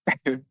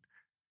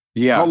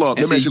 Yeah. Hold on.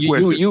 Let me ask you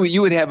a question.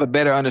 You would have a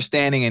better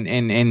understanding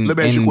and let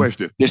me ask you a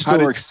question.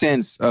 Historic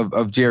sense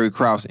of Jerry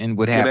Krause and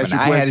what happened.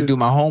 I had to do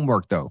my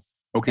homework though.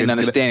 Okay. And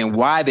understanding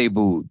why they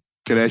booed.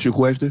 Can I ask you a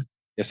question?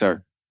 Yes,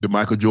 sir. Did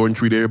Michael Jordan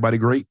treat everybody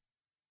great?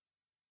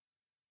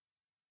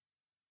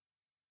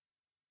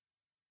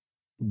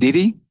 Did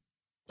he?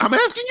 I'm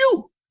asking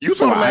you. You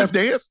saw The Last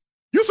Dance.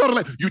 You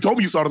told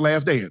me you saw The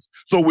Last Dance.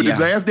 So when The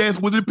Last Dance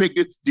was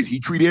depicted, did he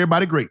treat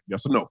everybody great?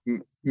 Yes or no?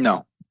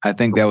 No. I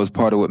think that was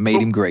part of what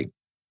made him great.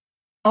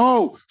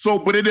 Oh,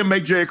 but it didn't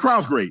make Jerry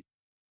Krause great.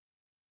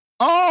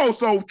 Oh,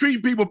 so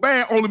treating people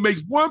bad only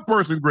makes one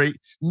person great,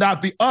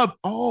 not the other.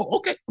 Oh,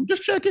 okay. I'm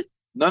just checking.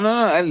 No.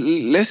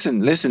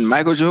 Listen.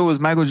 Michael Jordan was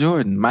Michael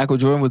Jordan. Michael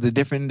Jordan was a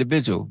different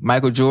individual.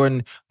 Michael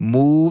Jordan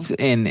moved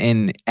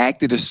and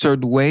acted a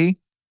certain way,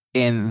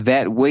 and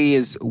that way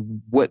is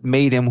what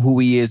made him who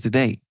he is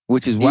today,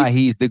 which is why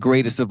he's the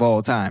greatest of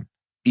all time.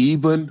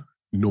 Even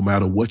no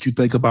matter what you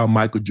think about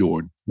Michael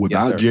Jordan,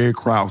 without Jerry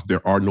Krause,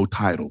 there are no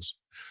titles.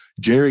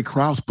 Jerry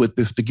Krause put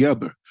this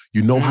together.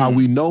 You know how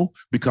we know?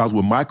 Because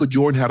when Michael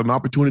Jordan had an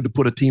opportunity to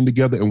put a team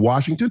together in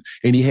Washington,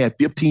 and he had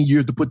 15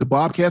 years to put the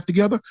Bobcats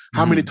together,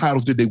 how many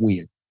titles did they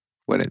win?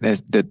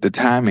 That's the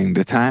timing, and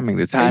the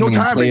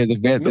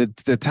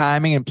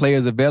timing and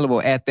players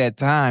available at that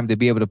time to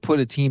be able to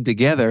put a team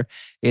together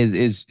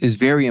is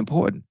very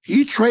important.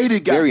 He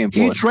traded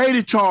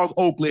Charles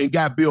Oakley and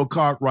got Bill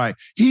Cartwright.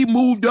 He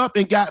moved up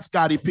and got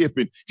Scottie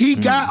Pippen. He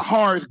got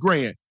Horace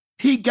Grant.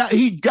 He got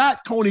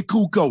Tony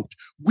Kukoc.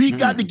 We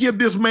got to give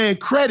this man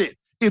credit.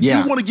 If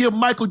you want to give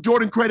Michael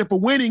Jordan credit for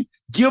winning,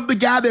 give the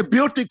guy that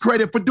built it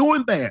credit for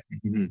doing that.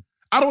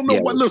 I don't know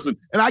what. Listen,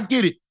 and I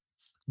get it.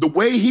 The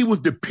way he was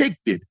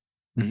depicted.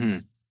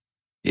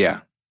 Yeah.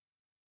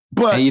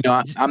 But and,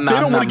 I'm not. They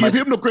don't want to give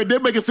him no credit. They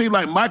make it seem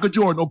like Michael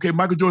Jordan. Okay,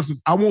 Michael Jordan says,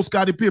 I want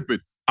Scottie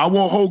Pippen. I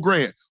want Horace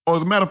Grant. Or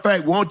as a matter of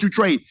fact, why don't you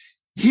trade?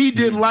 He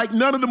didn't like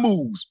none of the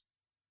moves.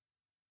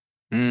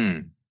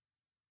 He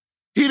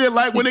didn't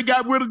like when they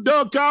got rid of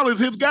Doug Collins,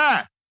 his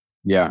guy.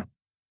 Yeah.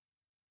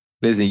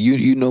 Listen,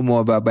 you know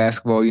more about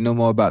basketball. You know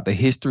more about the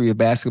history of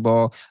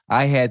basketball.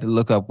 I had to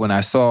look up when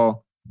I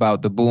saw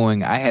about the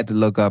booing. I had to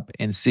look up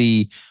and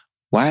see,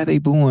 why are they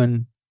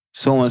booing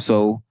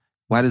so-and-so?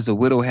 Why does the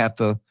widow have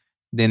to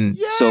then?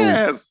 Yes. So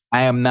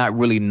I am not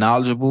really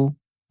knowledgeable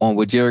on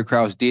what Jerry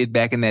Krause did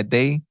back in that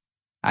day.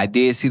 I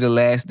did see The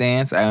Last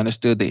Dance. I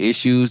understood the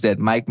issues that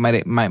Mike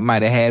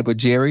might have had with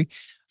Jerry.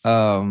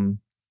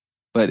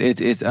 But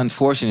it's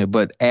unfortunate.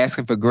 But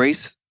asking for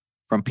grace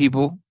from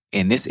people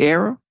in this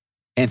era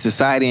and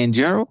society in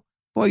general,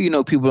 boy,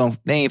 people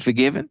they ain't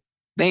forgiving.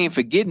 They ain't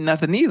forgetting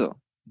nothing either.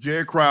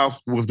 Jerry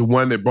Krause was the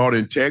one that brought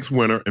in Tex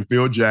Winter and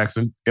Phil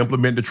Jackson,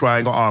 implement the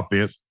triangle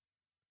offense.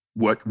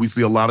 What we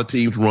see a lot of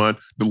teams run.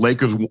 The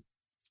Lakers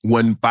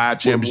won 5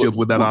 championships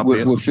with that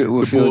offense.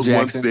 The Bulls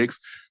won 6.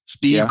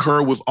 Steve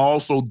Kerr was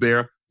also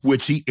there,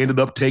 which he ended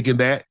up taking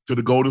that to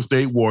the Golden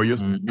State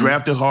Warriors.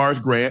 Drafted Horace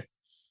Grant.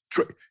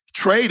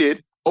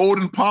 Traded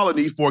Odin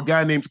Polynice for a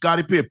guy named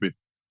Scottie Pippen.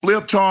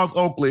 Flipped Charles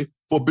Oakley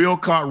for Bill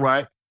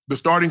Cartwright, the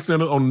starting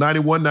center on the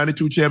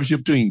 91-92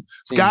 championship team.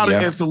 Scouted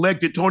and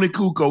selected Tony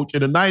Kukoc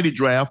in the 90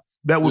 draft.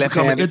 That would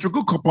become an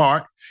integral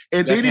part.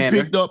 And then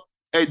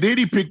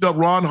he picked up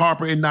Ron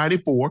Harper in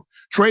 94,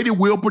 traded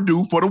Will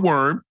Perdue for the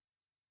Worm.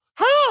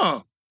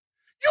 Huh?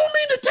 You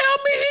mean to tell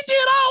me he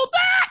did all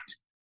that?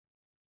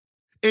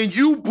 And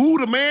you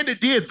booed a man that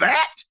did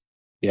that?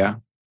 Yeah.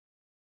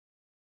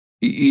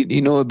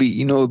 You know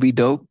it'd be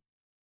dope.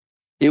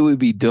 It would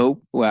be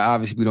dope. Well,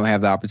 obviously we don't have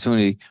the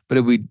opportunity, but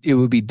it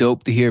would be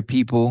dope to hear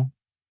people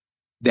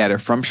that are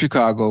from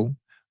Chicago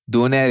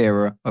during that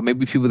era, or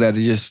maybe people that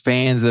are just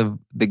fans of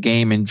the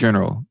game in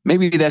general.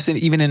 Maybe that's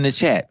even in the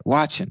chat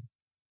watching.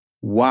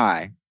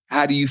 Why?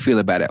 How do you feel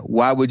about it?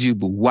 Why would you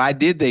boo? Why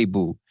did they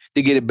boo?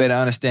 To get a better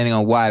understanding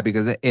on why,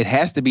 because it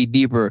has to be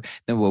deeper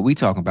than what we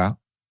talking about.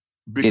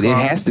 It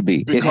has to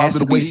be. It has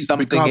to be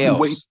something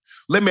else.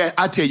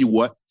 I tell you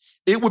what.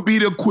 It would be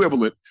the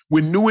equivalent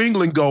when New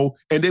England go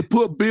and they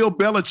put Bill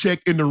Belichick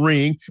in the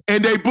ring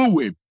and they boo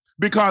him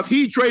because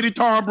he traded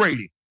Tom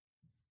Brady.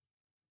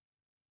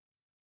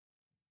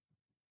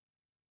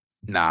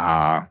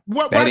 Nah.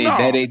 That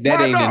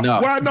ain't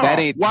enough. Why not? That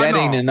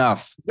ain't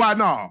enough. Why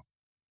not?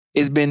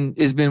 It's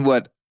been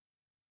what,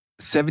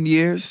 7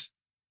 years?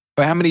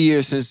 Or how many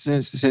years since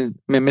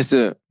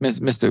Mr.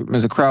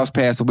 Krause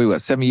passed away? What,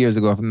 7 years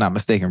ago, if I'm not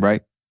mistaken,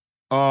 right?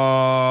 Maybe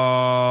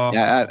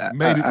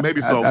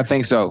so. I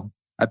think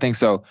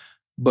so.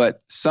 But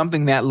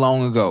something that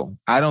long ago,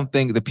 I don't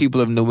think the people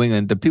of New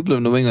England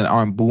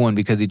aren't booing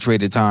because he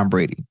traded Tom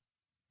Brady.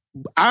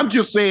 I'm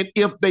just saying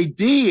if they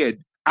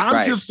did,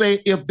 just saying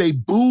if they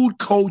booed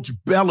Coach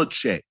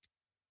Belichick,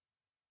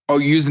 Oh,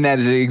 using that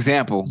as an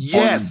example.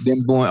 Yes.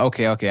 Them going,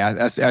 okay.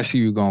 I see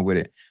you going with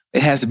it.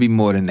 It has to be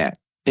more than that.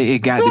 It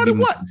got to be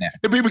more than that.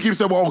 And people keep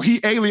saying, well, he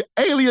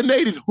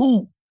alienated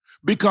who?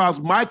 Because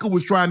Michael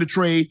was trying to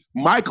trade.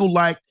 Michael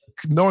liked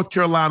North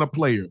Carolina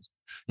players.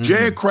 Mm-hmm.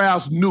 Jerry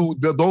Krause knew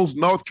that those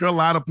North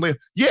Carolina players.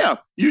 Yeah,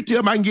 you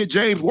tell me I can get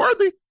James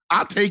Worthy,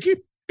 I'll take him.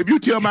 If you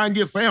tell me I can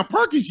get Sam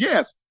Perkins,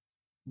 yes.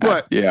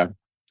 But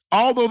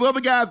all those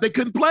other guys, they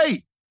couldn't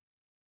play.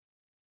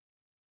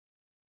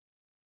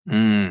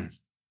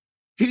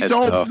 He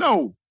don't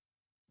know.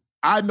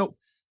 I know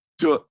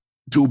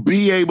to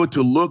be able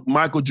to look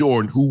Michael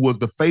Jordan, who was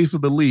the face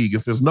of the league,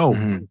 and says,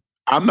 no,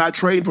 I'm not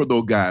trading for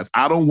those guys.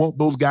 I don't want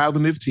those guys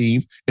on this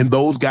team, and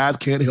those guys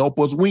can't help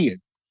us win.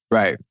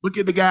 Right. Look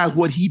at the guys,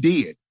 what he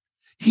did.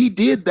 He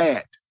did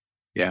that.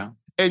 Yeah.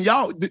 And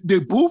y'all, they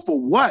boo for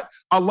what?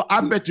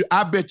 I bet you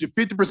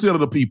 50% of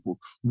the people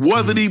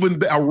wasn't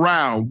even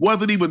around,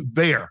 wasn't even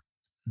there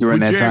during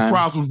that Jerry time.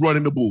 Krause was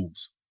running the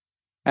Bulls.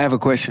 I have a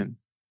question.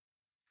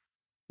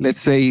 Let's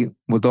say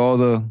with all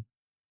the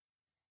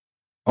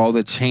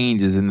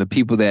changes and the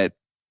people that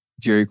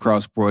Jerry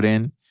Krause brought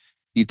in,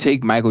 you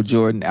take Michael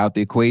Jordan out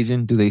the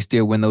equation, do they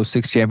still win those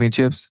 6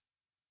 championships?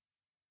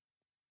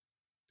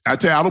 I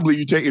tell you, I don't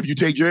believe if you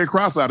take Jerry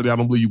Krause out of there, I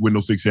don't believe you win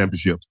those 6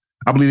 championships.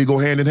 I believe they go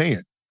hand in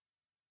hand.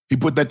 He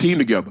put that team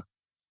together.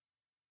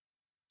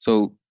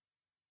 So,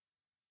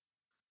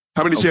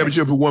 how many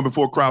championships he won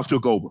before Krause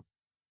took over?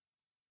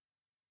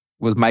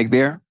 Was Mike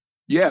there?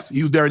 Yes,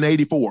 he was there in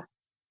 84.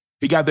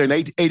 He got there in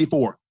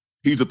 84.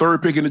 He's the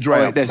 3rd pick in the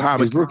draft. That's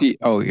his rookie.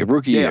 Oh,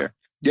 rookie year.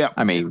 Yeah.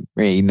 I mean,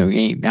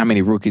 how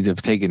many rookies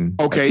have taken?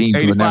 Okay,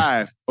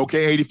 85.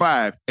 Okay,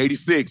 85,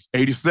 86,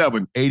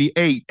 87,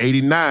 88,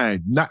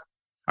 89.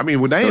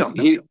 Well, damn.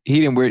 So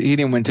he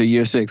didn't win till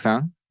year 6,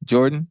 huh?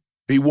 Jordan?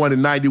 He won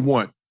in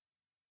 91.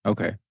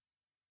 Okay.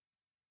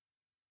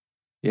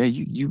 Yeah,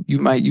 you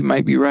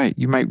might be right.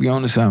 You might be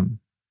onto something.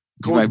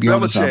 Coach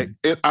Belichick.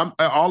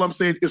 All I'm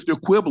saying is the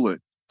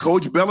equivalent.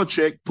 Coach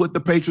Belichick put the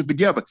Patriots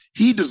together.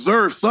 He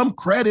deserves some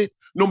credit,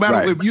 no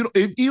matter if you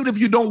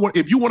don't want.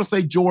 If you want to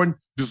say Jordan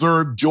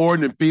deserved,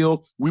 Jordan and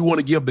Phil, we want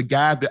to give the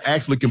guys that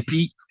actually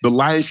compete the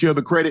lion's share of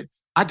the credit.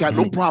 I got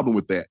no problem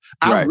with that.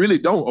 I really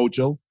don't,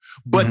 Ocho.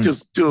 But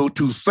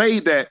to say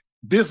that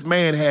this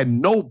man had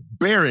no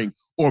bearing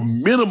or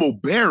minimal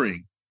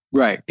bearing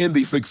in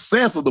the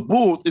success of the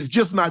Bulls is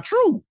just not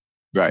true.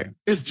 Right.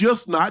 It's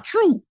just not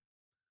true.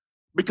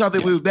 Because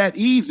if it was that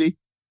easy,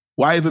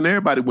 why isn't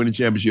everybody winning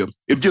championships?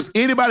 If just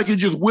anybody can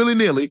just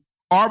willy-nilly,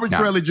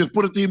 arbitrarily just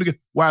put a team together,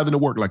 why doesn't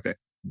it work like that?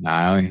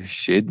 No,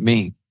 shit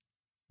me.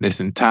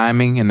 Listen,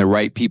 timing and the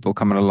right people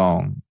coming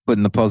along,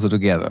 putting the puzzle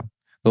together.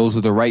 Those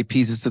were the right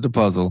pieces to the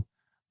puzzle,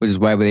 which is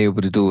why we're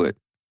able to do it.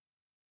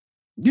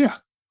 Yeah.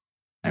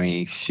 I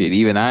mean, shit,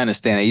 even I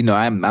understand it. You know,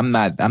 I'm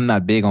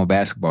not big on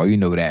basketball. You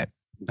know that.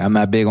 I'm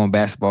not big on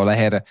basketball. I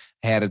had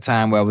a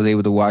time where I was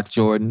able to watch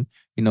Jordan,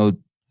 you know,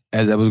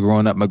 as I was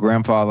growing up, my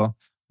grandfather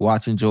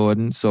watching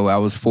Jordan. So I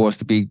was forced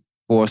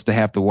to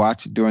have to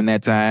watch during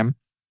that time.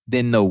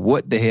 Didn't know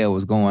what the hell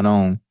was going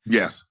on.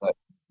 Yes. But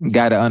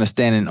got an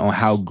understanding on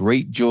how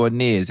great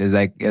Jordan is as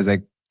I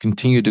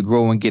continued to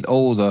grow and get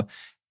older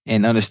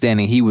and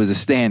understanding he was a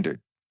standard.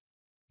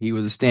 He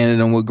was a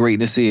standard on what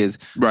greatness is.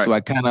 Right.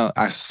 So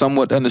I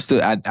somewhat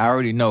understood. I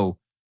already know,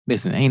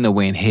 listen, ain't no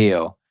way in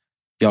hell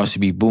y'all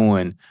should be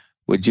booing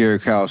what Jerry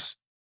Krause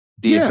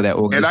did for that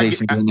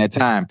organization during that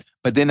time.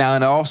 But then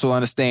I also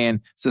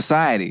understand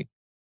society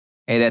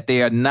and that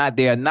they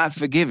are not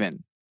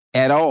forgiven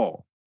at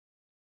all.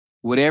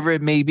 Whatever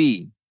it may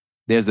be,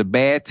 there's a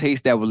bad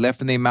taste that was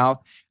left in their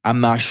mouth.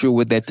 I'm not sure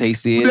what that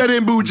taste is. That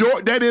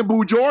didn't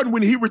boo Jordan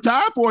when he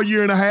retired for a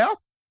year and a half.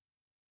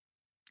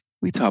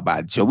 We talk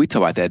about Joe. We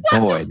talk about that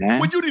boy, man.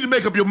 Well, you need to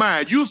make up your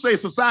mind. You say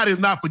society is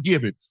not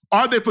forgiving.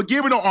 Are they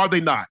forgiving or are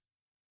they not?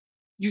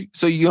 You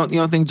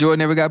don't think Jordan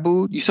ever got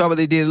booed? You saw what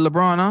they did to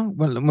LeBron, huh?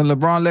 When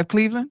LeBron left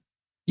Cleveland?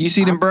 You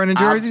see them burning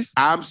jerseys?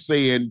 I'm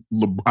saying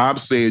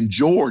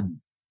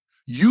Jordan.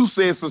 You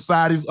said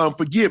society's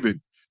unforgiving.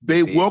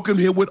 They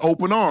welcomed him with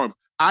open arms.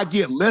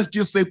 Let's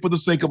just say for the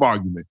sake of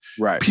argument.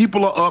 Right.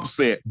 People are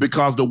upset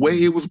because the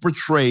way it was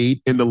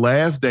portrayed in The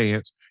Last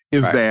Dance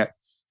is that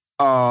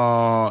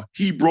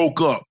he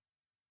broke up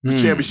the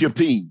championship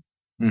team.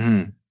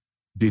 Mm-hmm.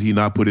 Did he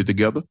not put it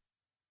together?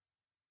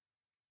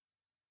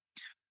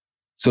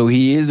 So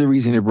he is the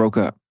reason it broke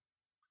up.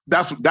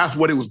 That's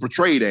what it was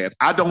portrayed as.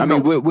 I don't know.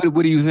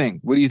 What do you think?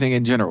 What do you think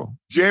in general?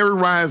 Jerry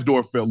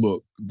Reinsdorf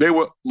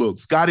felt,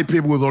 Scottie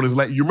Pippen was on his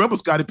lap. You remember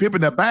Scottie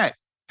Pippen, that back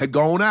had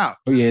gone out.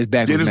 Oh, yeah, his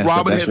back was messed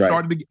up. That's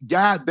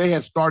right. They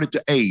had started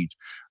to age.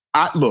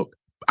 I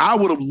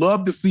would have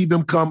loved to see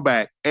them come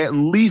back at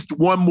least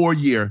one more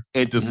year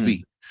and to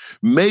see.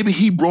 Maybe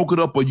he broke it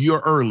up a year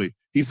early.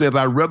 He says,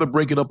 I'd rather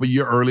break it up a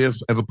year early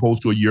as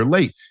opposed to a year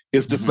late.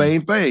 It's the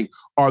same thing.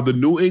 Are the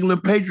New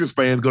England Patriots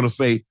fans going to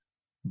say,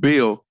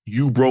 Bill,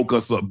 you broke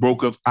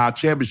our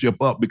championship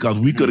up because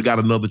we could have got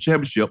another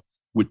championship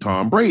with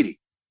Tom Brady?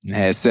 And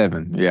had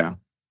 7, yeah.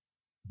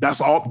 That's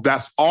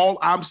all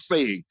I'm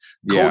saying.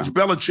 Yeah. Coach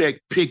Belichick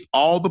picked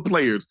all the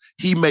players.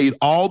 He made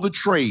all the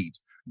trades.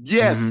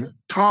 Yes,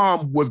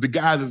 Tom was the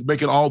guy that's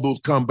making all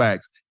those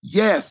comebacks.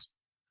 Yes.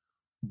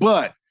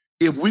 But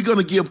if we're going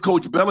to give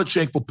Coach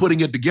Belichick for putting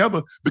it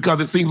together,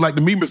 because it seems like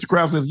to me, Mr.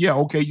 Krause says, yeah,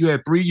 okay, you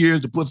had 3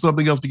 years to put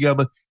something else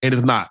together, and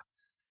it's not.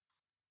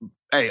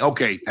 Hey,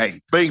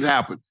 things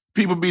happen.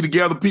 People be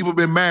together. People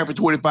been married for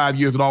 25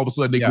 years, and all of a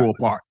sudden they grow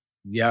apart.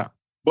 Yeah.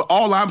 But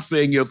all I'm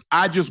saying is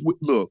I just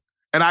look,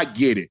 and I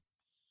get it,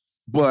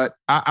 but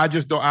I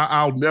just don't,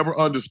 I'll never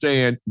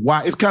understand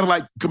why. It's kind of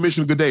like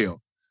Commissioner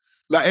Goodell.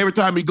 Like every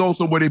time he goes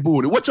somewhere, they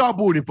booed him. What y'all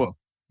booed him for?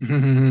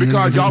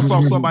 Because y'all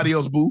saw somebody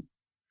else boo,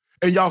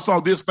 and y'all saw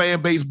this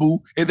fan base boo,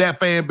 and that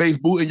fan base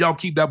boo, and y'all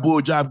keep that bull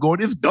job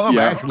going. It's dumb,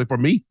 actually, for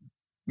me.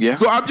 Yeah.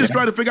 So I'm just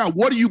trying to figure out,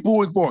 what are you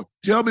booing for?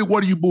 Tell me,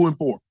 what are you booing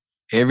for?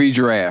 Every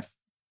draft.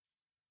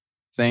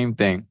 Same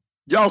thing.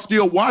 Y'all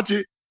still watch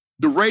it.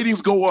 The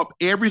ratings go up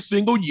every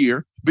single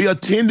year. The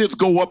attendance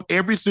go up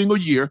every single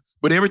year.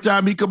 But every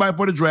time he come out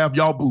for the draft,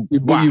 y'all boo. You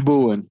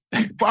booing.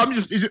 But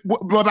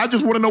I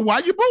just want to know why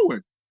you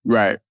booing.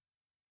 Right.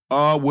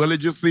 Well, it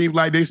just seems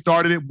like they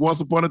started it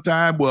once upon a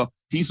time. Well,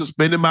 he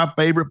suspended my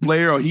favorite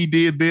player, or he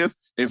did this,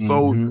 and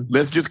so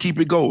let's just keep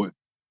it going.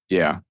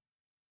 Yeah.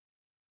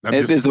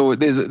 There's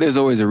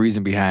always a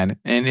reason behind it.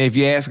 And if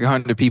you ask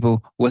 100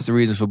 people what's the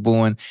reason for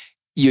booing,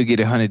 you'll get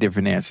 100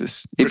 different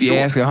answers. If you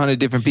ask 100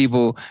 different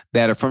people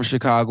that are from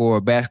Chicago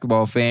or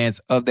basketball fans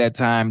of that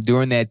time,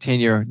 during that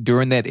tenure,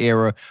 during that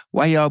era,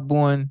 why y'all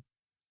booing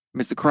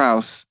Mr.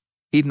 Krause?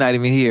 He's not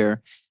even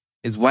here.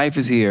 His wife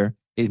is here.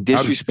 It's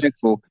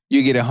disrespectful.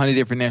 You get 100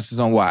 different answers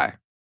on why.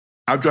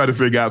 I'm trying to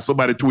figure out.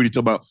 Somebody tweeted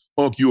about,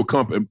 Unc, you a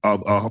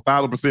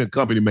 1,000%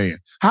 company man.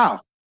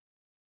 How?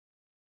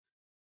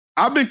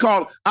 I've been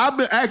called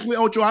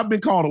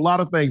a lot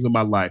of things in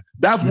my life.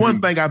 That's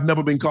one thing I've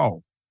never been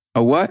called.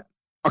 A what?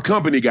 A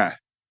company guy.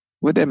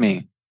 What that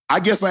mean? I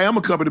guess I am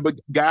a company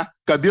guy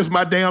because this is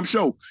my damn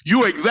show.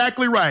 You're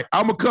exactly right.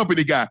 I'm a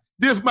company guy.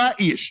 This is my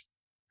ish.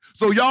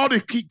 So y'all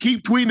just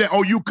keep tweeting that,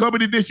 oh, you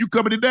company this, you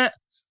company that.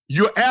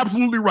 You're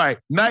absolutely right.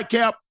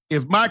 Nightcap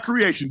is my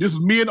creation. This is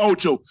me and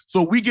Ocho.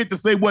 So we get to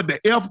say what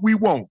the F we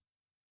want.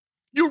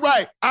 You're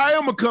right. I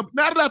am a company.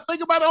 Now that I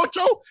think about it,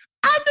 Ocho,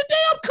 I'm the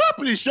damn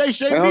company. Shay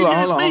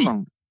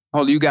Hold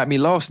on. You got me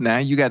lost now.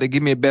 You got to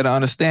give me a better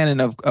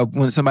understanding of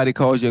when somebody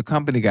calls you a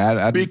company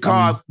guy.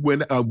 Because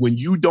when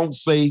you don't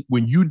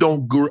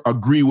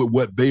agree with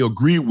what they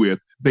agree with,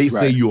 they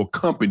say you're a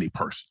company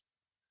person.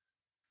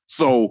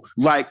 So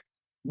like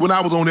when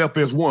I was on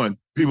FS1,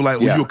 people were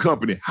like, you're a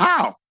company.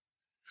 How?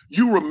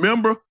 You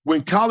remember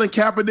when Colin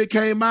Kaepernick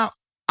came out?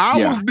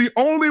 I was the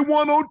only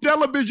one on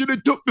television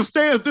that took the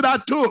stance that I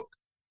took.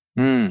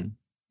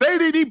 They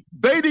didn't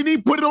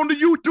even put it on the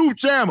YouTube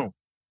channel.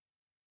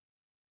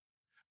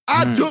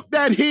 I took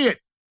that hit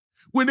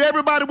when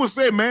everybody was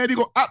saying, man, it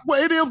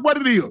is what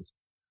it is.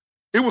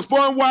 It was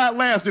fun while it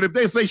lasted. If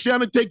they say,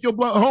 Shannon, take your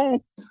butt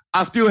home,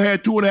 I still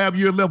had 2.5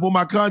 years left on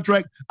my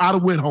contract. I'd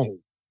have went home.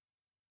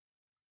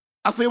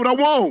 I say what I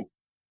want.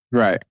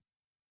 Right.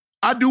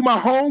 I do my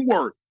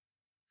homework.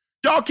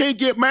 Y'all can't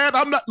get mad.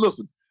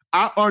 Listen,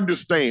 I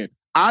understand.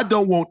 I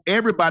don't want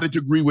everybody to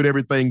agree with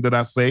everything that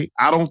I say.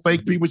 I don't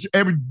think people should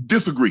ever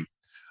disagree.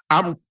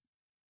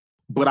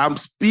 But I'm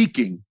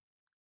speaking.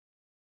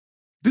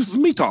 This is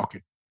me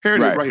talking. Here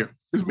it is right here.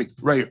 This is me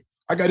right here.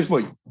 I got this for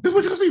you. This is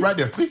what you can see right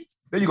there. See?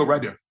 There you go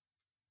right there.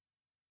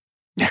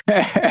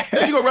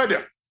 There you go right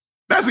there.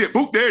 That's it.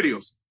 Boop, there it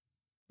is.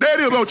 There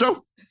it is,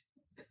 Ocho.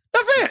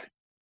 That's it.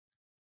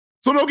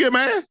 So don't get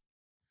mad.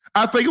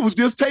 I think it was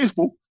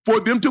distasteful for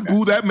them to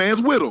boo that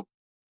man's widow.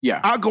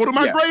 Yeah. I go to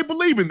my grave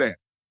believing that.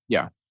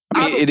 Yeah.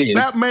 I mean, it is.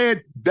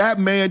 That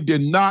man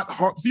did not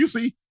harm. So you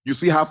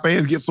see how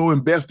fans get so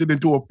invested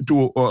into a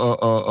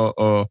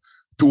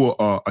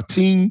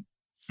team.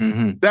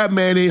 That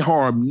man ain't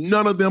harmed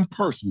none of them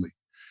personally.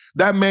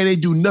 That man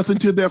ain't do nothing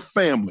to their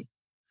family.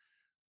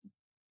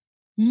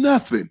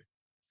 Nothing.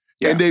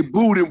 Yeah. And they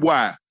booed him.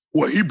 Why?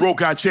 Well, he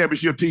broke our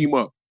championship team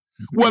up.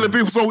 Well, if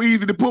it was so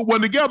easy to put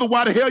one together,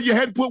 why the hell you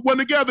hadn't put one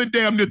together in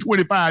damn near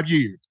 25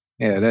 years?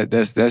 Yeah,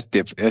 that's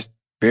different. That's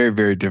very,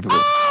 very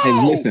difficult. Hey,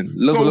 listen,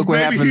 look what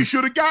happened. Maybe he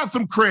should have got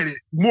some credit,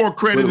 more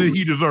credit than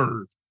he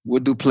deserved.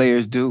 What do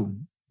players do?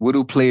 What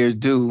do players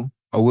do,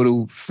 or what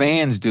do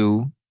fans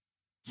do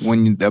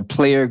when a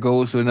player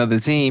goes to another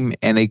team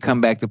and they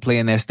come back to play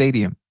in that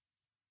stadium?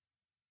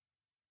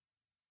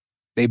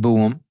 They boo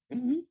him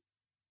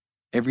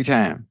every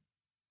time.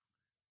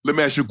 Let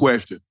me ask you a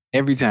question.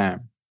 Every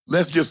time.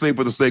 Let's just say,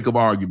 for the sake of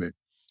argument,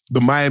 the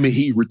Miami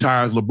Heat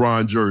retires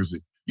LeBron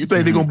jersey. You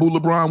think they're going to boo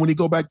LeBron when he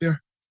go back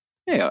there?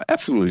 Hell,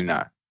 absolutely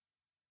not.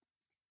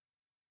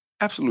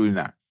 Absolutely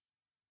not.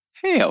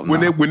 Hell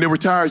no. When they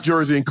retire his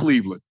jersey in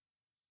Cleveland,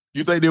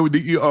 you think they would?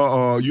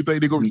 You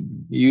think they go?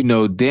 You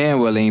know damn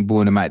well they ain't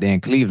booing him out there in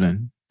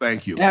Cleveland.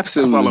 Thank you.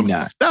 Absolutely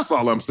not. That's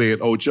all I'm saying,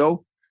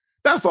 Ocho.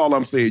 That's all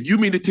I'm saying. You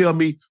mean to tell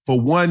me for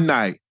one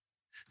night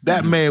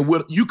that man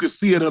you could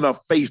see it in her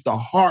face, the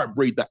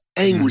heartbreak, the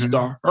anguish,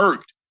 the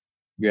hurt.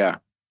 Yeah.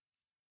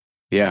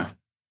 Yeah.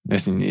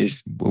 Listen,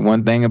 it's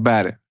one thing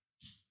about it.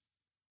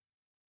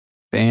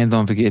 Fans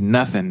don't forget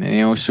nothing, and they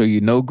don't show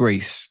you no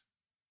grace.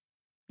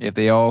 If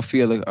they all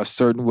feel a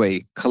certain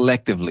way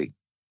collectively,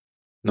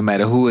 no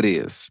matter who it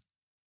is.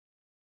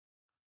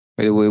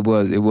 But it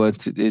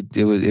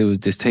was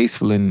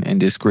distasteful and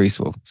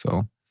disgraceful.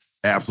 So,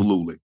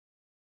 absolutely.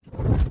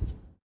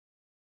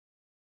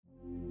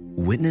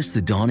 Witness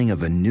the dawning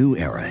of a new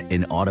era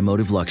in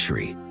automotive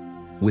luxury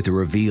with a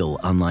reveal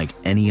unlike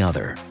any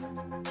other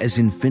as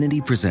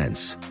Infiniti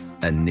presents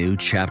a new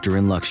chapter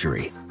in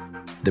luxury,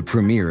 the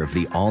premiere of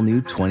the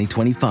all-new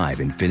 2025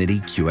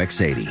 Infiniti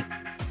QX80.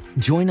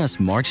 Join us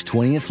March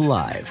 20th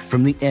live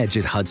from the Edge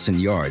at Hudson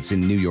Yards in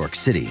New York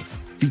City,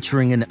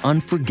 featuring an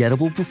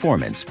unforgettable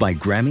performance by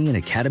Grammy and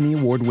Academy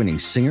Award-winning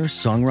singer,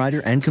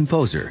 songwriter, and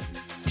composer,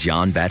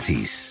 Jon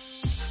Batiste.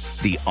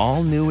 The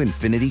all-new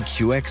Infiniti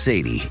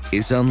QX80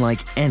 is unlike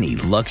any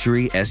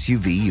luxury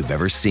SUV you've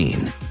ever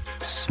seen.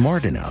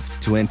 Smart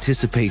enough to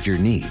anticipate your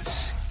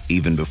needs,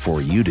 even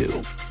before you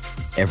do.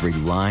 Every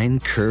line,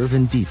 curve,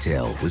 and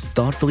detail was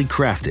thoughtfully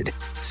crafted,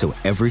 so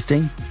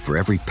everything for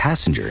every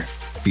passenger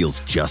feels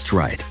just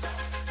right.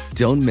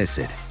 Don't miss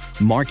it.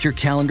 Mark your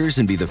calendars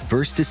and be the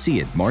first to see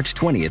it March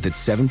 20th at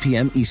 7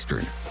 p.m.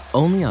 Eastern,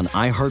 only on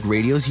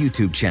iHeartRadio's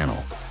YouTube channel.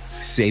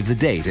 Save the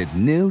date at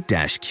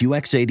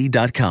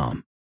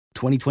new-QX80.com.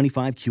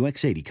 2025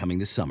 QX80 coming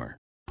this summer.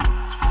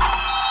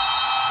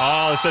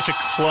 Oh, such a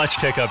clutch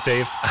pickup,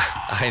 Dave.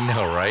 I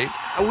know, right?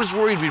 I was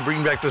worried we'd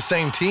bring back the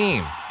same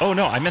team. Oh,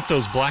 no, I meant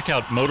those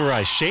blackout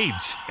motorized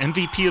shades.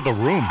 MVP of the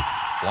room.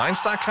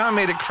 Blinds.com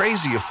made it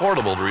crazy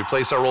affordable to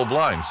replace our old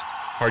blinds.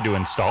 Hard to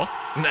install?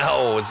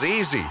 No, it's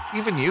easy.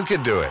 Even you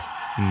could do it.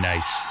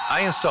 Nice.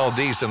 I installed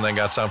these and then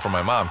got some for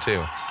my mom,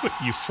 too. What,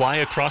 you fly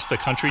across the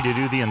country to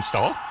do the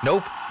install?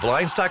 Nope.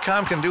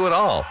 Blinds.com can do it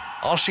all.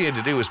 All she had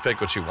to do was pick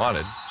what she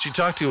wanted. She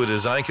talked to a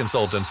design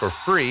consultant for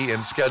free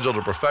and scheduled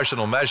a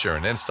professional measure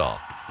and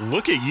install.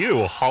 Look at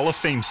you, a Hall of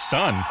Fame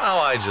son. Oh,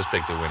 I just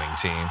picked the winning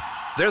team.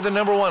 They're the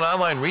 #1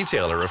 online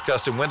retailer of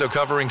custom window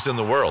coverings in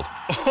the world.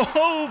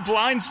 Oh,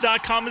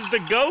 Blinds.com is the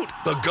GOAT.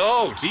 The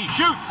GOAT! He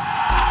shoots!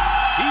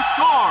 He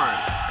scored!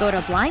 Go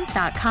to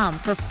Blinds.com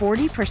for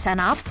 40%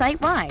 off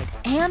site-wide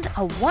and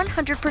a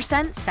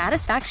 100%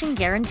 satisfaction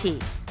guarantee.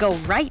 Go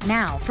right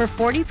now for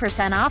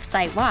 40% off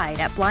site-wide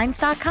at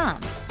Blinds.com.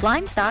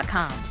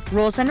 Blinds.com.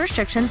 Rules and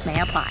restrictions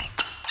may apply.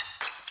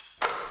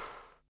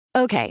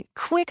 Okay,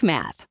 quick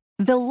math.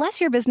 The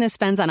less your business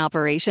spends on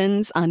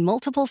operations, on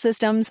multiple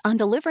systems, on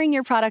delivering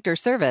your product or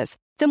service,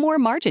 the more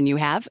margin you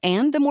have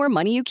and the more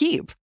money you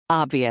keep.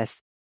 Obvious.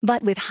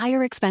 But with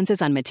higher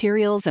expenses on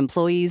materials,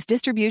 employees,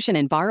 distribution,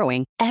 and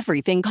borrowing,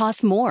 everything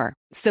costs more.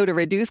 So to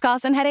reduce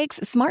costs and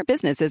headaches, smart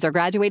businesses are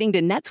graduating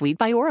to NetSuite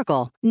by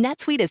Oracle.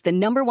 NetSuite is the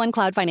 #1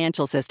 cloud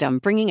financial system,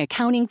 bringing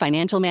accounting,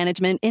 financial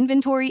management,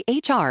 inventory,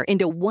 HR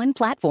into one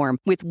platform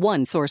with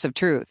one source of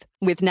truth.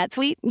 With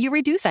NetSuite, you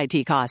reduce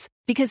IT costs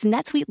because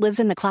NetSuite lives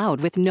in the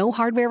cloud with no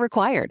hardware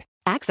required,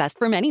 accessed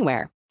from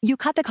anywhere. You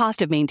cut the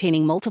cost of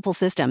maintaining multiple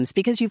systems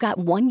because you've got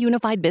one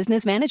unified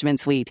business management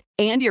suite.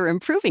 And you're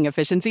improving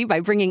efficiency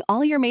by bringing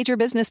all your major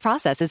business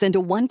processes into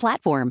one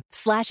platform,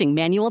 slashing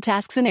manual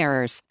tasks and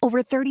errors.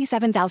 Over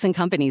 37,000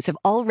 companies have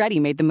already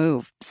made the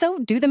move. So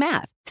do the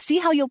math. See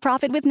how you'll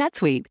profit with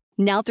NetSuite.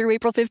 Now through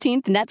April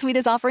 15th, NetSuite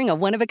is offering a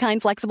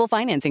one-of-a-kind flexible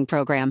financing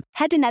program.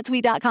 Head to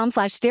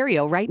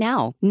netsuite.com/stereo right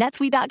now.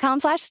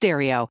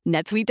 netsuite.com/stereo.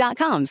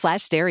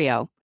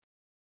 netsuite.com/stereo.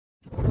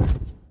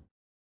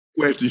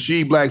 Question.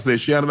 She Black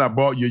says, Shannon, I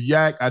bought your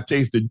yak. I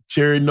tasted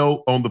cherry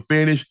note on the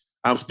finish.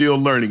 I'm still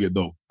learning it,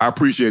 though. I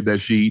appreciate that,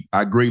 She.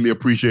 I greatly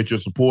appreciate your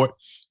support.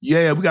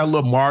 Yeah, we got a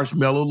little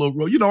marshmallow, a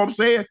little, you know what I'm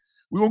saying?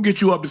 We're going to get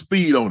you up to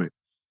speed on it.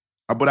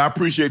 But I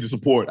appreciate the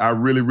support. I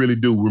really, really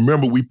do.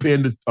 Remember, we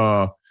pinned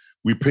the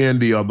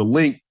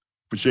link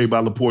for Shea by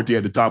Laporte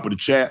at the top of the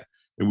chat,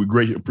 and we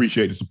greatly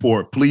appreciate the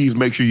support. Please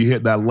make sure you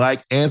hit that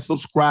like and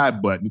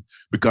subscribe button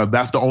because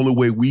that's the only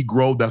way we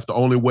grow. That's the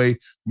only way.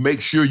 Make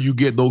sure you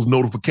get those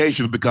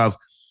notifications because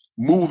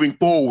moving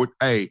forward,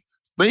 hey,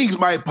 things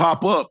might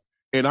pop up,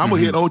 and I'm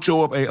going to hit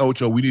Ocho up. Hey,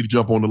 Ocho, we need to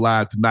jump on the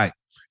live tonight.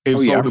 And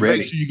to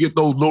make sure you get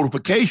those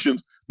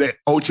notifications that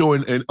Ocho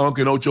and Unc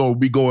and Ocho will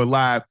be going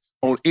live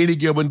on any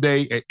given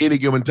day at any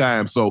given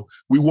time. So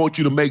we want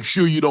you to make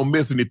sure you don't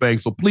miss anything.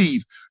 So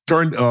please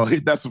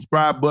hit that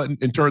subscribe button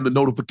and turn the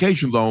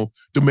notifications on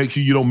to make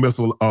sure you don't miss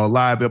a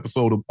live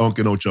episode of Unc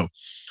and Ocho.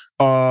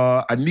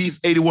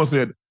 Anise81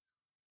 said,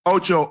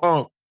 Ocho,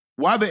 Unc,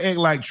 why they act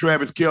like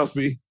Travis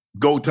Kelce,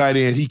 GOAT tight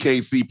end, he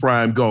can't see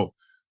prime GOAT?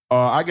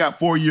 I got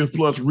 4 years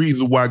plus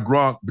reasons why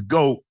Gronk, the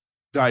GOAT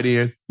tight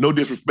end, no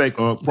disrespect,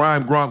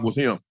 prime Gronk was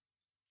him.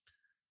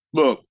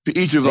 Look, to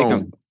each his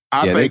own.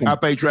 I think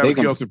Travis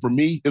Kelce, for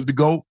me, is the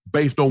GOAT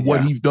based on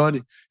what he's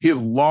done, his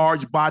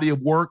large body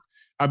of work.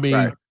 I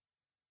mean,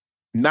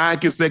 9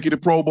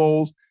 consecutive Pro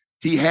Bowls.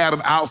 He had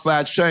an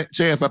outside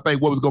chance, I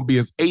think, what was going to be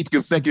his 8th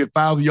consecutive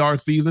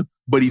 1,000-yard season,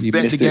 but he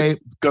set the game.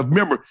 Because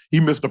remember, he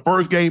missed the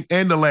first game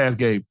and the last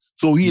game.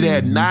 So he'd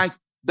had 9.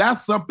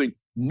 That's something.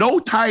 No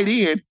tight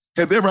end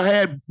has ever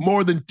had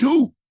more than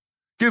 2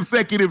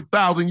 consecutive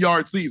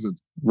 1,000-yard seasons.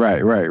 Right.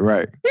 He's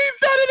done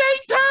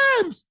it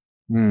 8 times.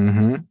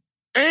 Mm-hmm.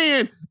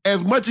 And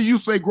as much as you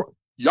say,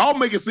 y'all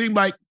make it seem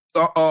like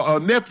a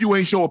nephew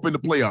ain't show up in the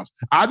playoffs.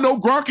 I know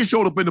Gronk has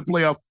showed up in the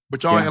playoffs,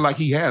 but y'all act like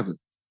he hasn't.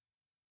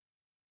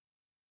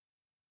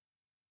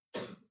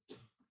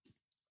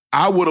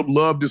 I would have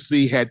loved to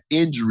see had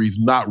injuries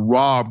not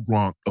robbed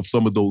Gronk of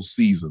some of those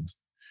seasons.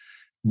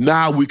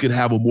 Now we could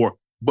have a more,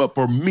 but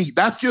for me,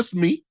 that's just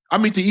me. I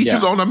mean, to each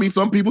his own. I mean,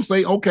 some people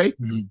say, okay,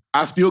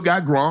 I still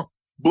got Gronk.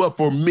 But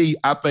for me,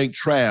 I think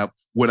Trav,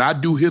 when I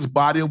do his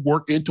body of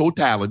work in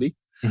totality,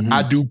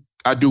 I do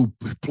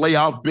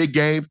playoffs, big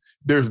games.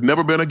 There's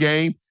never been a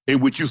game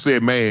in which you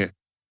said, man,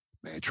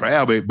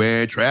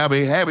 Trav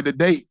ain't having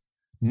today.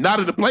 Not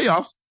in the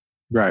playoffs.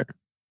 Right.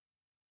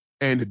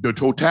 And the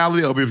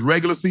totality of his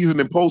regular season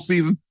and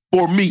postseason,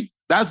 for me,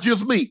 that's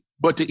just me.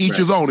 But to each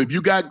his own. If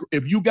you got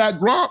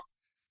Gronk,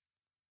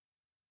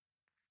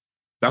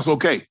 that's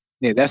okay.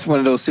 Yeah, that's one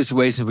of those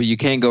situations where you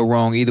can't go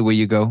wrong either way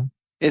you go.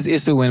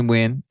 It's a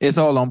win-win. It's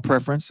all on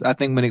preference. I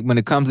think when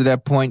it comes to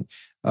that point,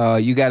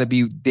 you got to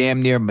be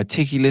damn near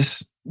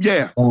meticulous.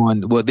 Yeah.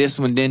 On, well, this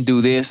one didn't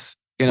do this.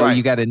 You know,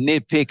 you got to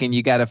nitpick and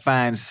you got to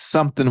find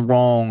something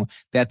wrong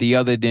that the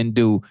other didn't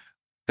do,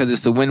 because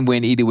it's a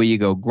win-win either way you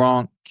go.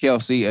 Gronk,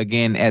 Kelsey,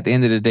 again, at the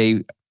end of the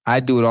day,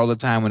 I do it all the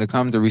time when it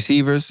comes to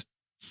receivers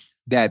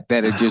that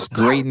are just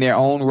great in their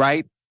own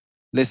right.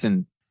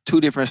 Listen,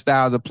 2 different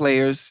styles of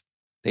players.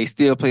 They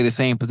still play the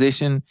same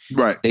position.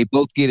 Right. They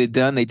both get it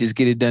done. They just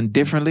get it done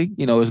differently.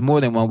 You know, there's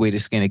more than one way to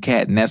skin a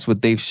cat, and that's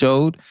what they've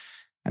showed.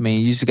 I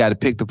mean, you just got to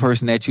pick the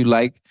person that you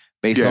like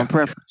based on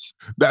preference.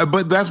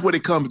 But that's what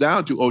it comes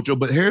down to, Ocho.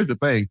 But here's the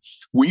thing.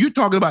 When you're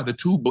talking about the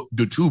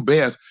two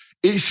best,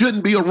 it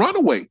shouldn't be a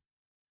runaway.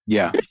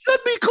 Yeah. It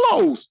should be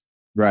close.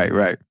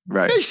 Right.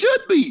 It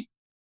should be.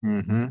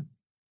 Mm-hmm.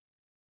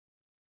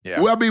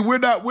 Yeah. Well, I mean, we're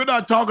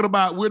not talking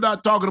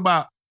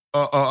about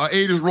a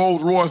 80s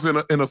Rolls Royce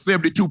and a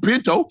 72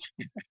 Pinto.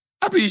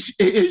 I mean,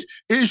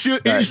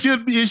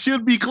 it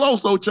should be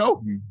close,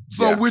 Ocho.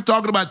 So we're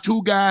talking about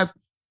 2 guys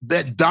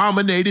that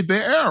dominated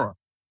their era.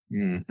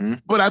 Mm-hmm.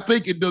 But I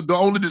think the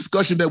only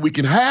discussion that we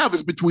can have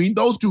is between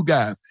those 2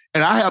 guys,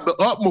 and I have the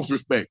utmost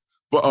respect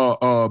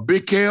for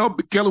Big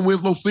Kellen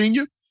Winslow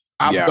Sr.,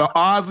 the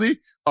Ozzie,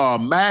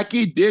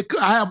 Mackey, Dick.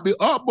 I have the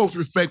utmost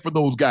respect for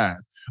those guys.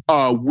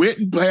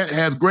 Witten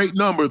has great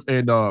numbers,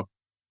 and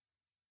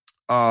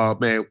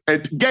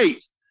and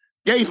Gates,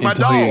 my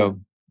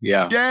dog.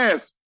 Yeah.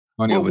 Yes.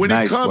 But when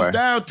it comes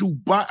down to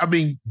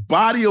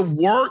body of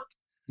work,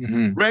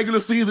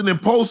 regular season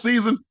and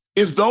postseason,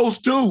 it's those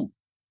 2.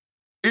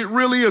 It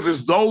really is.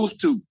 It's those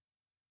 2.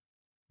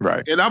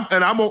 Right. And I'm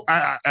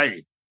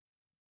hey.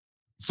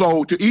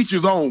 So to each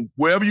his own,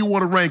 wherever you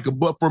want to rank them.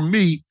 But for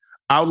me,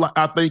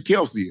 I think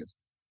Kelsey is.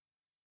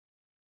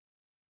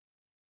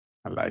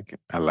 I like it.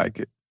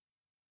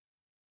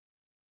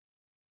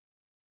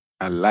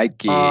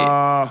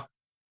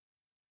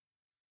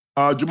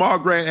 Jamal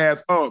Grant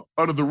asks,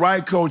 under the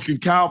right coach, can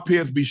Kyle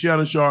Pitts be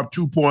Shannon Sharp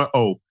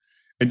 2.0?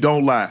 And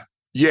don't lie.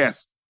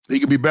 Yes, he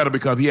can be better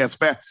because he has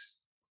fast.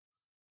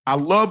 I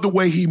love the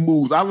way he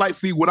moves.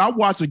 When I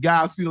watch a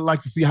guy, I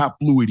like to see how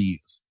fluid he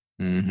is.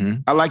 Mm-hmm.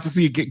 I like to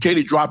see, can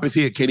he drop his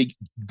head? Can he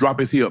drop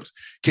his hips?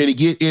 Can he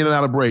get in and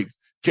out of breaks?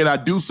 Can I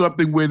do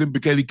something with him?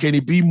 Because can he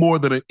be more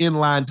than an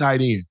inline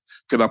tight end?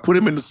 Can I put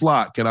him in the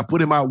slot? Can I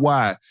put him out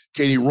wide?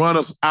 Can he run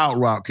us out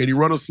route? Can he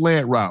run a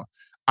slant route?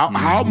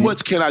 How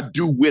much can I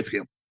do with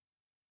him?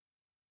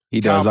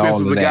 He does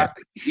all of that.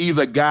 He's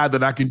a guy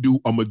that I can do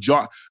a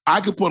majority.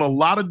 I can put a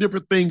lot of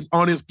different things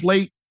on his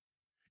plate,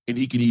 and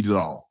he can eat it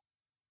all.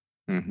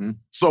 Mm-hmm.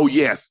 So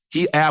yes,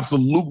 he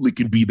absolutely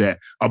can be that.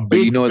 A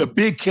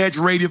big catch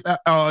radius.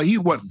 He's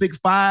what,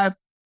 6'5"?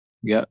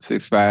 Yeah,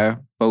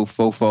 6'5",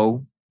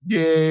 4'4".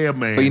 Yeah,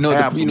 man. But you know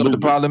what the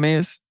problem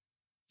is?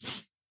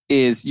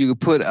 Is you can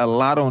put a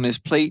lot on his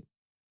plate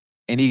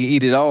and he can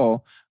eat it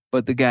all,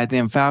 but the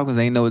goddamn Falcons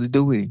ain't know what to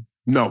do with him.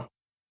 No.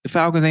 The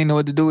Falcons ain't know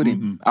what to do with him.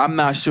 Mm-hmm. I'm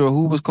not sure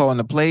who was calling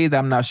the plays.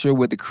 I'm not sure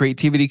where the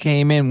creativity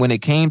came in when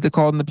it came to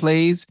calling the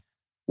plays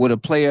with a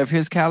player of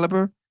his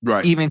caliber.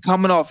 Right. Even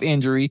coming off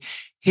injury,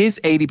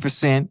 his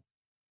 80%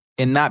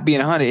 and not being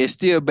 100 is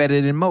still better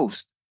than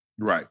most.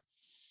 Right.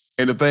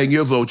 And the thing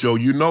is, Ocho,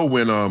 you know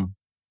when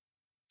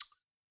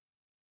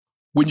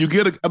you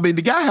get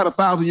the guy had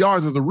 1,000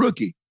 yards as a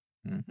rookie.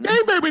 Mm-hmm. There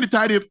ain't very many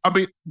tight ends.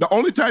 The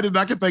only tight end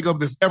I can think of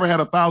that's ever had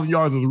 1,000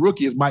 yards as a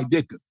rookie is Mike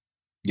Ditka.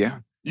 Yeah.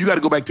 You got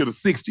to go back to the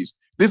 60s.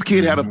 This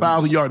kid had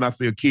 1,000 yards, and I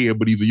say a kid,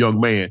 but he's a young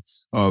man.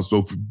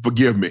 So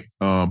forgive me.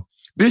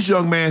 This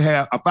young man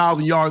had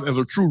 1,000 yards as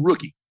a true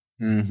rookie.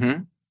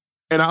 Mm-hmm.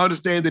 And I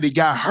understand that he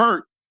got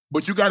hurt,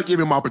 but you got to give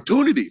him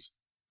opportunities.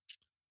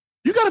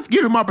 You got to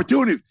give him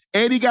opportunities.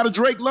 And he got a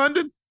Drake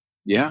London.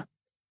 Yeah.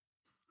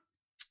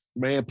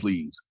 Man,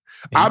 please.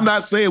 Yeah. I'm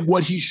not saying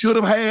what he should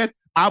have had.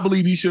 I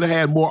believe he should have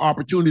had more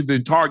opportunities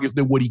and targets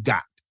than what he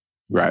got.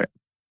 Right.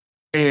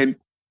 And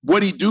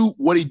what he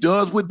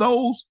does with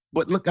those,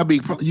 but look,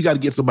 you got to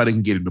get somebody that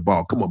can get him the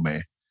ball. Come on,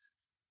 man.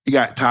 You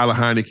got Tyler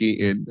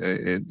Heineke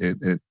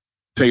and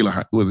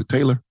Was it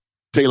Taylor?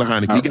 Taylor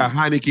Heineke. He got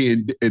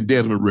Heineke and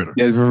Desmond Ridder.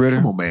 Desmond Ridder.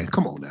 Come on, man.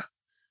 Come on now.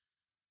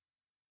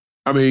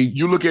 I mean,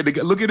 you look at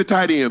the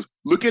tight ends.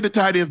 Look at the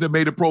tight ends that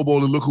made the Pro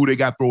Bowl and look who they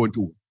got throwing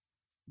to them.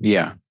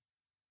 Yeah.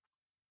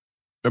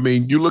 I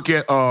mean, you look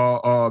at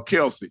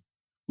Kelsey.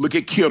 Look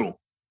at Kittle.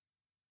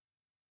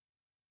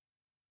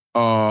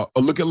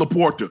 Look at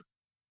Laporta.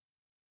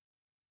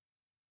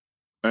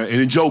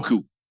 And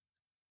Njoku.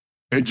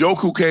 And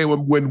Njoku came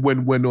when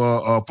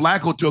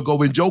Flacco took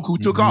over, and Njoku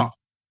took off.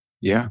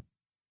 Yeah.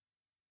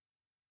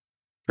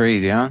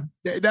 Crazy, huh?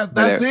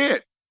 That's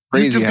it.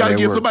 You just got to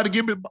get somebody to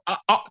give it.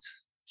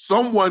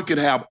 Someone can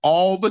have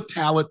all the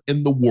talent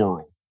in the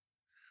world,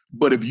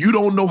 but if you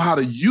don't know how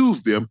to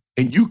use them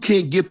and you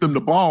can't get them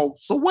the ball,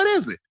 so what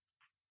is it?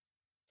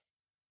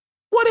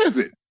 What is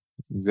it?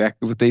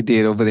 Exactly what they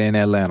did over there in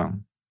Atlanta.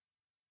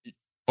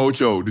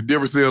 Ocho, the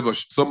difference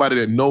is somebody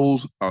that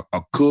knows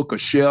a cook, a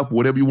chef,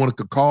 whatever you want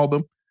to call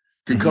them,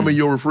 can come in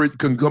your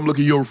can come look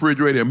in your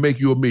refrigerator and make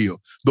you a meal.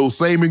 Those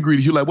same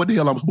ingredients, you're like, what the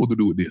hell am I supposed to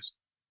do with this?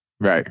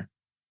 Right.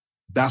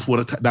 That's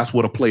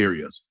what a player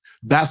is.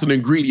 That's an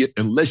ingredient.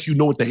 Unless you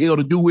know what the hell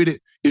to do with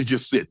it, it's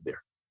just sitting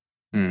there.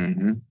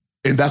 Mm-hmm.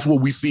 And that's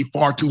what we see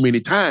far too many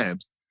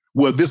times.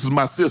 Well, this is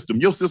my system.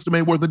 Your system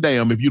ain't worth a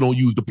damn if you don't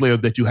use the players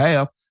that you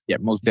have. Yeah,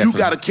 most definitely.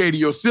 You got to cater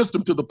your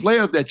system to the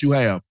players that you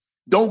have.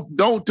 Don't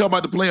tell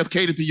about the players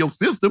cater to your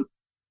system.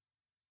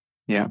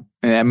 Yeah,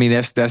 and I mean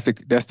that's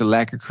the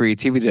lack of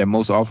creativity that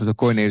most offensive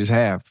coordinators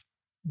have,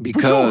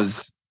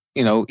 because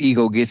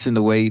ego gets in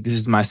the way. This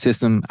is my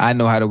system. I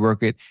know how to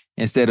work it.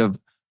 Instead of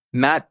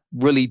not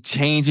really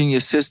changing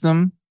your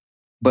system,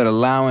 but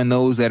allowing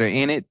those that are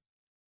in it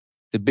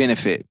to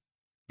benefit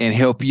and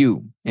help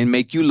you and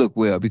make you look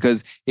well.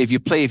 Because if you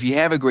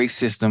have a great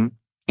system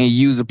and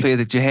you use the players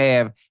that you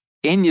have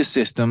in your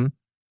system,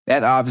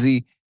 that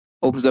obviously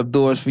opens up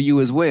doors for you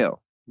as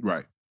well.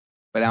 Right.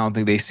 But I don't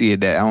think they see it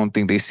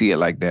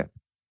like that.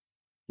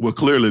 Well,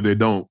 clearly they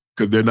don't,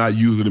 because they're not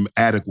using him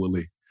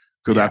adequately.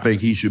 Because I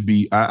think he should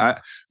be.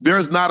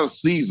 There's not a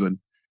season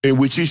in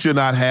which he should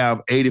not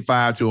have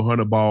 85 to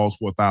 100 balls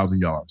for 1,000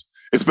 yards,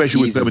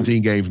 especially with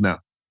 17 games now.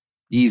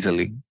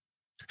 Easily.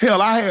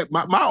 Hell, I had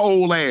my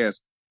old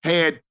ass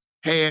had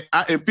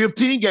in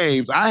 15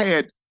 games, I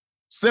had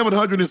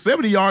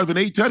 770 yards and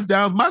 8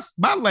 touchdowns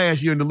my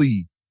last year in the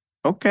league.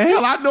 Okay.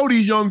 Hell, I know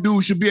these young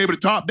dudes should be able to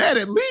top that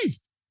at least.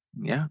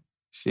 Yeah.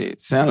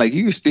 Shit. Sound like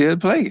you can still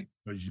play.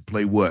 You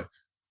play what?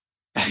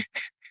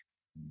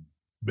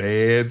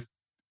 Bad.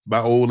 My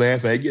old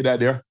ass, I ain't get out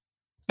there.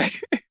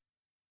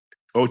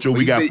 Ocho,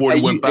 we got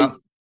 41,000.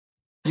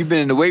 You been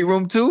in the weight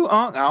room too,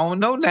 Unc? I don't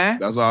know that.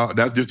 That's all.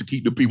 That's just to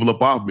keep the people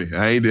up off me.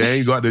 I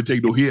ain't got to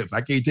take no hits.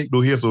 I can't take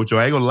no hits, Ocho.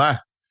 I ain't gonna lie.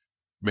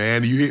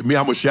 Man, you hit me,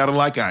 I'm gonna shatter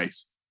like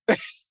ice.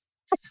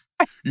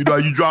 You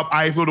drop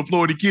ice on the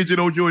floor in the kitchen,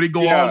 Ocho, and they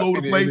go all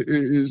over the place.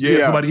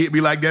 Somebody hit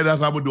me like that.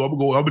 That's how I'm gonna do. I'm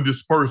gonna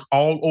disperse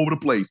all over the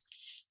place.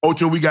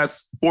 Ocho, we got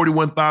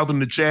 41,000 in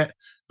the chat.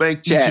 Thank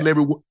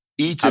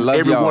each and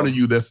every one of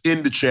you that's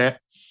in the chat.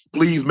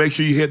 Please make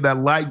sure you hit that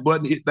like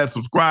button, hit that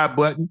subscribe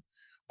button.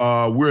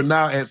 We're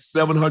now at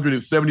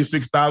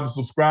 776,000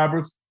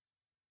 subscribers.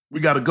 We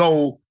got a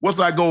goal. What's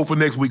our goal for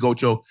next week,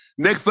 Ocho?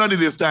 Next Sunday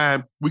this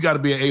time, we got to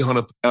be at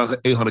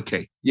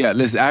 800K. Yeah,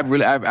 listen,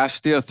 I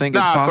still think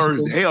it's possible.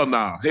 Thursday. Hell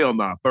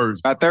nah.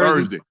 Thursday. By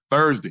Thursday?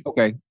 Thursday.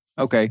 Okay.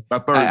 By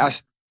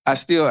Thursday. I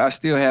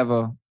still have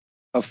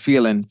a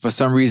feeling, for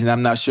some reason,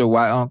 I'm not sure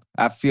why, Unc.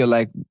 I feel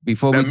like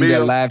before we do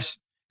that live...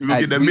 You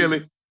gonna get that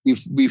million?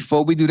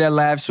 Before we do that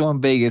live show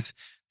in Vegas,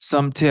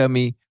 some tell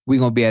me we're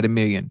going to be at 1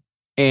 million.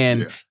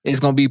 And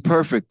it's going to be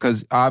perfect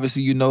because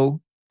obviously,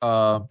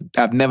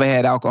 I've never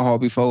had alcohol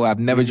before. I've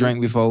never drank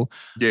before.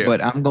 Yeah.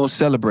 But I'm going to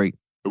celebrate.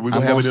 We're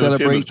going to have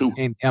celebrate too.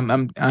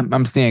 And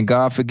I'm saying,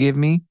 God forgive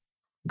me.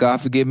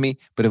 God forgive me.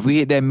 But if we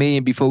hit that 1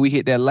 million before we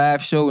hit that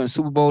live show in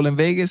Super Bowl in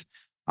Vegas,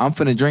 I'm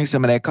finna drink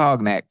some of that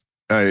cognac.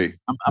 Hey.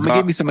 I'm going to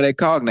give me some of that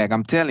cognac.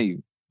 I'm telling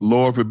you.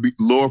 Lord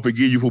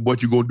forgive you for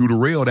what you're going to do to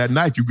Rail that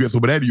night. You get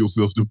some of that in your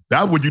system.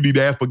 That's what you need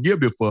to ask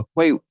forgiveness for.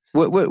 Wait,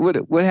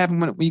 what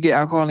happened when you get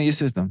alcohol in your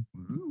system?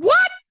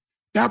 What?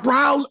 That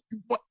brown?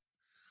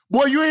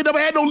 Boy, you ain't never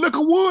had no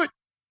liquor wood?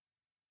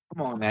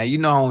 Come on now. You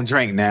know I don't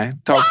drink now.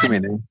 Talk to me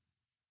now.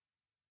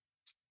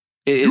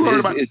 You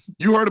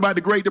heard about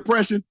the Great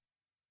Depression?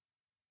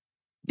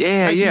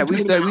 Yeah. We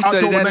studied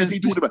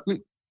that.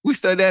 We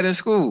studied that in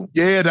school.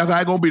 Yeah, that's how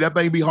it's going to be. That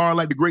thing be hard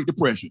like the Great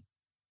Depression.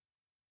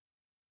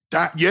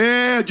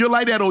 Yeah, just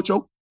like that,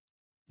 Ocho.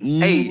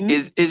 Hey,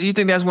 is you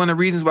think that's one of the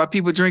reasons why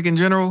people drink in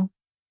general?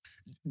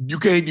 You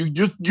can't.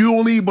 You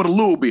don't need but a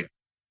little bit.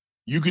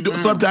 You can do.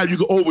 Sometimes you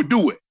can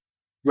overdo it.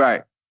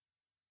 Right.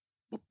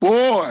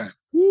 Boy,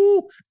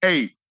 woo.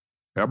 Hey,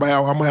 I'm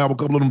gonna have a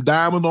couple of them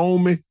diamonds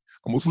on me.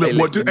 I'm gonna slip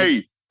one too.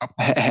 Hey,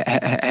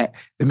 let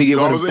me get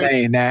one of them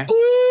things now.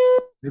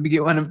 Let me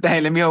get one of them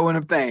things. Let me hold one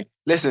of them things.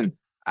 Listen,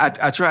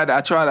 I tried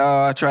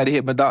to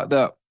hit my doctor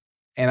up,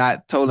 and I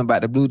told him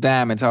about the blue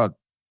diamond.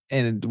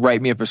 And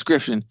write me a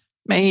prescription.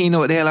 Man, he didn't know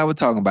what the hell I was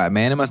talking about,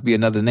 man. It must be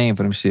another name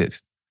for them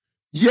shits.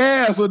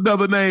 Yeah, it's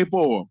another name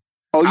for them.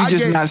 Oh,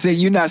 you're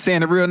not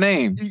saying the real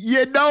name.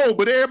 Yeah, no,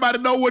 but everybody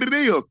know what it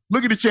is.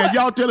 Look at the chat.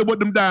 Y'all tell it what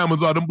them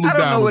diamonds are. Them blue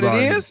diamonds are. I don't know what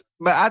it is,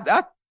 but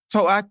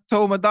I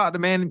told my doctor,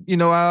 man,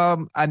 I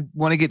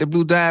want to get the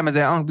blue diamonds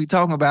that Unc be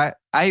talking about.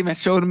 I even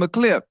showed him a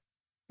clip.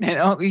 And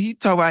Unc, he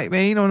talk about,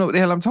 man, he don't know what the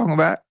hell I'm talking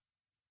about.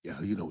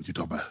 Yeah, you know what you're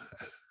talking about.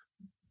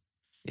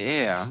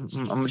 Yeah,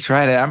 I'm going to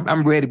try that.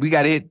 I'm ready. We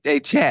got to hit a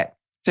chat.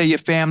 Tell your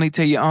family,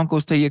 tell your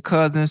uncles, tell your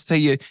cousins, tell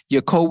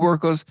your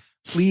co-workers,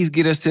 please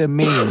get us to 1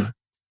 million.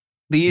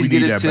 Please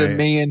get us to 1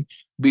 million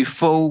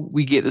before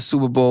we get the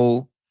Super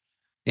Bowl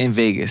in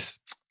Vegas.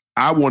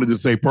 I wanted to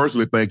say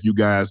personally, thank you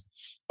guys.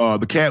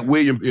 The Cat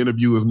Williams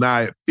interview is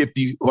now at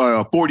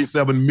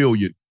 47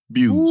 million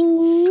views.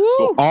 Ooh.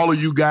 So all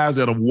of you guys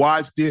that have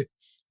watched it,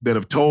 that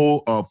have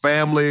told a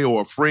family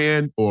or a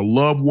friend or a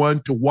loved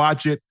one to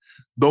watch it,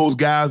 those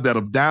guys that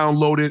have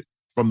downloaded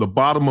from the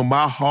bottom of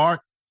my heart,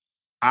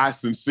 I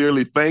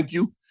sincerely thank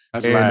you.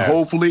 That's and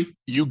hopefully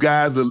you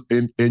guys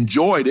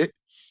enjoyed it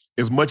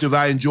as much as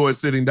I enjoyed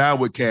sitting down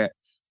with Cat.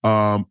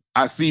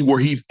 I see where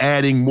he's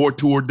adding more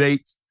tour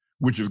dates,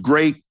 which is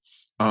great.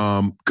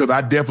 Because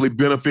I definitely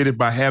benefited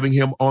by having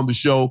him on the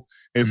show.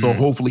 And so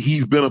hopefully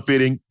he's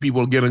benefiting.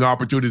 People getting an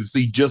opportunity to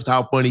see just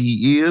how funny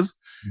he is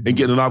and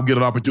get an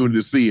opportunity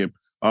to see him.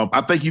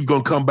 I think he's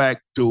going to come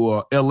back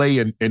to L.A.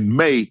 in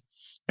May,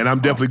 and I'm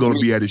definitely going to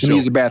be at his show.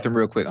 Use the bathroom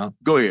real quick, huh?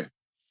 Go ahead.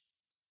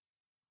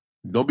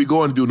 Don't be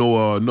going to do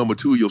no number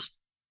 2. You'll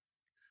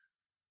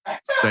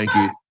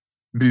stanky.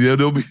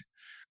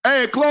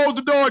 Hey, close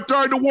the door and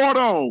turn the water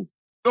on.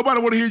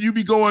 Nobody want to hear you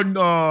be going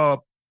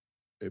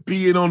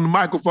peeing on the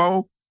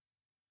microphone.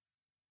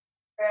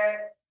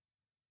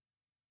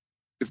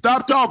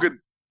 Stop talking.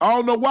 I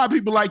don't know why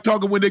people like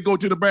talking when they go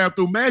to the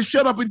bathroom. Man,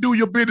 shut up and do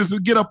your business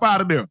and get up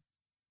out of there.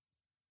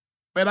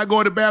 Man, I go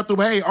in the bathroom.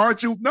 Hey,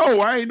 aren't you? No,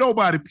 I ain't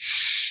nobody.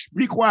 Shh,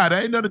 be quiet.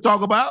 I ain't nothing to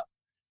talk about.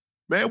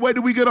 Man, where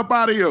do we get up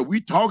out of here?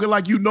 We talking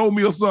like you know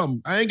me or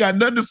something. I ain't got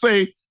nothing to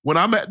say when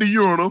I'm at the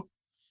urinal.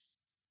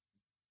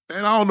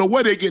 And I don't know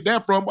where they get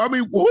that from. I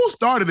mean, who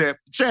started that?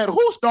 Chad,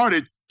 who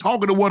started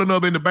talking to one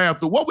another in the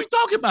bathroom? What we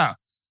talking about?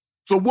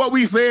 So what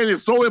we saying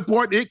is so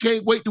important, it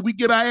can't wait till we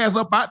get our ass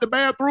up out the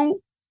bathroom.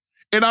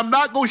 And I'm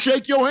not going to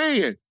shake your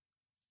hand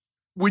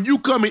when you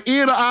coming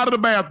in or out of the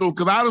bathroom,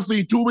 because I done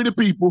seen too many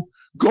people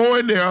go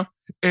in there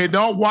and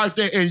don't watch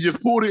that and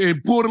just pull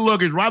the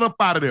luggage right up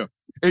out of there.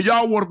 And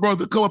y'all want a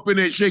brother to come up in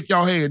there and shake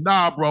your hand.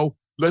 Nah, bro,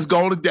 let's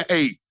go on to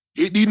hey,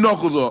 hit these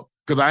knuckles up,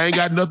 because I ain't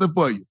got nothing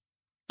for you.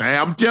 Hey,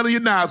 I'm telling you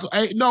now. So,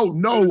 hey, no,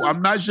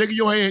 I'm not shaking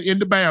your hand in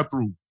the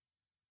bathroom.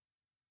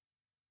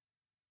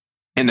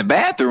 In the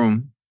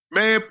bathroom?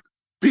 Man,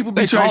 people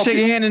be talking. They try to shake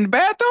your hand in the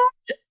bathroom?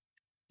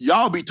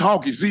 Y'all be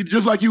talking. See,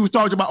 just like you was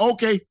talking about,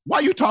 okay, why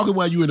you talking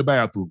while you in the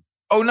bathroom?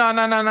 Oh, no.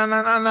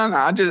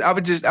 I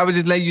was just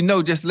letting you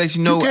know, just to let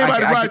you know. You came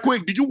out right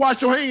quick. Did you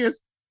wash your hands?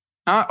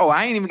 Oh,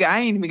 I ain't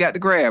even got the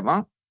grab,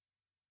 huh?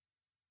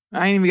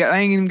 I ain't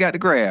even got the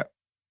grab.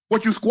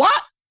 What, you squat?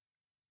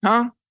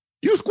 Huh?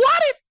 You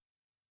squatted?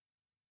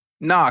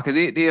 Nah,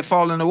 because they'll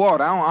fall in the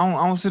water.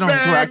 I don't sit on the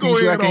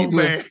toilet. I can't do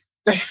it.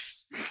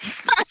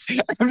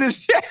 I'm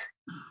just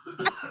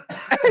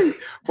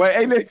but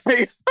hey,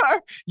 listen,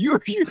 you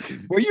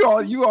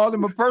all in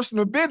my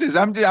personal business.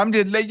 I'm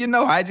just letting you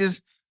know. I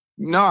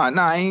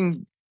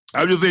ain't.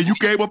 I'm just saying you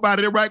came up out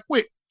of there right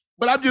quick.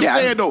 But I'm just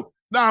saying though.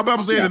 Nah, but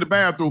I'm saying in the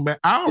bathroom, man.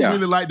 I don't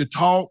really like to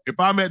talk. If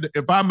I'm at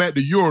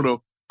the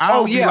urinal, I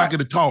don't be liking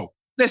to talk.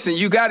 Listen,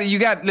 you got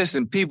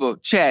listen, people,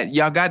 chat.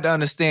 Y'all got to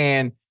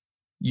understand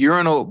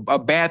urinal,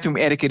 bathroom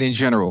etiquette in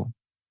general.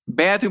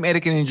 Bathroom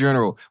etiquette in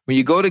general. When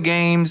you go to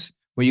games,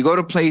 when you go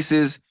to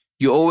places,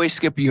 you always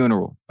skip a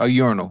urinal.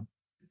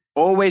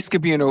 Always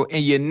skip a urinal,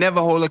 and you never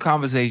hold a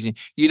conversation.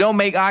 You don't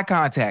make eye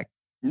contact.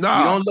 No.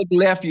 You don't look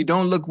left. You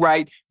don't look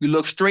right. You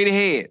look straight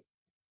ahead.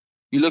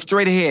 You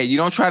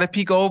don't try to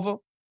peek over.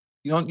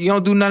 You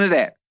don't do none of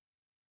that.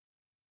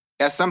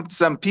 That's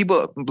some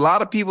people, a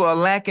lot of people are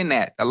lacking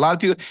that. A lot of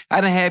people,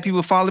 I done had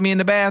people follow me in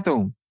the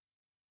bathroom.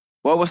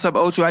 Well, what's up,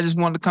 Ocho? I just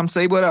wanted to come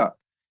say what up.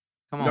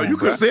 Come on. No, you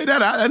could say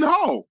that out in the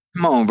hall.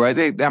 Come on, bro.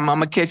 I'm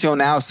gonna catch you on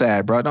the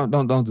outside, bro. Don't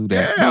do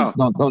that. Yeah.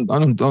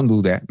 Don't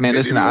do that, man.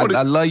 Listen, I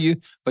love you,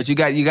 but you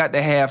got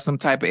to have some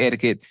type of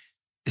etiquette,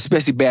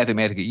 especially bathroom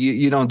etiquette.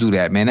 You don't do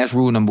that, man. That's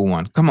rule number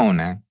 1. Come on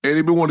now. And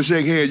if you want to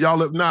shake hands,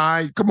 y'all up.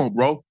 Nah, come on,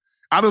 bro.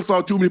 I done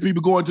saw too many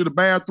people go into the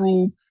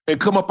bathroom and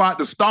come up out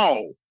the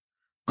stall.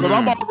 Because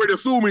I'm already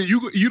assuming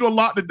you don't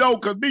lock the door.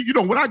 Because me,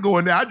 when I go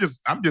in there, I'm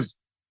just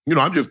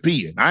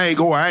peeing. I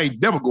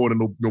ain't never going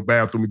to no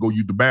bathroom and go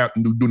use the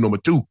bathroom and do number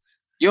 2.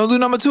 You don't do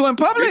number 2 in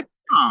public?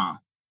 Nah.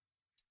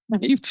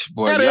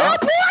 Boy, at the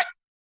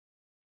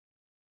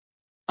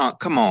airport?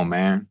 Come on,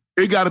 man.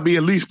 It got to be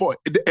at least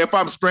if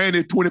I'm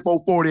stranded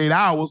 24, 48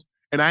 hours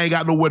and I ain't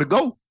got nowhere to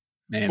go.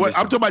 Man, but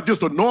I'm talking about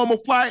just a normal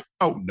flight.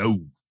 Oh, no.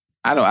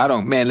 I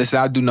don't, man, listen,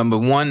 I'll do number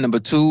 1, number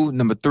 2,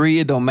 number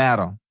 3. It don't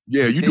matter.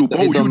 Yeah, you do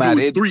both. You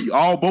do 3,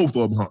 both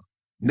of them, huh?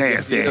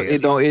 Nasty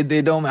ass.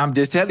 It don't, I'm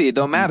just telling you, it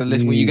don't matter.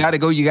 Listen, when you got to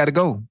go, you got to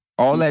go.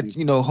 All that,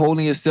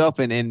 holding yourself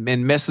and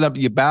messing up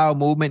your bowel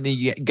movement, and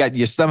you got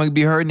your stomach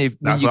be hurting.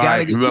 That's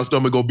right. Your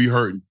stomach gonna be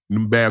hurting.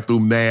 Them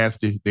bathroom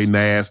nasty. They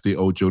nasty,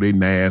 Ocho. They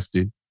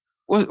nasty.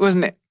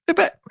 Wasn't it?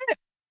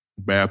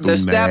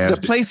 Bathroom nasty.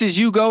 The places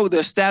you go, the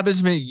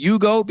establishment you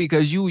go,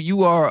 because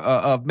you are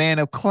a man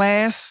of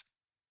class.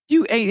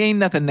 You ain't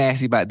nothing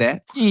nasty about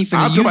that. I'm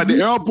talking about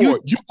the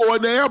airport. You go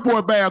in the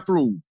airport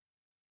bathroom.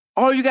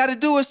 All you got to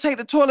do is take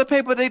the toilet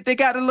paper. They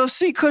got the little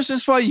seat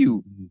cushions for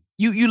you.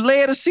 You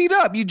lay the seat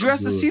up. You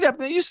dress the seat up,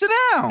 and then you sit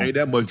down. Ain't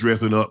that much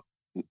dressing up.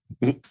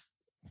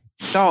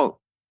 Dog.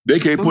 They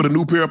can't put a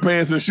new pair of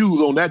pants and shoes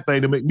on that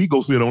thing to make me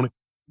go sit on it.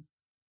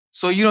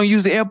 So you don't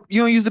use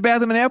the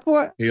bathroom in the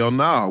airport? Hell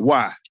nah.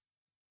 Why?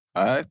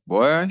 All right,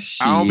 boy.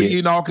 Shit. I don't be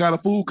eating all kind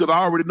of food because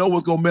I already know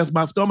what's gonna mess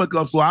my stomach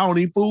up, so I don't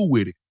eat food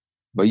with it.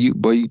 But I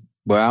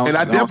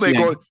definitely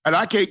go, and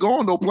I can't go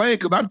on no plane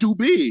because I'm too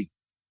big.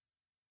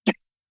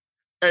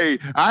 Hey,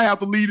 I have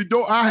to leave the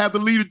door. I have to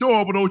leave the door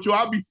open, Ocho.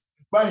 I'll be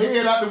my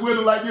head out the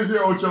window like this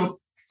here, Ocho.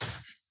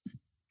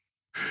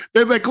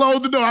 They say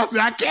close the door. I said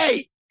I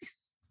can't.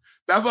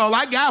 That's all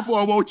I got for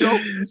them, Ocho.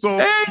 So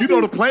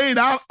the plane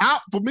out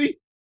for me.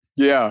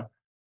 Yeah.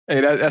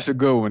 Hey, that's a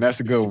good one. That's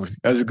a good one.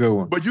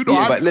 But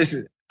but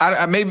listen,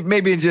 I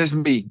maybe it's just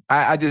me.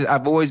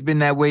 I've always been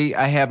that way.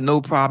 I have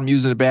no problem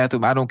using the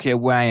bathroom. I don't care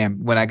where I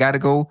am. When I gotta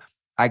go,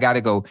 I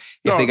gotta go.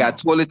 If they got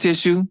toilet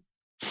tissue,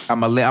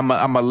 I'm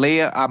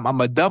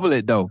a double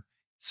it though.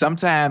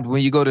 Sometimes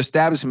when you go to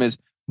establishments,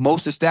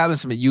 most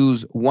establishments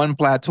use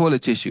 1-ply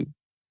toilet tissue.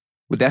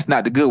 But that's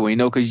not the good one,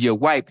 because your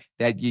wipe,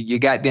 that your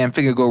goddamn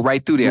finger go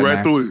right through there.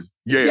 Right through it.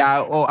 Yeah.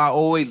 I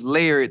always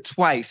layer it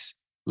twice.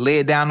 Lay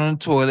it down on the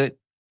toilet,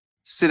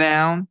 sit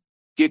down,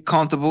 get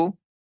comfortable.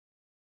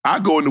 I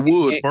go in the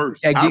woods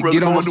first. I'd rather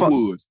go in the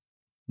woods.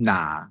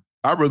 Nah.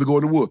 I'd rather go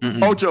in the woods.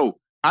 Ocho,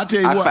 I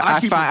tell you what. I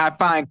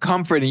find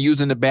comfort in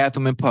using the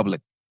bathroom in public.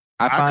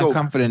 I find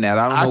comfort in that.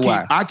 I don't know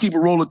why. I keep a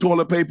roll of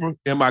toilet paper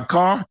in my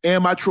car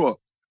and my truck.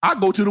 I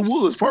go to the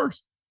woods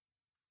first.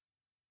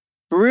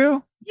 For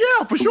real?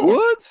 Yeah, for sure.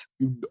 Woods?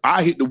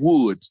 I hit the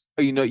woods.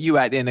 You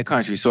out there in the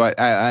country, so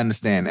I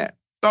understand that.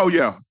 Oh,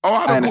 yeah. Oh,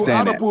 I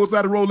done pulled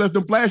side the road, left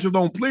them flashes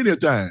on plenty of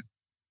time.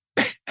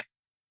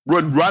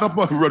 Run right up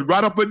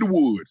in the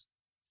woods.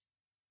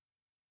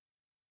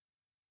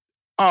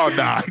 Oh,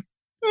 nah.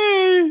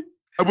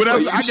 But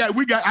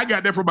I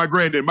got that from my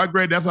granddad.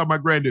 That's how my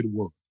granddad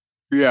was.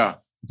 Yeah.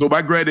 So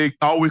my granddad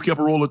always kept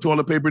a roll of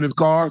toilet paper in his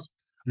cars.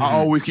 I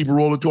always keep a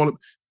roll of toilet.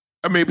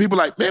 I mean, people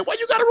like, man, why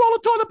you got a roll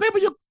of toilet paper?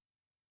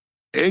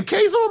 In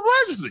case of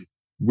emergency.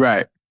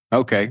 Right.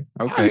 Okay.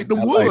 I hit the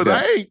woods.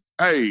 I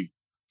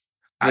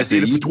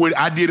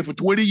did it for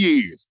 20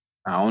 years.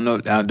 I don't know.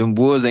 Them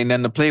woods ain't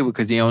nothing to play with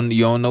because you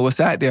don't know what's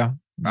out there.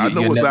 I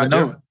know what's out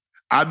there.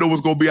 I know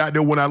what's gonna be out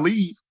there when I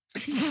leave.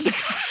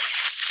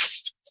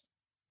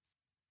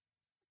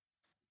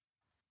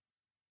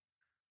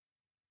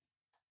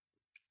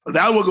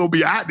 That's what's gonna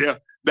be out there.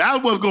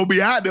 That's what's gonna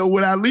be out there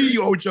when I leave,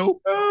 Ocho.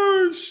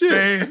 Oh shit,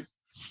 man.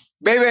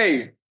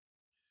 Baby,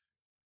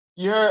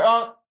 you heard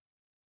Unc?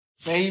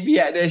 Man, he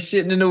be out there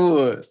shitting in the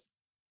woods.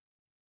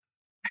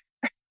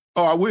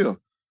 Oh, I will.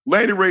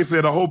 Lady Ray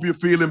said, I hope you're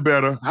feeling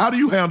better. How do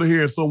you handle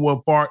hearing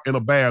someone fart in a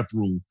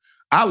bathroom?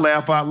 I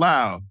laugh out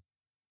loud.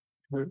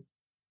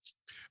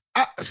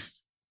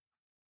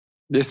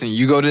 Listen,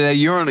 you go to that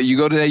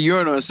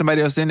urinal, and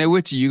somebody else in there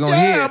with you, you're going to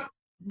hear it.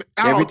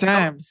 Every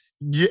time.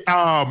 Yeah.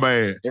 Oh,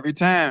 man. Every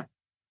time.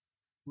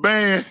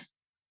 Man.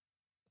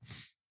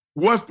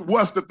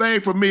 What's the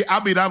thing for me?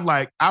 I mean,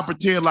 I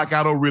pretend like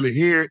I don't really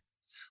hear it,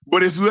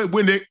 but it's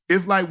when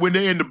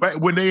they're in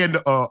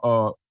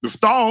the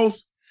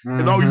stalls,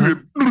 and all you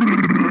hear.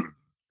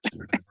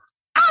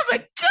 I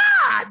said,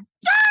 God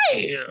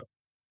damn.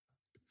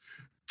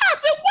 I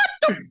said, what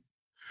the?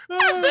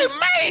 I said,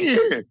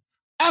 man.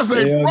 I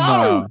said, bro.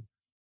 No.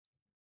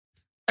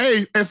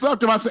 Hey, and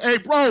sometimes I said, hey,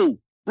 bro,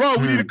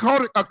 we need a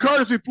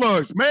courtesy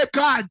flush. Man,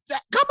 God,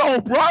 come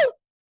on, bro.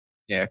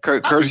 Yeah,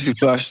 courtesy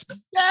flush.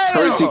 Yeah.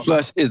 Courtesy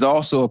flush is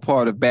also a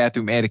part of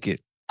bathroom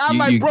etiquette.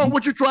 I'm bro,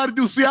 what you trying to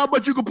do? See how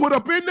much you can put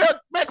up in there?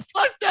 Man,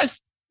 flush that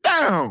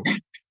down.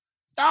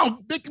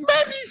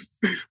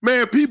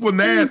 Man, people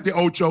nasty,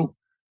 Ocho.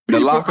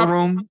 The locker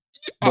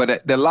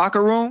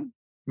room,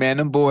 man,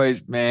 them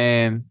boys,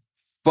 man,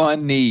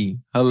 funny,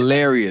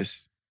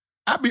 hilarious.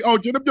 I be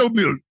Ocho, them don't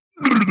be.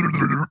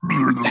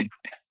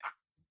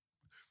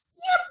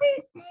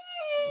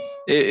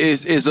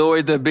 It's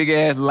always the big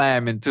ass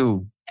lineman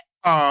too.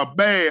 Oh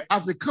man, I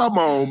said, come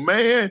on,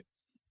 man.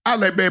 I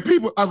like, man,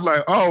 people. I'm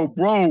like, oh,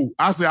 bro.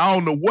 I said, I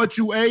don't know what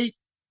you ate.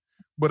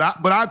 But I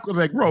was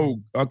like, bro,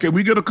 can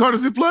we get a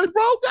courtesy flush,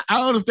 bro?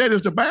 I understand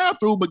it's the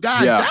bathroom, but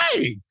God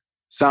dang.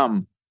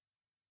 Something.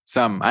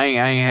 I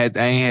ain't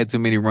had too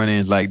many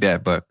run-ins like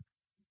that, but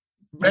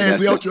man,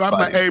 I'm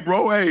like, hey,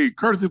 bro,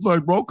 courtesy flush,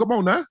 bro. Come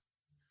on now.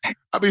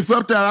 I mean,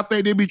 sometimes I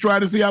think they be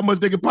trying to see how much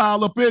they can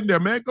pile up in there,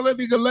 man. Let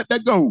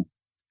that go.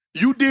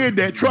 You did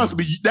that, trust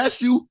me.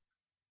 That's you.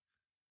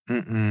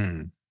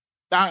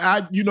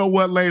 I you know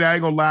what, lady? I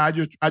ain't gonna lie.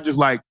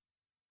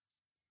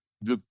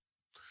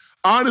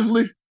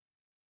 Honestly,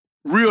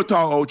 real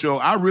talk, Ocho,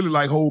 I really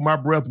like hold my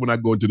breath when I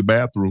go into the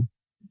bathroom.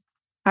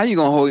 How you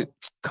gonna hold it?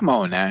 Come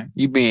on now.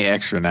 You being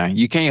extra now.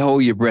 You can't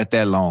hold your breath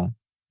that long.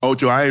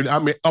 Ocho,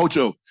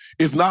 Ocho,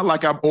 it's not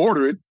like I'm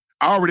ordering.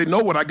 I already know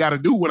what I got to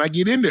do when I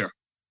get in there.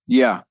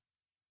 Yeah.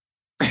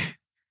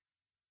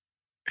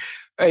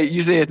 Hey,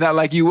 you say it's not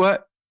like you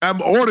what?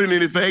 I'm ordering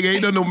anything.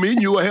 Ain't no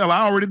menu or hell.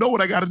 I already know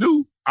what I got to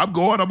do. I'm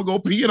going to go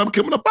pee and I'm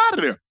coming up out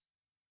of there.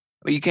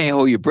 Well, you can't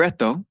hold your breath,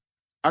 though.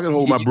 I can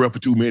hold my breath for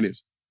 2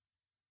 minutes.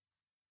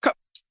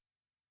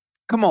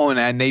 Come on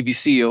now, Navy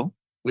SEAL.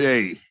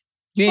 Hey.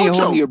 You ain't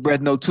holding your breath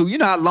no 2. You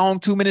know how long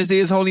 2 minutes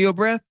is holding your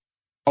breath?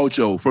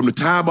 Ocho, from the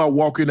time I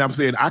walk in, I'm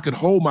saying I could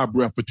hold my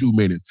breath for 2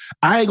 minutes.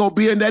 I ain't going to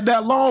be in that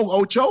long,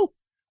 Ocho.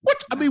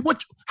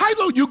 How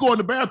long you go in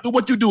the bathroom?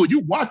 What you doing? You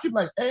watching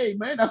like, hey,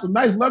 man, that's a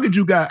nice luggage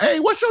you got. Hey,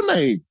 what's your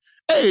name?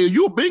 Hey,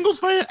 you a Bengals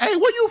fan? Hey,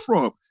 where you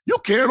from? You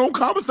carrying on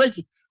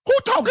conversation. Who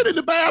talking in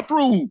the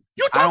bathroom?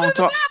 You talking in the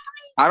bathroom?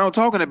 I don't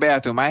talk in the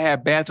bathroom. I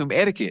have bathroom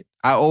etiquette.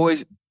 I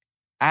always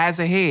eyes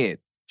ahead,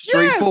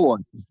 straight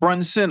forward, front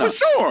and center. For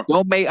sure.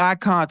 Don't make eye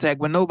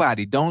contact with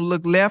nobody. Don't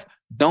look left.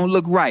 Don't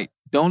look right.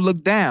 Don't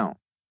look down.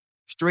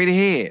 Straight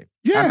ahead.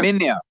 Yes. I'm in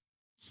there.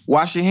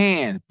 Wash your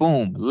hands.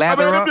 Boom.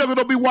 Lather up. Them niggas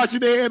don't be washing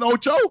their hands,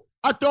 Ocho.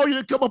 I told you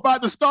to come up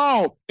out the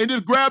stall and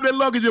just grab that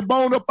luggage and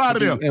bone up out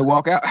of there. And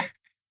walk out. I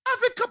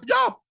said, come,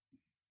 y'all.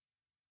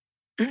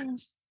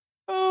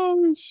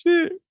 Oh,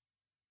 shit.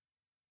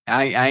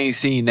 I ain't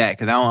seen that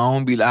because I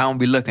don't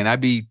be looking. I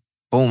be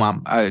boom.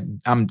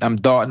 I'm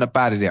darting up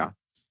out of there.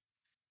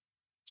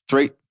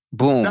 Straight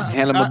boom.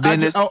 Handle my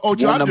business.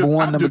 Number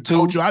one, number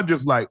two. Ocho, I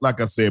just like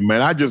I said,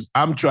 man.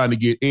 I'm trying to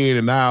get in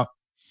and out.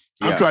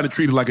 I'm trying to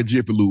treat it like a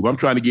Jiffy Lube. I'm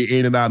trying to get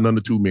in and out in under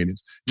 2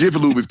 minutes. Jiffy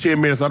Lube is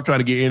 10 minutes. I'm trying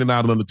to get in and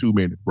out in under 2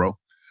 minutes, bro.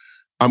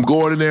 I'm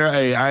going in there.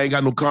 Hey, I ain't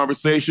got no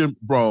conversation,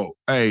 bro.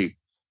 Hey,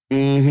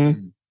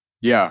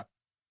 yeah.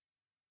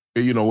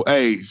 You know,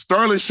 hey,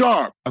 Sterling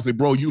Sharp. I said,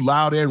 bro, you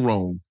loud and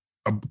wrong.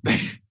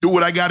 Do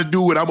what I got to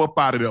do, and I'm up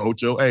out of there,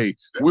 Ocho. Hey,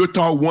 we'll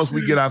talk once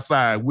we get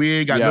outside. We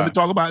ain't got nothing to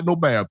talk about in no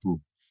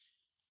bathroom.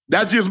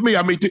 That's just me.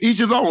 I mean, to each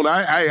his own.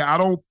 I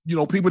don't,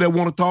 people that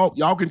want to talk,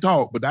 y'all can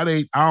talk, but that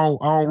ain't. I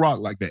don't rock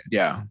like that.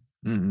 Yeah.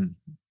 Mm-hmm.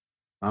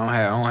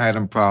 I don't have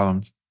them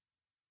problems.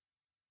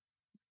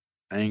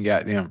 I ain't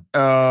got them.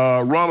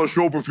 Ronald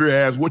Schopenfier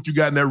asks, "What you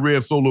got in that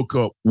red Solo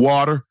cup?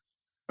 Water.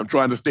 I'm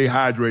trying to stay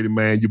hydrated,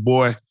 man. Your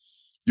boy.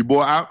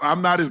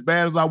 I'm not as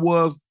bad as I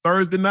was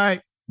Thursday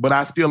night, but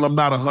I still am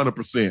not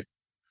 100%.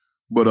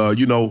 But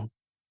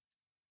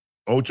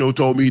Ocho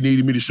told me he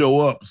needed me to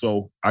show up,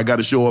 so I got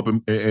to show up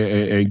and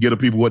get the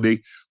people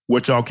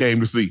what y'all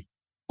came to see.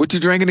 What you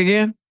drinking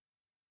again?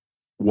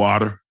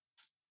 Water.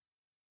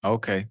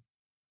 Okay.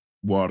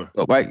 Water.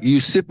 Like you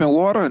sipping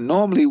water?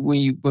 Normally,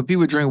 when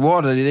people drink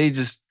water, I'm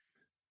just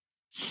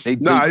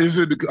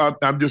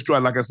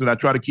trying. Like I said, I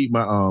try to keep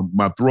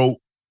my throat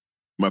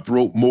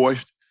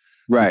moist.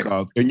 Right.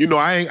 Because, and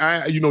normally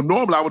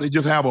I would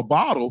just have a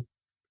bottle.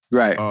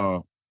 Right.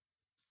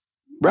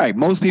 Right.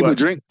 Most people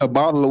drink a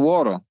bottle of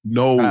water.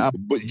 No,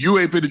 but you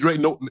ain't fit to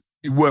drink no.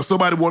 Well, if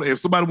somebody want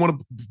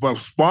a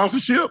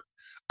sponsorship,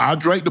 I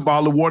drink the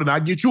bottle of water and I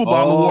get you a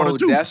bottle of water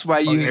too. That's why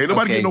you ain't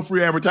nobody get no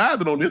free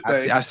advertising on this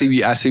thing. I see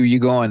where you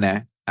going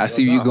now. I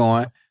see where you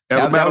going.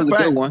 As a matter of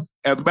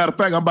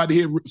fact, I'm about to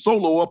hit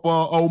Solo up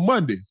on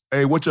Monday.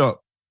 Hey, what's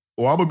up?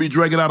 Or I'm gonna be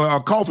drinking out of a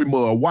coffee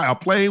mug, a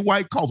plain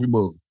white coffee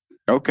mug.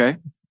 Okay,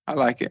 I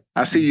like it.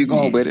 I see you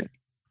going with it.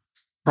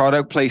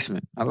 Product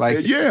placement. I like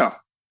it. Yeah.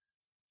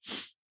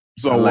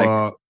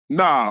 So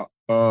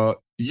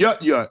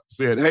Yut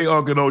said, "Hey,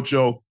 Unc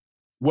Ocho,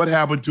 what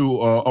happened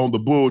to on the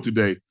Bull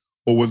today,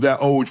 or was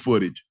that old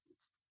footage?"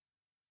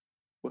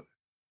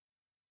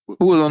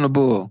 Who was on the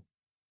Bull?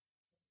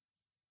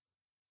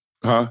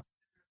 Huh?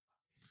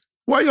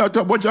 Why y'all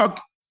talk? What y'all?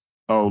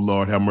 Oh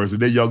Lord, have mercy!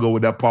 There y'all go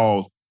with that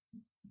pause.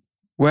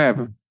 What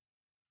happened?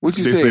 What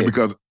you they said? Say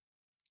because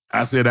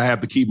I said I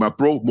have to keep my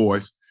throat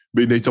moist.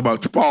 But they talk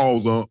about the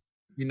pause on.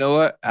 You know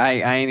what? I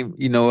ain't.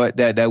 You know what?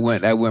 That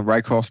went right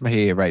across my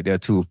head right there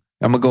too.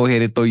 I'm gonna go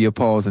ahead and throw your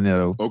pause in there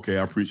though. Okay,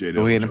 I appreciate it.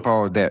 Go ahead and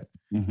pause that.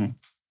 Mm-hmm.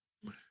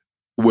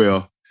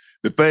 Well,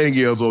 the thing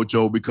is,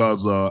 Ocho,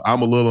 because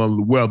I'm a little under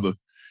the weather,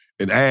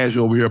 and Ash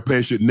over here,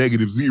 patient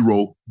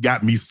 -0,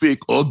 got me sick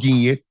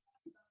again.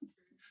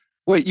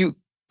 Wait,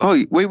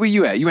 where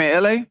you at? You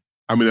in LA?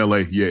 I'm in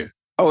LA. Yeah.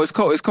 Oh, it's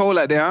cold. It's cold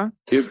out there, huh?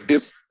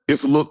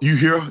 It's a look. You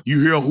hear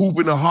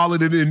hooping and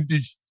hollering and.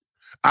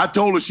 I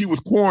told her she was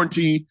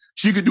quarantined.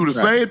 She could do the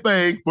same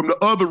thing from the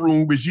other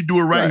room, but she do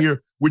it right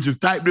here, which is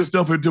type this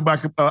stuff into my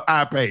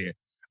iPad.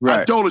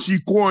 Right. I told her she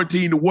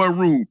quarantined in one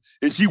room,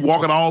 and she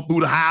walking all through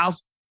the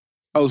house.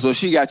 Oh, so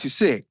she got you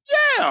sick?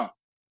 Yeah.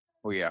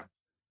 Oh yeah.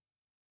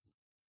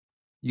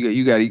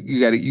 You got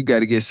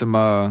to get some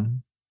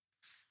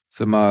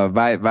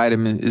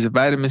vitamin. Is it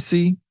vitamin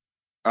C?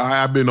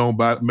 I've been on,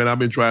 man. I've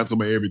been trying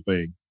some of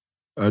everything.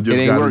 I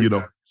just got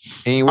to,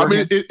 Ain't working.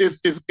 I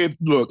mean,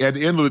 look, at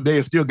the end of the day,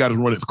 it still got to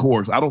run its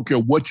course. I don't care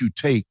what you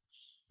take.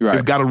 Right.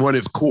 It's got to run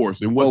its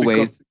course. And once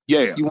always,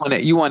 yeah. You want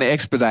to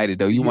expedite it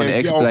though. You want to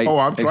expedite.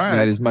 I'm trying.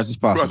 Expedite as much as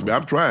possible. Trust me,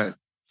 I'm trying.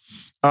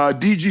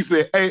 DG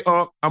said, "Hey,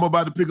 I'm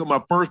about to pick up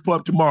my first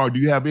pup tomorrow.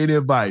 Do you have any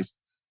advice?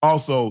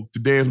 Also,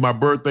 today is my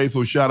birthday,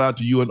 so shout out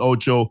to you and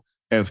Ocho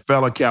as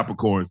fellow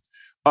Capricorns.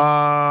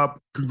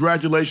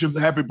 Congratulations,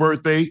 happy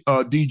birthday,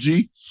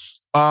 DG.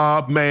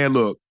 Man,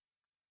 look,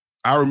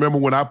 I remember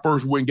when I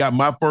first went and got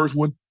my first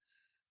one.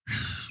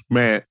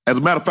 Man, as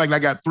a matter of fact, I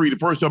got 3. The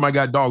first time I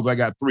got dogs, I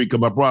got 3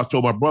 because my boss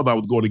told my brother I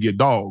was going to get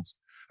dogs.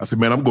 I said,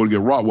 man, I'm going to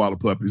get Rottweiler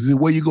puppies. He said,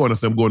 where you going? I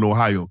said, I'm going to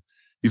Ohio.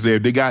 He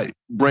said, if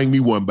bring me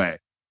one back.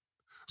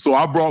 So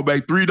I brought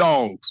back 3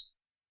 dogs.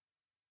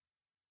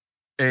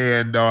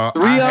 And 3 of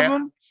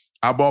them?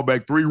 I brought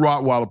back 3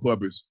 Rottweiler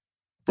puppies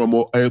from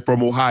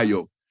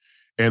Ohio.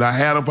 And I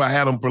had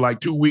them for like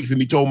 2 weeks, and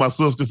he told my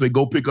sister, say,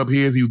 go pick up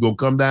his. He was going to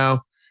come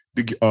down,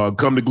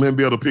 come to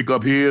Glenville to pick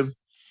up his.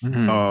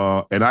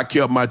 Mm-hmm. And I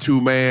kept my 2,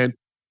 man.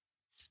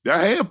 They're a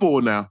handful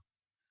now.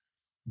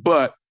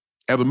 But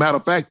as a matter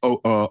of fact,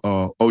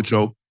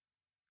 Ocho,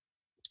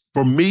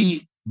 for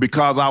me,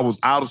 because I was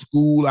out of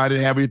school, I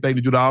didn't have anything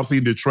to do the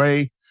offseason to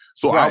train.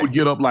 So right.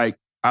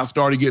 I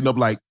started getting up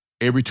like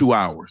every 2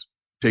 hours,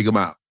 take them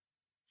out.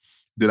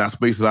 Then I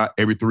space it out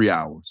every 3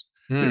 hours,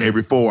 then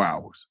every 4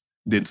 hours,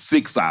 then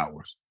 6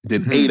 hours,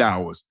 then 8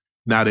 hours.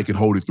 Now they can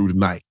hold it through the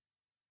night.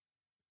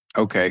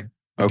 Okay.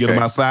 I get them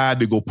outside,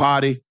 they go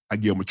potty, I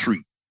give them a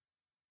treat.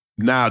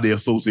 Now they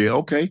associate,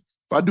 okay,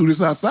 if I do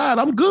this outside,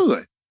 I'm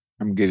good.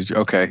 I'm good.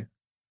 Okay.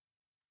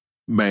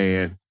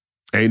 Man,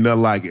 ain't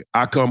nothing like it.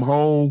 I come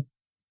home,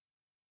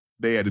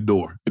 they at the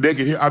door. They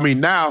can hear,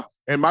 now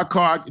in my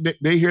car,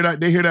 they hear that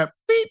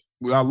beep.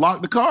 I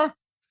lock the car.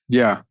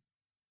 Yeah.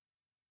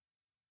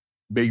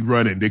 They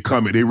running, they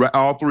coming.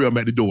 All 3 of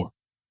them at the door.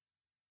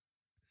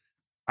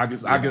 I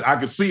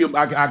can see them.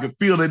 I can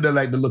feel it. They're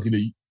like, they're looking at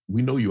you.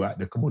 We know you out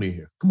there. Come on in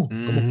here. Come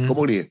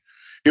on in.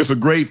 It's a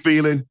great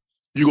feeling.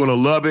 You're going to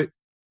love it.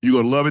 You're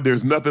going to love it.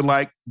 There's nothing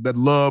like that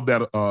love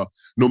that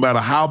no matter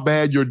how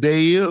bad your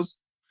day is,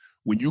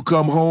 when you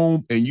come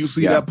home and you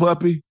see that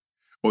puppy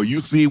or you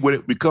see when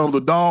it becomes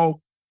a dog,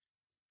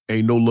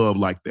 ain't no love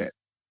like that.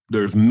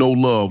 There's no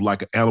love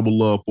like an animal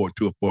love for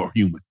a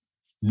human.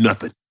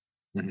 Nothing.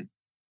 Mm-hmm.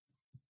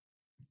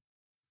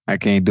 I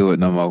can't do it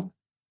no more.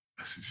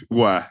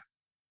 Why?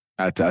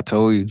 I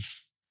told you.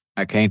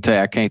 I can't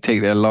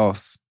take that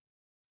loss.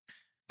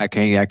 I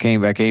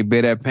can't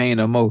bear that pain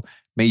no more.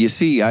 Man, you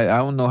see, I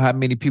don't know how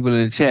many people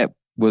in the chat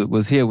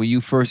was here when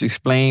you first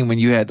explained when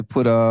you had to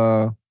put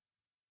who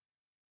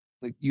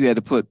you had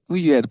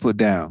to put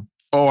down.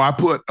 Oh, I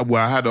put Bo,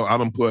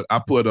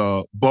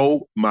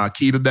 my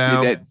Akita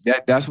down. Yeah,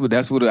 that's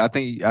what I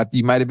think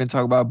you might have been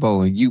talking about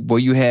Bo. And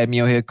you had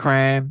me on here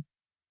crying.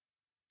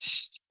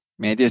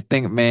 Man, just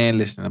think, man,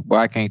 listen, boy,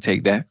 I can't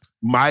take that.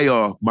 My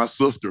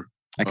sister,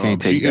 I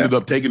can't take that. She ended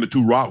up taking the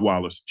 2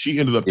 Rottweilers. She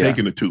ended up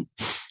taking the 2.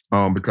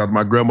 Because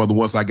my grandmother,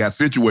 once I got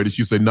situated,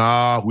 she said,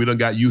 nah, we done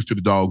got used to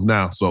the dogs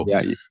now. So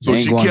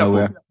she kept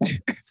them.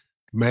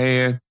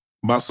 Man,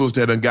 my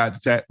sister done got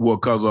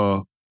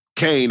because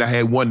Kane, I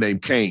had one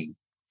named Kane,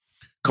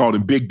 called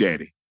him Big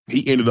Daddy.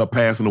 He ended up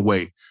passing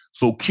away.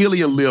 So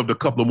Killian lived a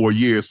couple of more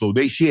years. So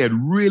she had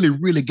really,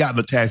 really gotten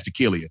attached to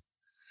Killian.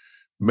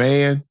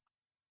 Man,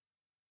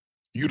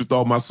 you'd have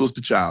thought my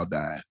sister's child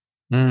died.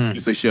 She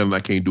said, Shannon, I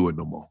can't do it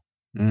no more.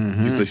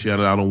 She said,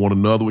 Shannon, I don't want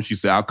another one. She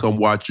said, I'll come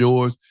watch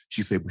yours.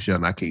 She said, but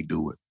Shannon, I can't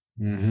do it.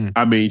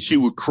 She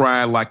was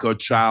crying like her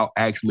child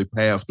actually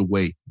passed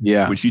away.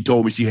 Yeah. When she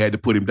told me she had to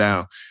put him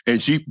down.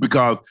 And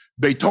because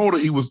they told her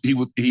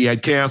he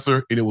had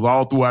cancer and it was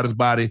all throughout his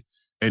body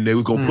and they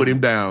was going to put him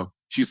down.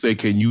 She said,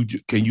 can you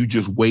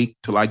just wait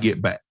till I get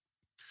back?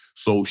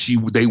 So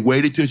they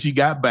waited till she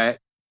got back.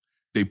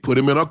 They put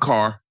him in her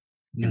car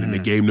and then they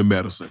gave him the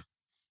medicine.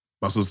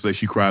 My sister said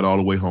she cried all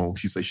the way home.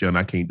 She said, Shannon,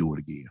 I can't do it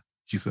again.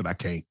 She said, I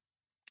can't.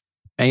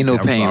 Ain't no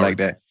pain like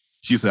that.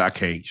 She said, I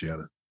can't,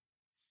 Shannon.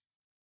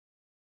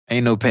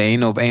 Ain't no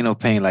pain. Ain't no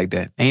pain like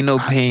that. Ain't no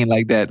pain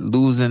like that.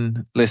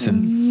 Losing.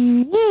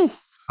 Listen,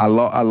 I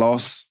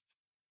lost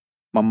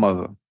my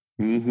mother.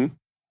 I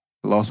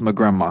lost my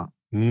grandma.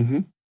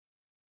 And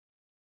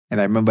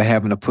I remember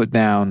having to put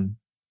down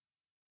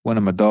one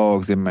of my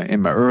dogs in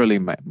my early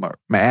my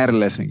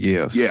adolescent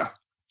years. Yeah.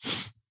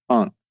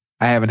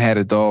 I haven't had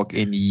a dog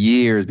in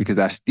years because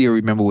I still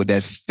remember what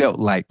that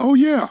felt like. Oh,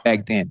 yeah.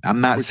 Back then. I'm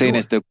not saying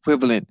it's the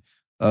equivalent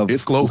of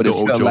it's close what to it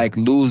felt Ocho. like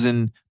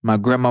losing my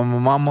grandma, my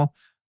mama,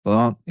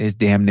 but it's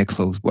damn near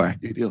close, boy.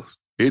 It is.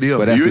 It is.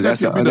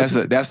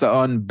 But that's an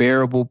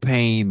unbearable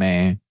pain,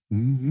 man.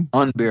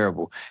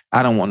 Unbearable.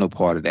 I don't want no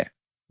part of that.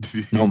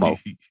 No more.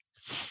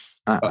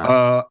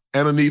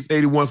 Annalise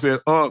 81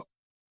 said,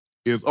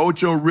 is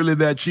Ocho really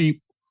that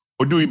cheap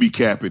or do he be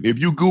capping? If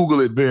you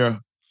Google it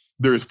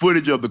there is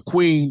footage of the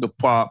Queen of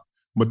Pop,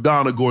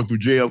 Madonna, going through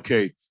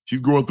JFK. She's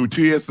going through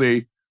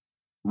TSA,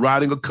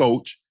 riding a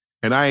coach,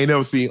 and I ain't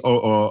never seen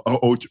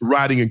Ocho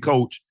riding in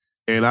coach,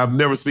 and I've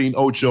never seen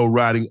Ocho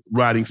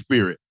riding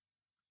Spirit.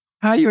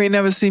 How you ain't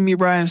never seen me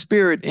riding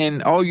Spirit?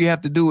 And all you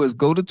have to do is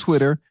go to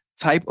Twitter,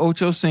 type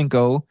Ocho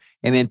Cinco,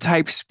 and then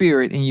type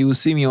Spirit, and you will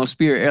see me on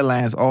Spirit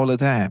Airlines all the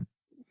time.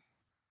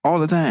 All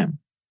the time.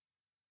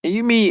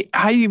 And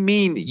how you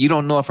mean you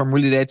don't know if I'm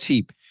really that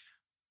cheap?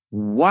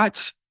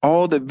 Watch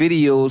all the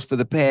videos for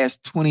the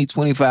past 20,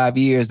 25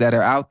 years that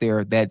are out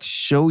there that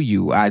show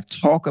you. I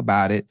talk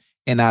about it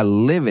and I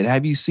live it.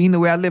 Have you seen the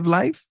way I live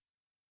life?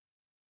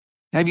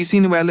 Have you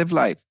seen the way I live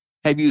life?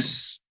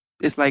 It's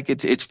like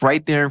it's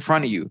right there in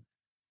front of you.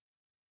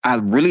 I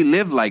really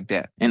live like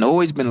that and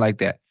always been like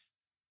that.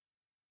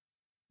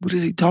 What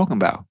is he talking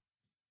about?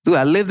 Dude,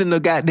 I lived in the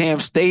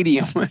goddamn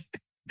stadium.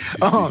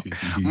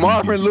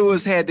 Marvin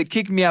Lewis had to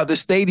kick me out the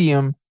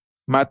stadium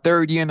my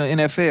third year in the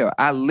NFL.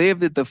 I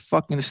lived at the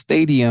fucking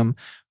stadium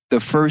the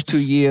first 2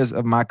 years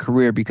of my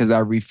career because I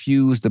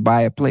refused to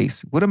buy a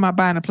place. What am I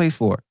buying a place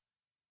for?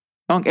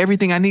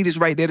 Everything I need is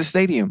right there at the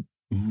stadium.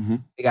 Mm-hmm.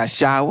 They got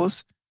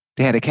showers.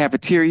 They had a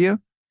cafeteria.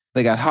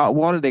 They got hot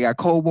water. They got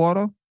cold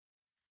water.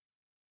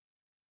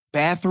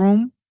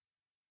 Bathroom.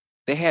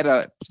 They had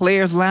a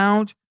player's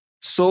lounge,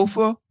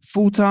 sofa,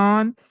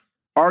 futon,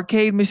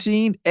 arcade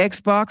machine,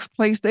 Xbox,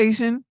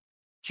 PlayStation,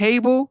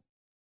 cable.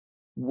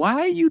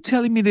 Why are you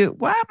telling me that?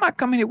 Why am I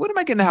coming here? What am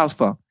I getting the house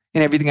for?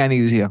 And everything I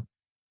need is here.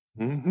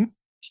 Mm-hmm.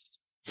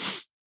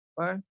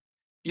 What?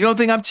 You don't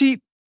think I'm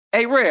cheap?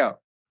 Hey, Real.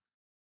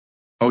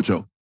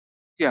 Ocho.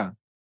 Yeah.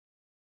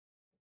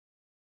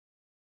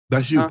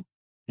 That's you.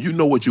 You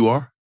know what you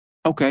are.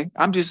 Okay.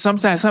 I'm just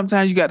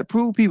sometimes you got to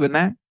prove people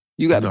now.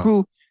 You got to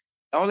prove.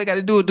 All they got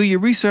to do is do your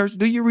research.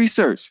 Do your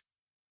research.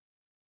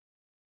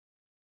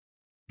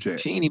 Chad.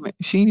 She ain't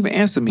even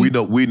answer me.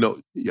 We know.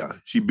 Yeah,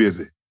 she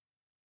busy.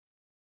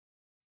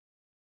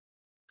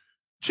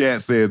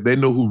 Chad says they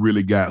know who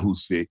really got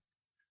who's sick.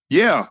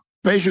 Yeah,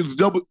 patient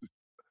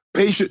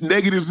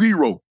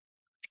 -0.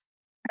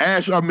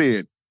 Ash, I'm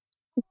in.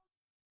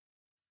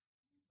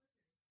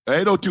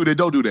 Hey, don't do that.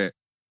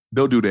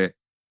 Don't do that.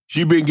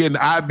 She been getting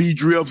IV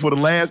drips for the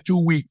last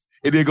 2 weeks,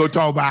 and then go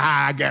talk about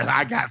how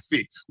I got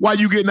sick. Why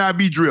you getting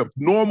IV drips?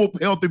 Normal,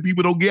 healthy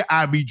people don't get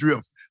IV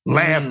drips.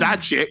 Last I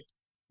checked.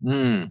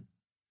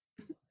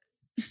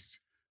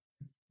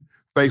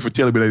 Thanks for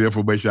telling me that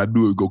information. I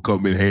knew it was going to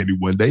come in handy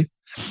one day.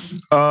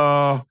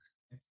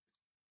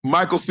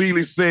 Michael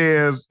Seeley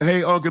says,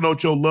 hey, Unc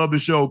Ocho, love the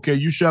show. Can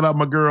you shout out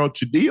my girl,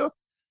 Chadia?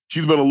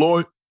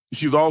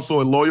 She's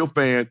also a loyal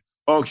fan.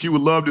 Unc, she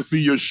would love to see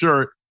your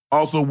shirt.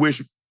 Also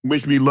wish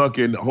me luck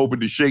and hoping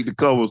to shake the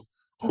covers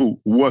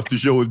once the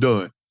show is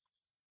done.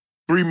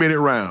 3-minute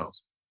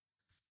rounds.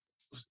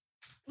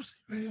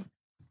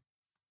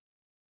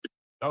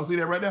 Y'all see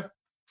that right there?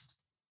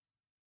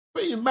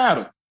 What does it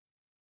matter?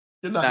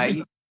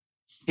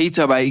 He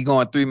talk about he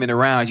going 3-minute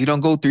rounds. You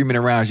don't go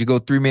 3-minute rounds. You go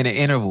 3-minute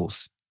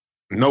intervals.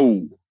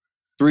 No.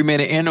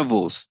 3-minute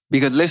intervals.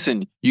 Because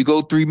listen, you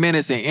go 3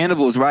 minutes in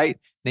intervals, right?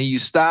 Then you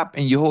stop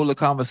and you hold a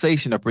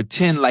conversation or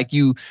pretend like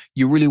you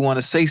really want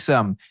to say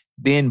something.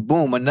 Then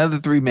boom, another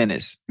 3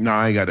 minutes. No,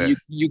 I ain't got that.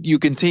 You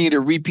continue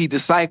to repeat the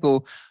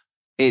cycle.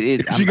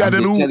 If she got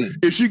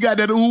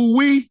that ooh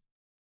wee,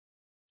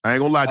 I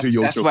ain't gonna lie to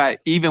you. That's why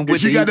even with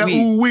if she got that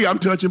ooh wee, I'm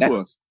touching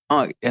puss.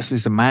 That's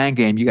it's a mind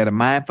game. You got to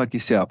mind fuck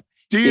yourself.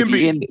 If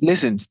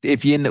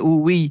you're in the ooh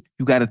wee,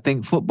 you got to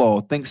think football,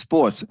 think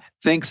sports,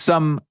 think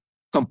some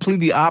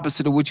completely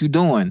opposite of what you're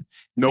doing.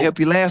 Nope. Help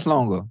you last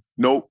longer.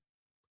 Nope.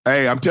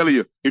 Hey, I'm telling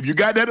you, if you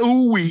got that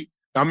ooh wee,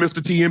 I'm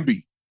Mr.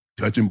 TMB.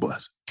 Touch and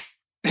bust.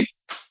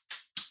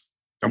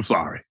 I'm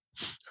sorry.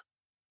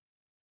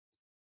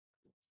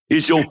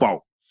 It's your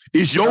fault.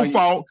 It's your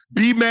fault.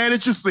 Be mad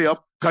at yourself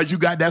because you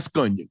got that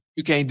scunion.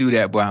 You can't do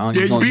that, boy.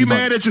 Be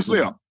mad at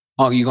yourself.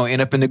 You're going to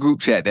end up in the group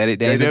chat.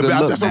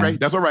 That's all right.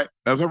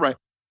 That's all right.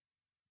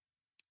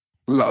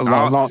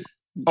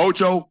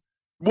 Ocho,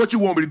 what you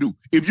want me to do?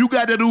 If you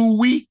got that ooh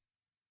wee,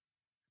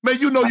 man,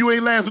 you know you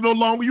ain't lasting no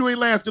longer. You ain't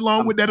lasting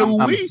long with that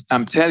ooh wee.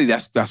 I'm telling you,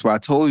 that's why I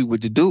told you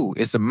what to do.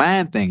 It's a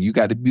mind thing. You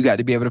got to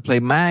be able to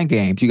play mind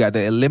games. You got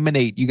to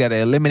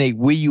eliminate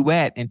where you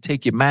at and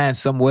take your mind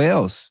somewhere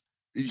else.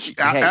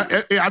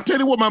 I'm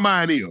telling you what my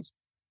mind is.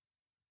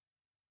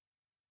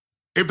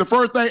 If the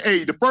first thing,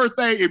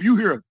 if you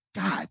hear,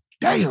 God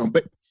damn,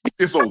 but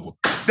it's over.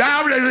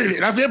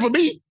 That's it for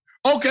me.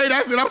 Okay,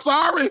 that's it. I'm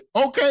sorry.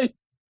 Okay.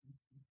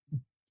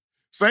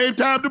 Same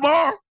time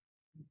tomorrow.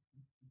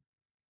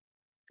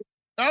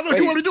 I don't know what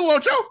you want to do,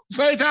 Ocho.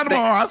 Same time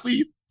tomorrow. I see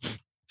you.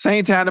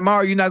 Same time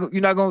tomorrow. You're not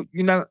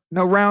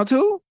no round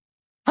two?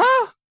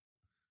 Huh?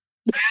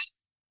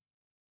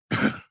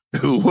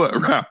 What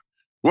round?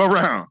 What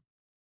round?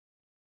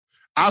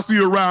 I'll see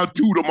you around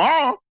 2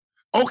 tomorrow.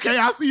 Okay,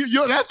 I see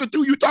you. That's the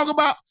 2 you talk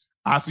about.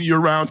 I see you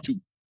around 2.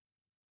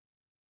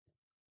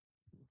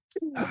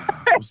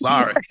 I'm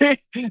sorry. Hey,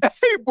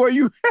 boy,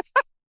 you.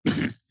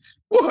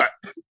 What?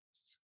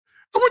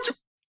 What you?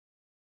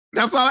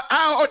 That's all.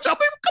 Ocho,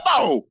 baby, come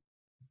on.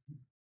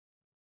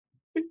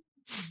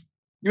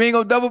 You ain't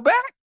gonna double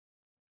back?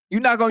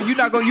 You're not gonna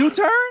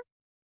U-turn?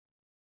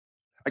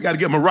 I got to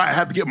get my right. I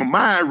have to get my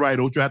mind right,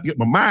 Ocho. I have to get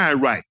my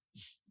mind right.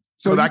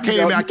 So I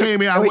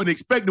came in. I wasn't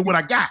expecting what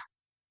I got.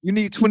 You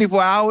need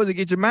 24 hours to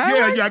get your mind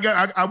right?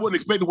 Yeah. I wasn't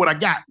expecting what I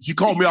got. She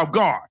caught me off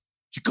guard.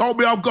 She caught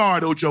me off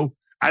guard, Ocho.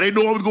 I didn't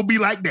know it was going to be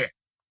like that.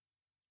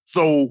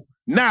 So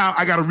now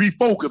I got to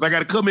refocus. I got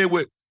to come in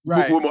with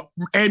my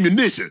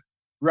ammunition.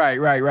 Right.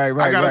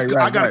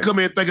 I got to come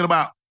in thinking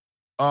about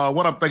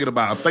what I'm thinking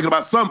about. I'm thinking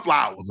about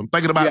sunflowers. I'm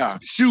thinking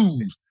about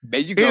shoes. There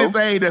you go.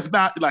 Anything that's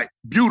not like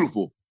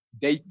beautiful.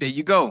 There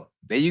you go.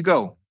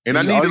 And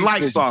I need the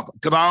lights off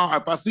because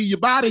if I see your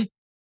body.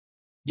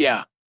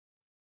 Yeah.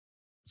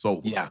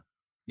 So yeah.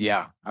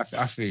 I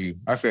feel you.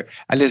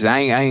 Listen.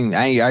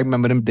 I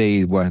remember them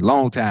days. Boy,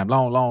 long time.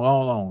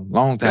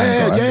 Long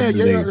time. Yeah.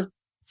 You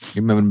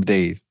remember them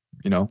days?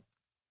 You know.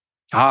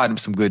 Ah, them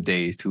some good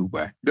days too,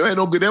 boy. There ain't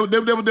no good.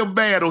 Them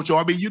bad, Ocho.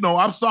 I mean,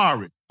 I'm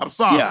sorry.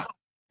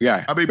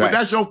 Yeah. I mean, but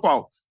that's your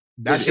fault.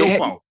 That's your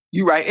fault.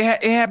 You're right.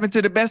 It happened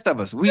to the best of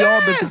us. We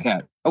all been through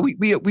that.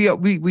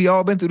 We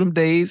all been through them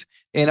days,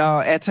 and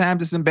at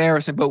times it's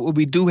embarrassing. But what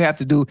we do have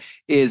to do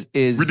is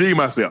redeem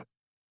myself.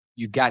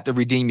 You got to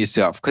redeem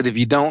yourself, because if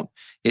you don't,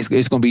 it's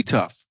gonna be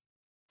tough.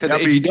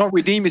 Because if you don't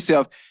redeem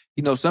yourself,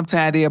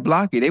 sometimes they'll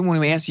block you. They won't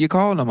even answer your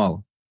call no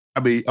more. I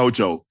mean,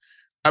 Ocho.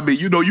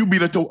 You be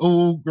that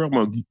old girl.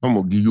 I'm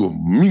gonna give you a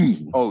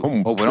mean.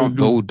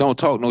 But don't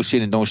talk no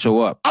shit and don't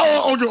show up.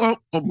 Ocho.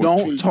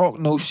 Don't talk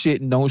no shit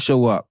and don't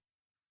show up.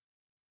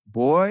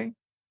 Boy,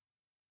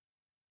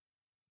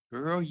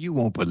 girl, you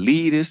won't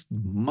believe this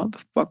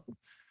motherfucker.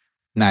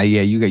 Nah,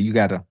 yeah, you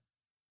gotta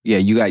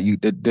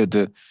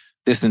the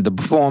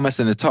performance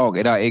and the talk.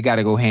 It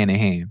gotta go hand in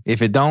hand.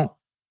 If it don't,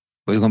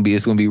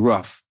 it's gonna be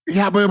rough.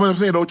 Yeah, but I'm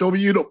saying, Ocho,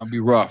 it'll be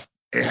rough.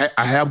 I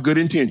have good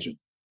intention.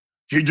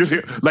 You just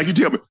like you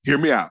tell me, hear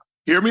me out.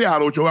 Hear me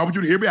out, Ocho. I want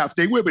you to hear me out.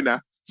 Stay with me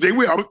now. Stay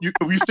with me,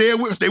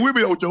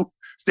 Ocho.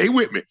 Stay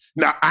with me.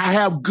 Now, I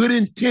have good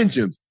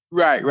intentions.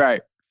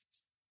 Right.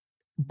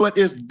 But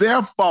it's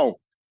their fault.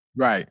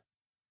 Right.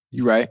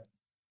 You're right.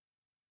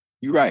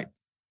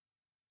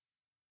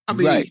 I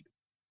mean,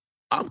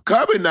 I'm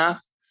coming now.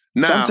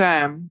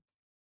 Sometimes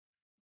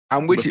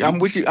I'm with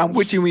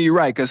you when you're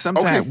right, because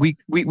sometimes we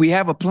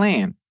have a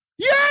plan.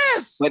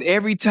 Yes. But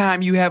every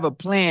time you have a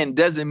plan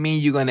doesn't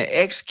mean you're going to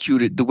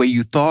execute it the way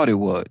you thought it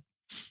would.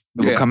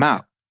 It will come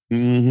out.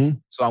 Mm-hmm.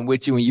 So I'm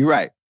with you when you're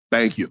right.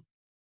 Thank you.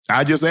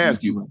 I just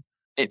asked you.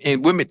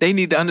 And women, they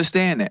need to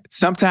understand that.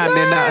 Sometimes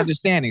they're not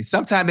understanding.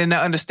 Sometimes they're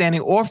not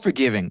understanding or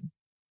forgiving.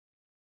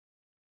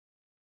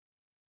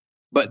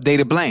 But they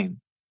to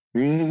blame.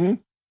 Mm-hmm.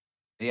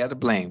 They are to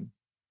blame.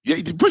 Yeah,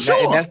 for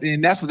sure.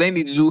 And that's what they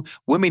need to do.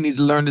 Women need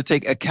to learn to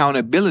take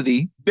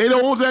accountability. They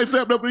don't want to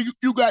accept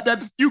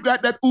that. You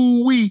got that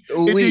ooh-wee,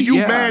 and then you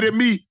mad at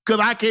me because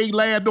I can't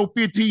last no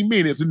 15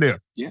 minutes in there.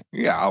 Yeah.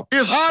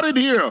 It's hot in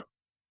here.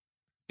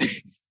 I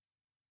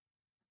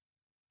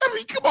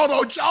mean, come on,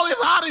 y'all.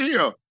 It's hot in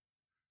here.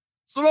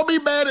 So don't be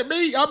mad at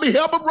me. I mean,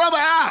 help a brother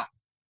out.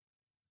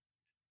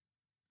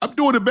 I'm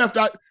doing the best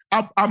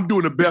I'm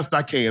doing the best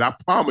I can. I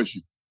promise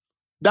you.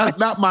 That's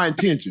not my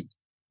intention,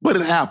 but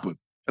it happened.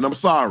 And I'm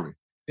sorry.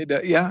 It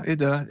does. Yeah, it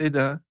does.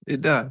 And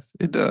it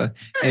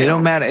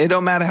don't matter. It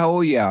don't matter how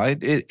old you are.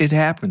 It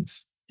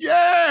happens.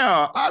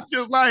 Yeah. I'm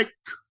just like,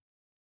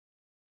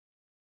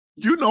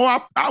 I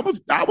was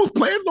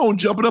planning on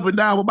jumping up and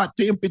down for about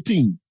 10,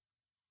 15.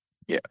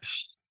 Yeah.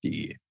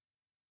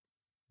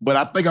 But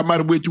I think I might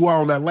have went you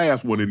on that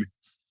last one. Didn't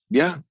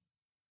Yeah.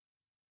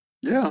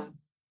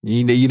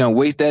 You don't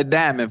waste that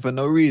diamond for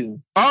no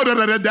reason. Oh,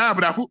 no, that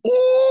diamond.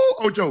 Ooh,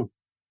 Ocho.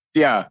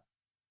 Yeah.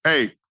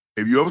 Hey,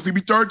 if you ever see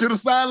me turn to the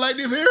side like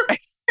this here,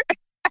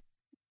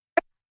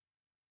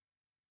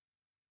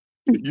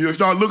 you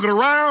start looking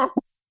around,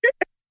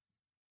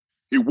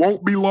 it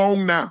won't be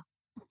long now.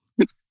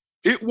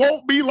 It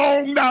won't be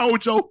long now,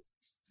 Ocho.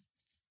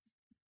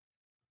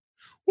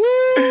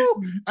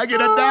 Woo! I get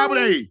that diamond.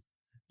 Hey,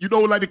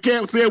 like the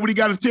cat said when he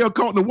got his tail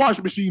caught in the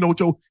washing machine,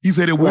 Ocho, he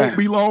said it won't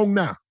be long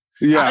now.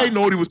 Yeah. I didn't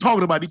know what he was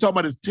talking about. He talking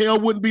about his tail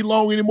wouldn't be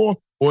long anymore,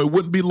 or it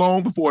wouldn't be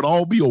long before it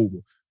all be over.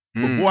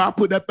 Before I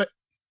put that back.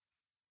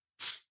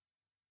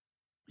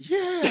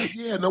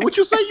 Yeah. Now, what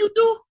you say you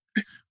do?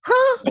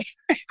 Huh?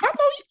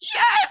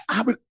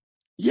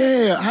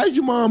 How's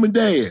your mom and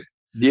dad?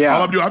 Yeah.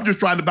 All I'm doing, I'm just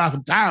trying to buy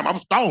some time. I'm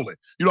stalling.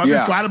 I'm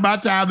just trying to buy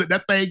time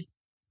that thing.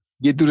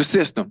 Get through the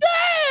system.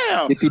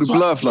 Yeah. Get through the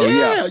blood flow.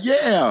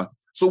 Yeah.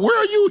 So where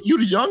are you? You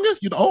the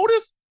youngest? You the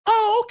oldest?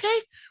 Oh,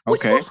 okay. Where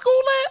you go to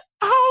school at?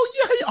 Oh,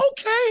 yeah,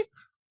 okay.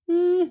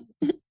 You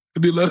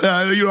know what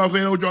I'm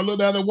saying? Don't y'all look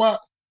down and watch?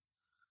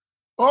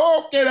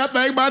 Okay, that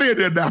thing about it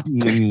there now.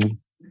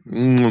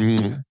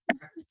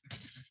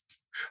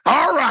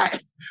 All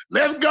right,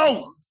 let's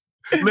go.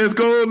 It's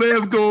on.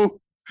 It's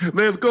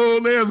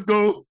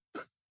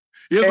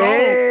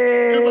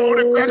on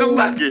the crack of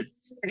lucky.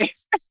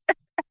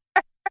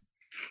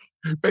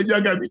 Man,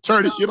 y'all got me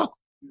turning shit on.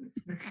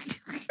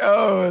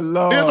 Oh,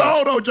 Lord. It's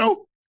on, though,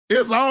 Joe.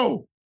 It's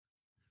on.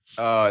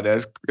 Oh,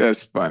 that's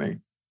funny.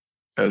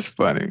 That's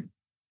funny.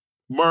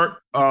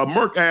 Merk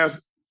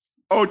asks,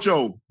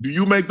 Ocho, do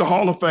you make the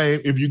Hall of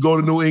Fame if you go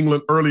to New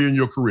England early in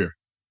your career?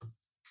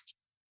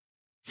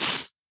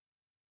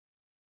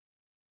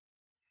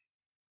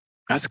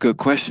 That's a good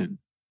question.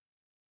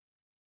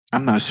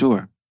 I'm not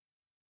sure.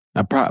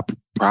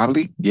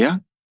 Probably, yeah.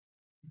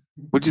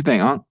 What you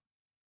think, Unc?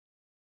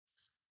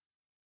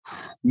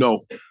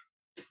 No,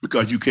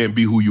 because you can't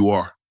be who you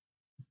are.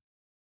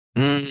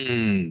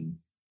 Mm.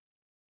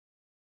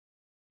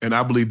 And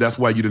I believe that's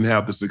why you didn't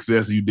have the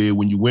success you did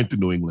when you went to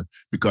New England,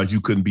 because you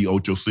couldn't be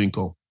Ocho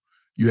Cinco.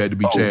 You had to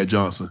be Chad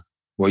Johnson.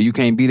 Well, you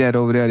can't be that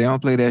over there. They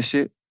don't play that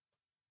shit.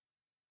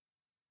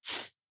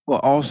 Well,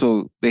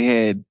 also, they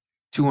had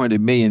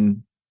 200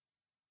 million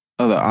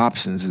other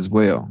options as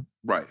well.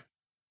 Right.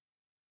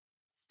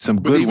 Some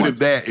but good even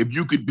ones. if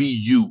you could be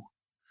you,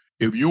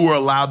 if you were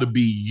allowed to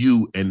be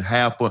you and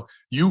have fun,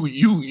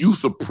 you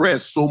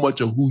suppress so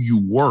much of who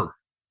you were.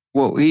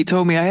 Well, he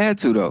told me I had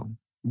to, though.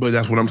 But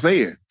that's what I'm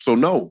saying. So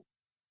no.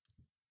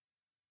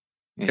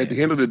 Yeah. At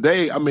the end of the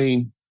day, I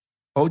mean,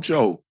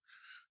 Ocho,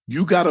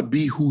 you got to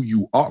be who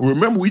you are.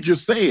 Remember, we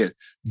just said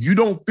you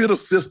don't fit a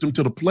system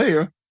to the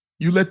player.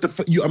 You let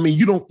you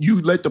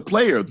let the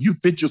player. You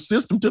fit your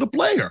system to the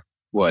player.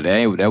 Well,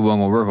 that wasn't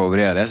gonna work over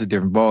there. That's a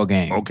different ball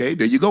game. Okay,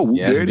 there you go.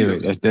 Yeah, there it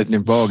is. That's a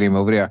different ball game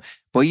over there.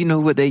 But you know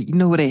what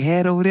they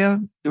had over there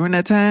during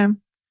that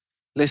time?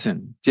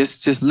 Listen,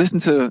 just listen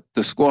to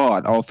the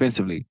squad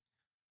offensively.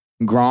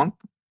 Gronk.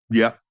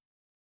 Yeah.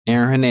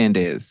 Aaron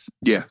Hernandez.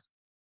 Yeah.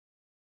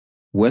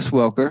 Wes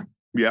Welker.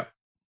 Yeah.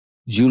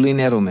 Julian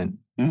Edelman.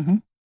 Mm-hmm.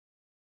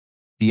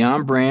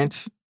 Deion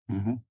Branch.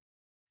 Mm-hmm.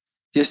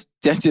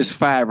 That's just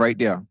 5 right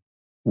there.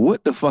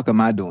 What the fuck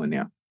am I doing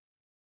now?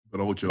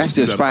 But Ocho, that's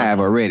just 5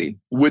 already.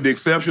 With the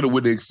exception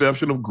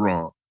of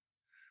Gronk,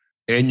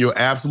 and your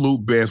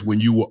absolute best when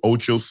you were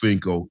Ocho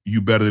Cinco,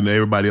 you better than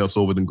everybody else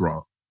over than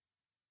Gronk.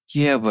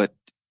 Yeah, but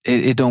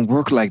it don't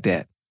work like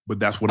that. But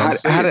that's what I'm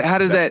saying. How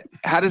does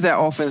that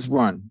offense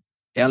run?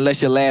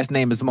 Unless your last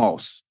name is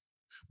Moss.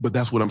 But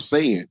that's what I'm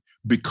saying.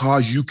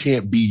 Because you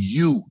can't be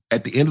you.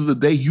 At the end of the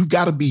day, you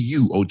got to be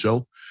you,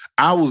 Ocho.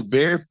 I was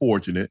very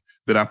fortunate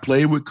that I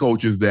played with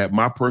coaches that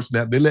my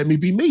personality, they let me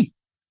be me.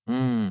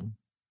 Mm.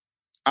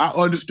 I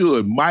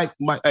understood. Mike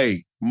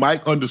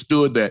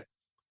understood that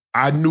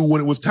I knew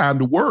when it was time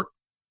to work,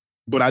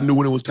 but I knew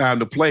when it was time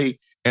to play.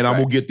 And I'm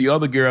gonna get the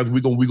other girls. We're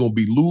gonna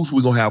be loose.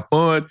 We're gonna have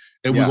fun,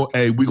 and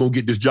we're gonna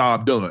get this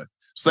job done.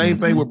 Same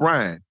thing with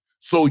Brian.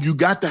 So you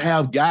got to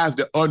have guys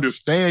that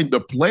understand the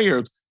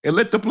players and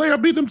let the player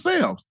be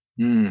themselves.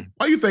 Mm.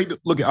 Why you think?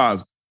 Look at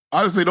Oz.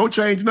 I say don't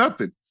change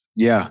nothing.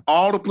 Yeah.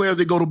 All the players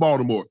that go to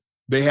Baltimore,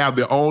 they have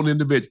their own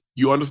individual.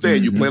 You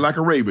understand? You play like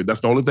a Raven.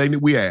 That's the only thing that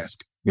we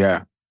ask.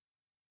 Yeah.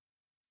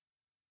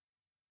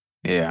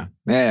 Yeah.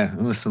 Yeah.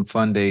 It was some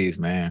fun days,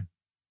 man.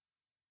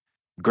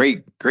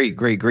 Great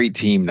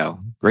team, though.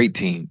 Great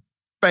team.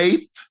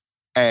 Faith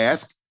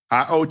asked,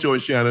 hi, Ocho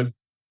and Shannon.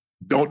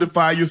 Don't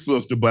defy your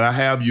sister, but I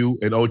have you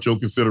and Ocho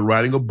consider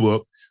writing a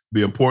book,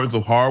 The Importance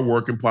of Hard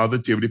Work and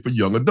Positivity for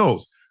Young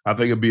Adults. I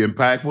think it'd be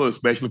impactful,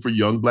 especially for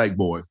young black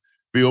boys.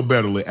 Feel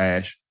betterly,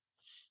 Ash.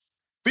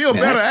 Feel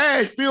better,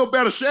 Ash. Feel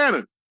better,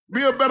 Shannon.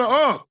 Feel better,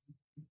 Unc.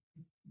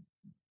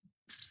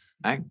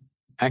 I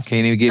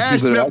can't even get Ash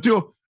people slept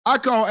till I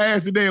called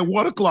Ash today at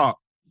 1 o'clock.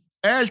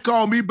 Ash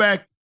called me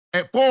back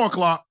at 4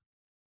 o'clock.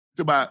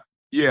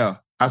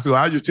 I said,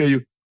 I'll just tell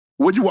you,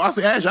 what you want? I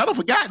said, Ash, I don't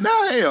forgot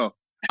now, hell.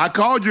 I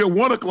called you at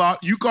 1 o'clock.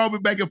 You called me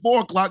back at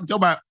 4 o'clock and tell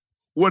about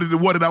what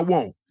did I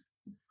want?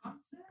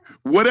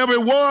 Whatever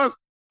it was,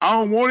 I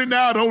don't want it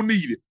now. I don't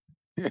need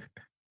it.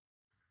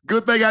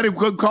 Good thing I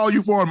didn't call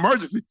you for an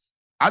emergency.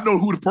 I know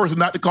who the person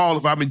not to call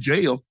if I'm in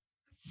jail.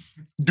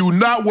 Do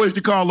not waste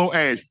the call on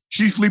Ash.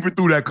 She's sleeping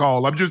through that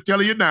call. I'm just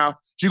telling you now,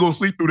 she's going to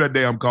sleep through that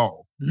damn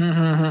call.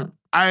 Mm-hmm.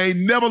 I ain't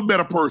never met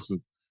a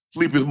person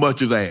sleep as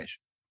much as Ash.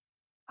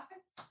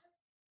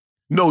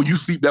 No, you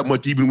sleep that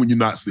much even when you're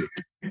not sick.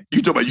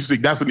 You talk about you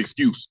sick, that's an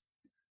excuse.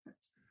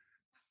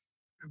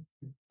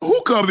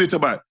 Who comes in talking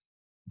about,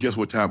 guess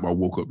what time I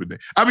woke up today?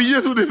 I mean,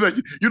 yes, what they say.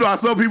 You know how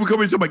some people come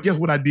in and talk about, guess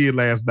what I did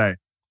last night?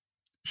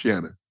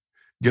 Shannon,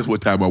 guess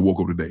what time I woke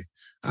up today?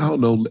 I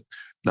don't know.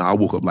 No, I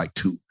woke up like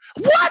 2.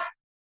 What?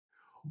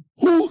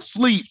 Who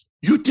sleeps?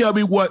 You tell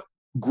me what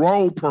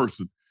grown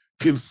person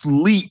can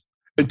sleep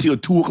until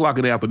 2 o'clock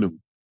in the afternoon.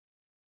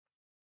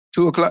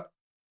 2 o'clock?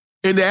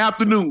 In the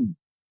afternoon.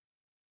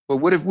 But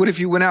what if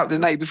you went out the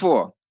night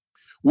before?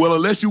 Well,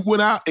 unless you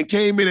went out and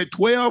came in at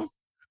 12,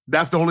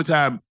 that's the only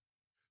time.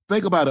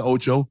 Think about it,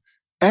 Ocho.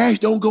 Ash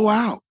don't go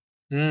out.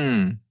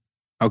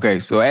 Okay,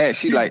 so Ash,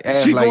 she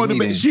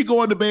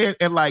going to bed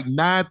at like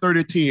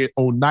 9:30, 10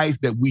 on nights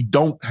that we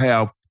don't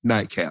have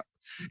Nightcap.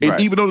 And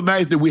even though the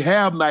nights that we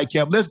have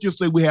Nightcap, let's just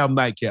say we have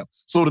Nightcap.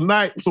 So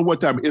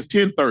what time? It's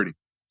 10:30,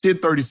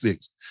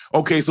 10:36.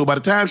 Okay, so by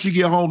the time she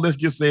get home, let's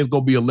just say it's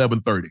going to be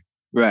 11:30.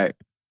 Right.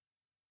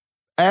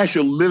 Ash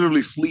will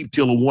literally sleep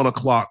till 1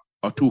 o'clock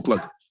or 2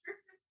 o'clock.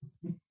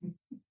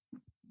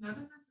 None of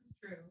this is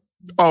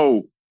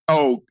true.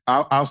 Oh,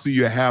 I'll see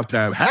you at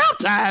halftime.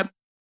 Halftime?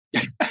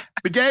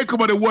 The game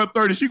come on at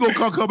 1:30. She gonna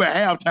come at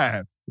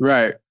halftime.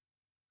 Right.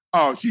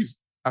 Oh,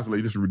 I said,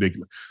 this is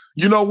ridiculous.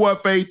 You know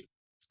what, Faith?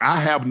 I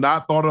have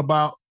not thought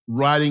about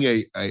writing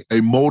a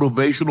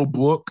motivational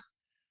book.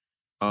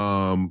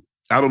 I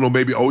don't know,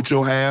 maybe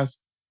Ocho has,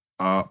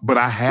 but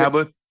I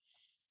haven't.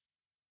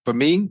 For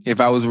me,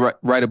 if I was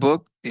write a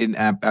book, and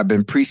I've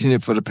been preaching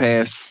it for the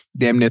past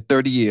damn near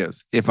 30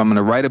 years, if I'm going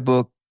to write a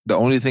book, the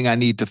only thing I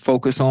need to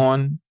focus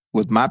on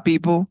with my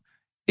people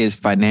is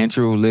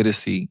financial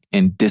literacy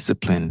and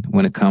discipline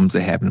when it comes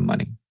to having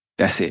money.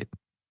 That's it.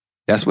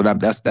 That's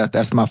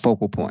my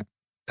focal point.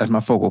 That's my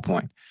focal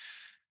point.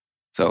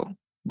 So,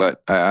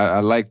 but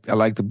I like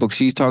the book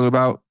she's talking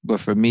about.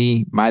 But for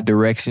me, my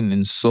direction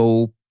and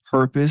sole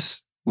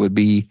purpose would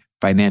be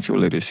financial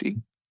literacy.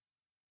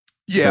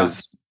 Yeah.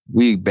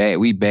 We bad,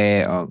 we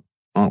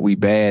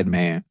bad,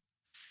 man.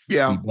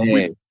 Yeah,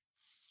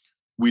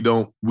 we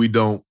don't.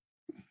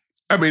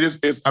 I mean,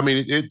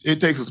 it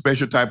takes a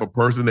special type of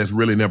person that's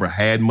really never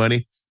had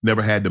money,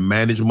 never had to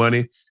manage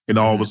money, and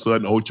all of a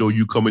sudden, Ocho,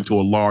 you come into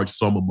a large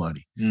sum of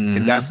money,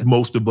 and that's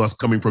most of us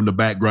coming from the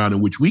background in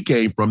which we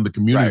came from, the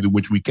community in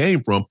which we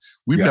came from.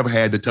 We've never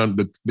had the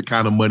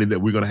kind of money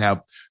that we're going to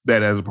have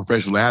that as a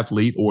professional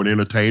athlete or an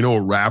entertainer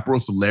or rapper or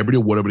celebrity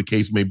or whatever the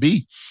case may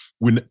be.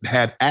 We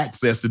had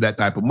access to that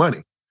type of money.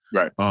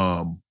 Right.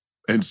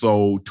 And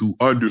so to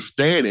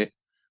understand it,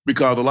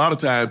 because a lot of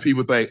times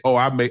people think, oh,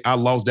 I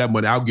lost that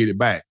money, I'll get it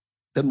back.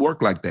 Doesn't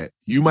work like that.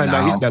 You might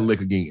not hit that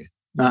lick again.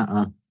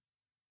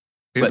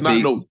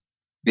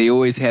 They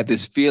always have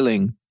this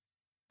feeling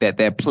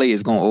that play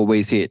is going to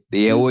always hit.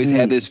 They always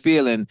have this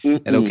feeling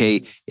that,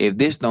 okay, if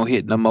this don't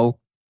hit no more,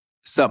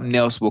 something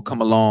else will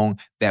come along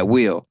that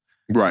will.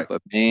 Right.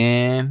 But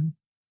man,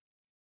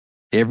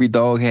 every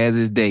dog has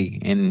his day,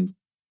 and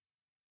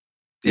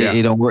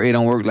it don't work. It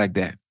don't work like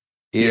that.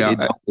 It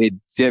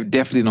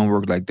definitely don't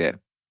work like that.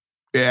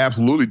 It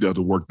absolutely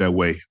doesn't work that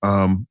way.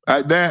 And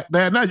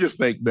I just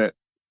think that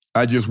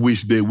I just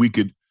wish that we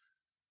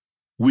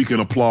can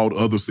applaud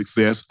other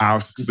success, our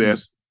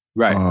success.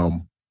 Right.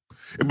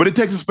 But it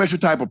takes a special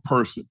type of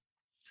person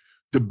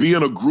to be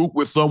in a group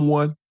with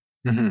someone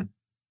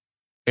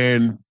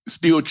and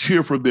still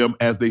cheer for them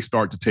as they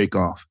start to take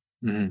off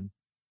and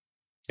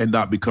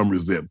not become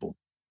resentful.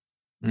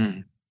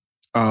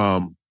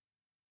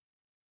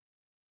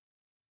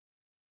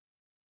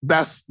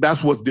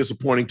 That's what's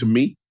disappointing to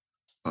me.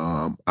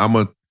 Like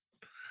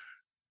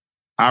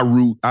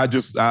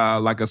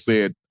I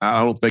said,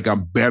 I don't think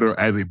I'm better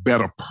as a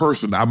better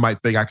person. I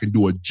might think I can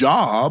do a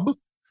job.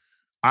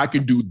 I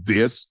can do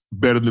this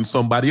better than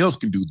somebody else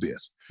can do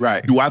this.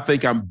 Right. Do I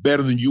think I'm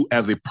better than you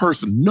as a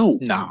person? No.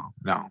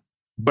 No.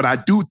 But I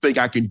do think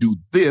I can do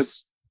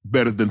this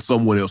better than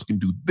someone else can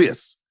do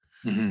this.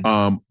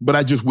 But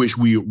I just wish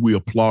we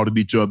applauded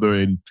each other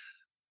and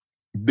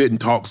didn't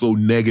talk so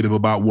negative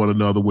about one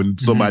another when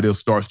somebody else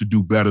starts to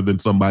do better than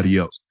somebody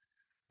else.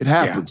 It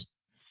happens.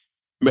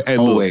 Yeah. And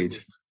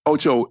always.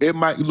 Look,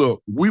 Ocho,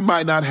 we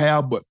might not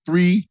have but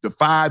 3 to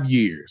 5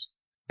 years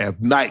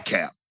at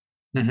Nightcap.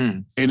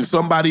 And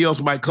somebody else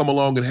might come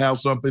along and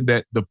have something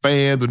that the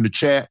fans and the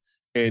chat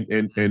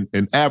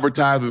and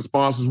advertisers and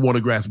sponsors want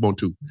to grasp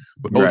onto.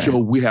 But Ocho,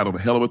 we had a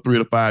hell of a 3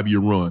 to 5 year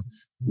run.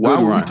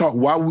 Why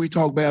would we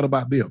talk bad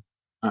about them?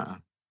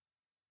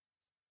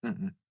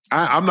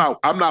 I'm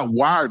not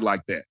wired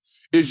like that.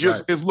 It's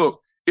just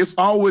it's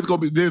always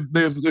gonna be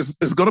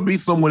it's gonna be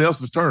someone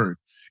else's turn.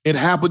 It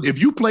happened. If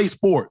you play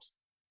sports,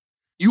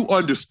 you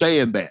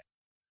understand that.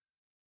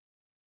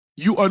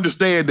 You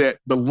understand that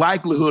the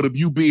likelihood of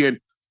you being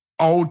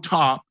on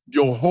top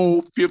your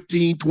whole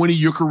 15,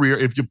 20-year career,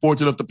 if you're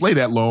fortunate enough to play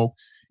that long,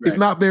 is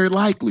not very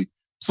likely.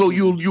 So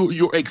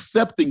you're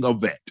accepting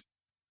of that.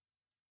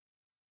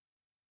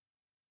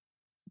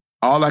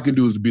 All I can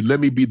do is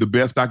let me be the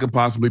best I can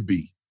possibly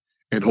be.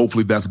 And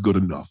hopefully that's good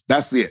enough.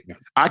 That's it.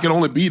 I can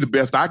only be the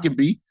best I can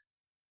be.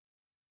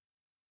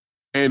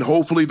 And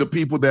hopefully the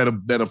people that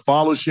have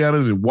followed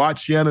Shannon and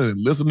watched Shannon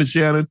and listened to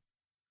Shannon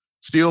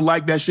still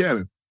like that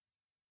Shannon.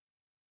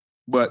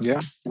 But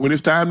when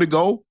it's time to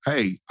go,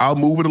 hey, I'll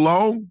move it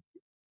along.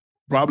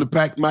 Probably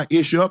pack my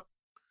ish up.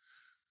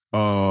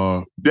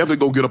 Definitely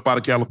gonna get up out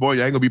of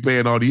California. I ain't gonna be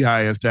paying all these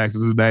high-ass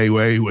taxes and I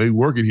ain't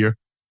working here.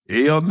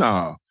 Hell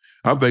nah.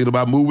 I'm thinking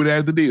about moving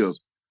as the deals.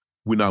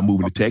 We're not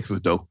moving to Texas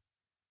though.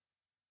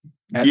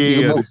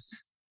 You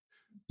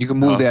can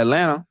move to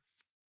Atlanta.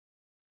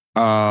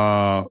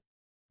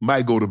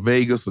 Might go to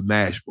Vegas or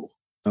Nashville.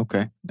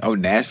 Okay. Oh,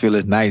 Nashville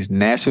is nice.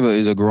 Nashville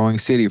is a growing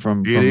city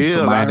from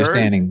my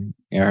understanding.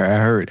 I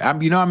heard.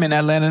 I'm in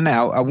Atlanta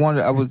now.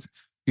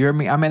 You heard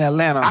me? I'm in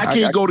Atlanta. I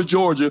can't go to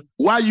Georgia.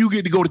 Why do you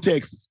get to go to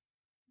Texas?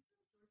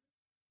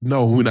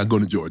 No, we're not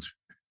going to Georgia.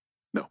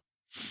 No.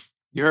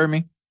 You heard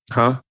me?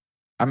 Huh?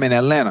 I'm in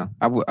Atlanta.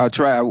 I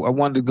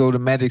wanted to go to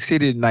Magic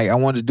City tonight. I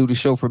wanted to do the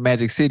show for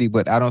Magic City,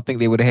 but I don't think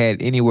they would have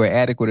had anywhere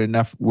adequate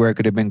enough where it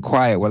could have been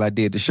quiet while I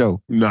did the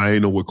show. No,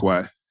 ain't nowhere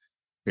quiet.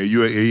 And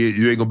you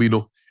ain't gonna be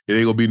no. It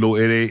ain't gonna be no.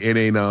 It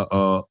ain't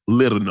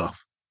lit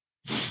enough.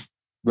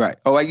 Right.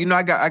 Oh, I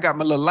got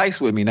my little lights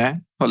with me now.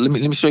 Oh, let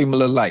me show you my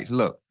little lights.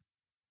 Look.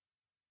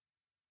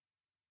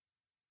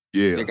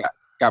 Yeah. They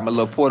got my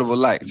little portable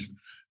lights.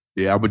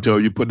 Yeah, I'm gonna tell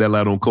you, put that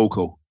light on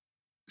Coco.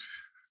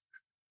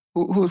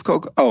 Who's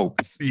Coco? Oh,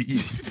 I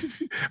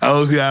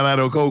don't see that light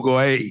on Coco.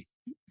 Hey,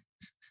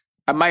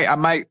 I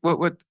might.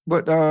 What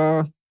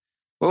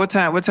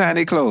time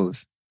they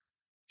close?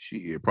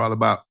 Shit, probably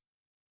about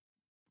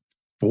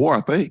 4,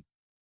 I think.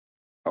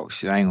 Oh,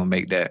 shit, I ain't gonna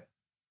make that.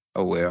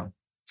 Oh, well.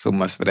 So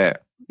much for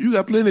that. You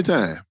got plenty of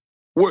time.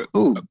 Where,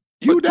 Ooh,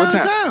 you what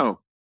downtown.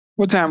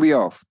 What time we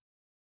off?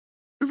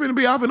 We're finna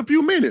be off in a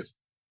few minutes.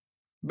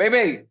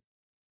 Baby.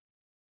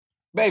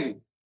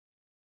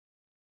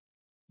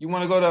 You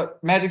want to go to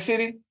Magic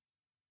City?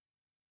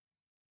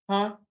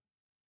 Huh?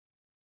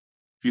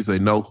 She say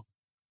no.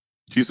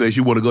 She say she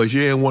want to go.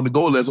 She ain't want to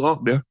go unless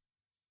Unc there.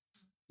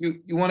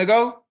 You want to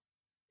go?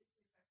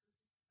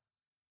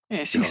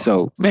 Man,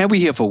 man, we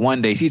here for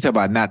one day. She's talking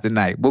about not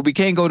tonight. But we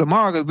can't go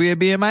tomorrow because we'll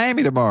be in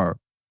Miami tomorrow.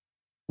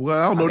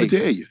 Well, I don't know to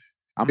tell you.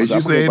 And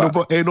she say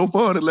ain't no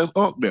fun unless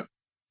Unc there.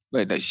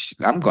 Wait,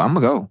 I'm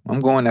gonna go. I'm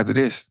going after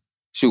this.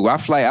 Shoot, I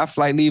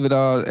flight leave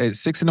at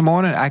 6 a.m.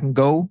 I can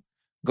go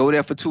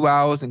there for 2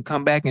 hours and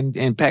come back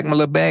and pack my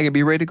little bag and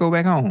be ready to go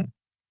back home.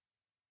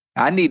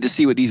 I need to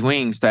see what these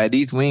wings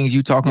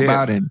you talking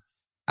about, and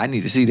I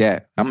need to see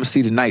that. I'm gonna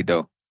see tonight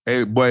though.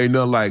 Hey, boy, ain't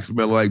nothing like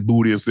smelling like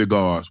booty and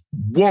cigars.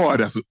 Boy,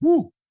 that's a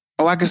woo.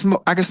 Oh, I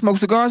can smoke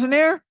cigars in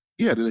there?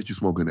 Yeah, they let you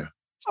smoke in there.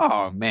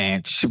 Oh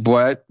man,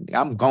 boy,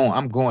 I'm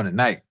going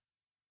tonight.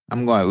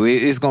 I'm going.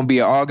 It's gonna be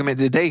an argument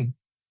today.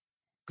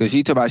 Cause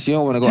she talk about she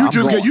don't want to go.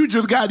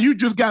 You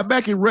just got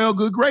back in real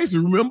good graces,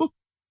 remember?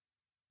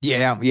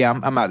 Yeah,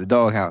 I'm out of the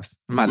doghouse.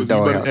 I'm out of the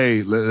doghouse.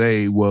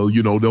 Hey, well,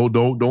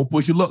 don't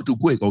push your luck too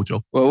quick,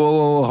 Ocho.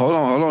 Whoa, hold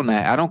on.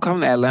 Now I don't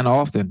come to Atlanta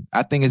often.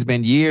 I think it's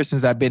been years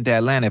since I've been to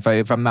Atlanta.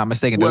 If I'm not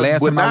mistaken, the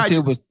last time I was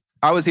here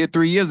I was here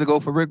 3 years ago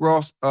for Rick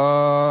Ross'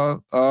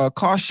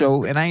 car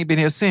show, and I ain't been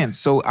here since.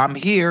 So I'm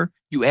here.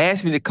 You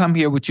asked me to come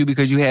here with you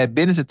because you had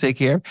business to take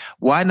care of.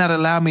 Why not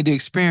allow me to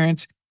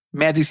experience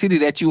Magic City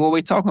that you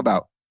always talk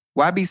about?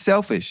 Why be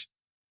selfish?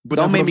 But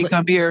don't make me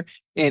come here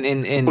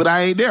and. But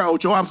I ain't there,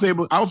 Ocho. I'm saying,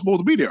 but I was supposed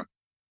to be there.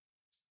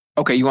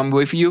 Okay, you want me to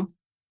wait for you?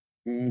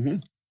 Mm-hmm.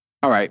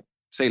 All right,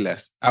 say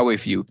less. I'll wait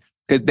for you.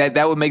 Because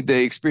that would make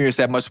the experience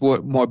that much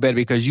more better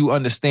because you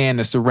understand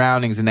the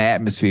surroundings and the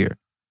atmosphere.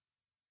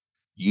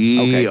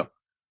 Yeah.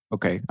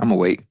 Okay, I'm gonna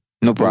wait.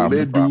 No problem.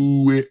 Let's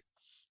do it.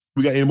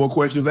 We got any more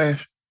questions,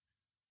 Ash?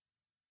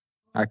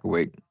 I can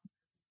wait.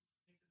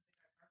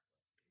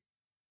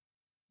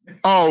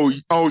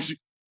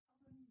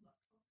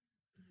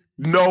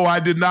 No, I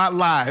did not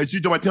lie. And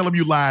she told me, tell him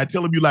you lied.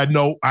 Tell him you lied.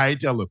 No, I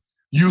ain't telling him.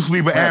 You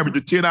sleep an average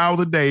of 10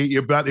 hours a day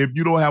if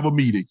you don't have a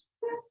meeting.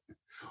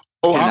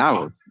 10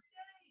 hours?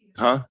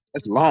 Huh?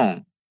 That's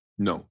long.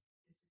 No.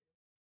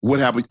 What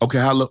happened? Okay,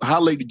 how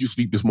late did you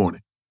sleep this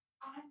morning?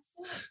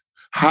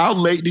 How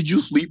late did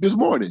you sleep this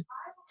morning?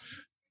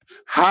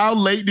 How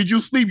late did you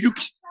sleep?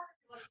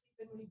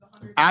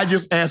 I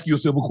just asked you a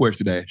simple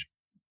question, Ash.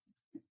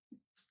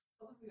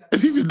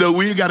 He just know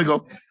we ain't got to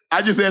go.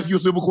 I just asked you a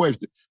simple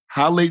question.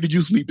 How late did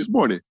you sleep this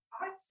morning?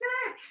 I'm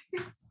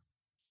sick.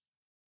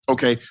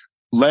 Okay.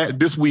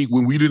 This week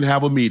when we didn't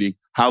have a meeting,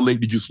 how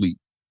late did you sleep?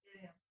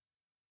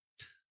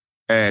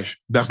 Yeah. Ash,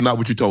 that's not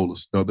what you told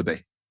us the other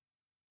day.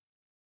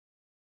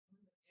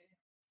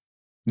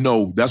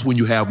 No, that's when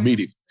you have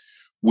meetings.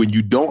 When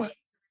you don't,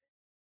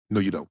 no,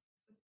 you don't.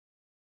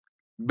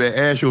 Man,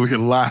 Ash over here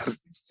lies.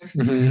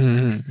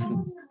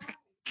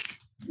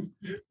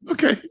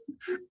 Okay.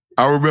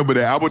 I remember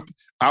that.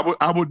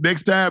 I would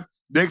next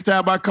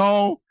time I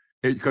call,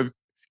 because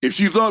if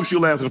she's up,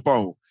 she'll answer the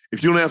phone. If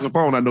she don't answer the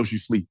phone, I know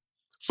she's asleep.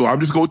 So I'm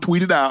just gonna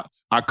tweet it out.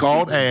 I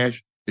called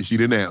Ash and she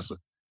didn't answer.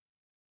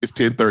 It's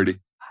 10:30.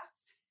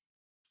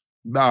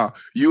 Nah,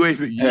 you ain't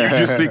sick. You're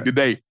just sick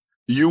today.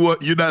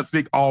 You're not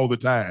sick all the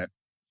time.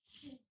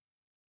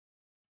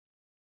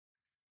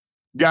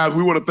 Guys,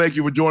 we want to thank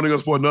you for joining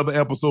us for another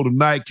episode of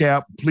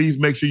Nightcap. Please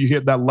make sure you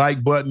hit that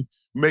like button.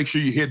 Make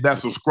sure you hit that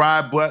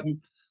subscribe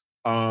button.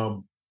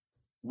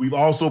 We've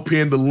also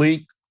pinned the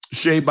link,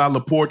 Shea by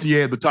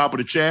Laportier, at the top of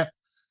the chat.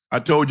 I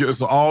told you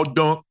it's all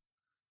dunk.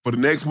 For the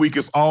next week,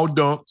 it's all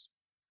dunks.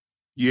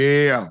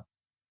 Yeah.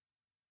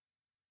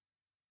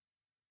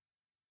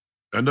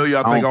 I know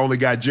y'all think I only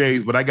got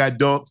J's, but I got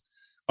dunks.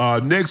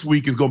 Next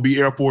week is going to be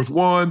Air Force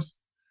Ones,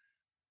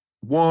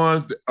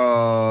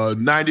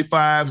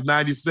 95s,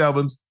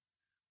 97s.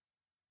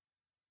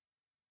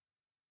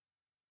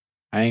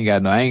 I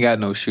ain't got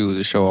no shoes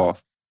to show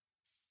off.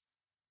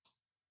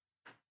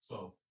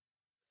 So,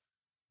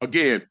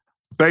 again,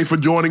 thanks for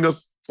joining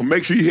us.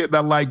 Make sure you hit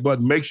that like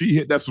button. Make sure you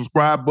hit that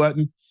subscribe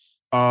button.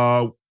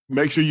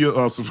 Make sure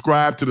you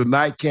subscribe to the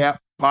Nightcap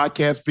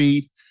podcast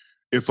feed.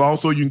 It's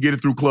also, you can get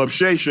it through Club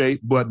Shay Shay,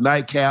 but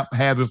Nightcap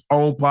has its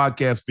own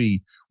podcast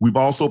feed. We've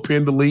also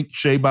pinned the link,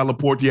 Shea by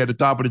Laportier, at the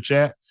top of the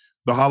chat.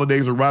 The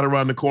holidays are right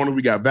around the corner.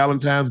 We got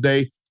Valentine's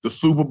Day, the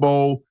Super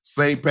Bowl,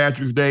 St.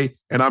 Patrick's Day,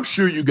 and I'm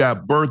sure you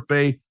got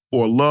birthday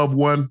for a loved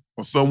one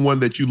or someone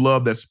that you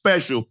love that's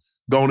special.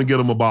 Go on and get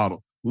them a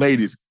bottle.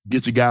 Ladies,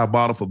 get your guy a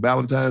bottle for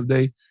Valentine's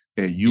Day,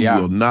 and you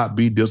will not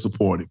be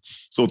disappointed.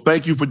 So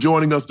thank you for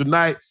joining us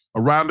tonight.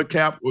 Around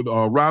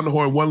the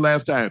horn one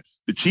last time.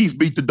 The Chiefs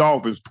beat the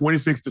Dolphins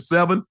 26-7.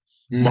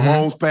 Mm-hmm.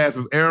 Mahomes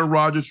passes Aaron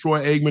Rodgers,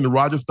 Troy Aikman, and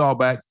Roger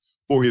Staubach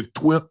for his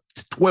 12th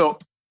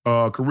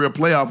career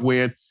playoff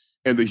win.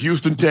 And the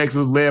Houston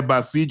Texans, led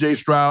by C.J.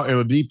 Stroud and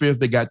a defense,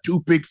 they got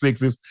 2 pick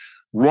sixes,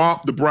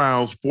 romped the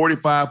Browns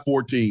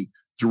 45-14.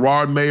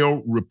 Gerard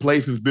Mayo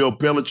replaces Bill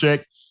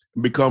Belichick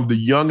and becomes the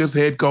youngest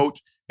head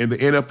coach in the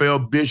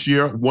NFL this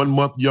year, 1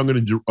 month younger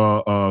than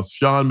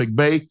Sean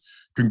McVay.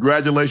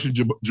 Congratulations,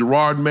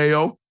 Gerard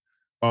Mayo,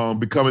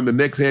 becoming the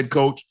next head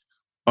coach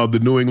of the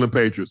New England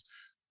Patriots.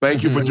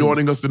 Thank you for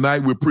joining us tonight.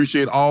 We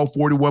appreciate all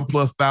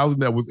 41+ thousand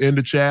that was in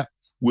the chat.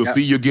 We'll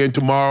see you again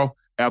tomorrow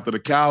after the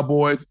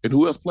Cowboys. And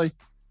who else play?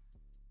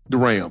 The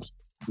Rams.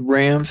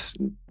 Rams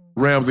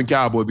and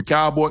Cowboys. The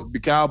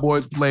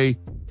Cowboys play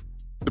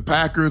the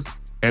Packers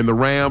and the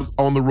Rams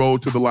on the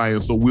road to the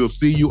Lions. So we'll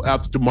see you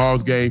after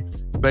tomorrow's game.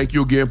 Thank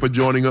you again for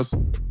joining us.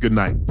 Good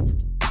night.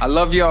 I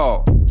love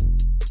y'all.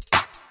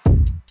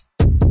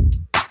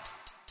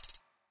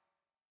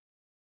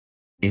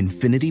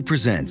 Infiniti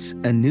presents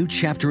a new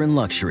chapter in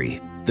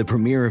luxury, the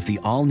premiere of the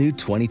all-new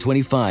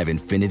 2025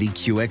 Infiniti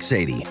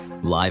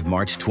QX80, live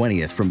March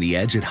 20th from the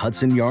Edge at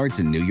Hudson Yards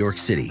in New York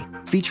City,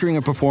 featuring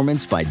a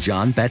performance by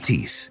John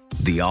Batiste.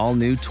 The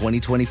all-new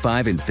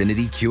 2025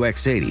 Infiniti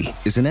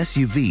QX80 is an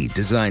SUV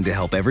designed to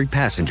help every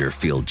passenger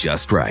feel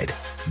just right.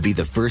 Be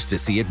the first to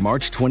see it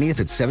March 20th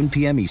at 7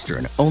 p.m.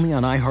 Eastern, only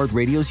on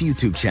iHeartRadio's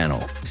YouTube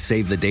channel.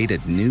 Save the date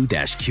at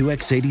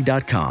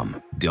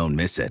new-QX80.com. Don't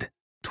miss it.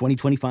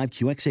 2025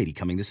 QX80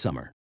 coming this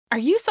summer. Are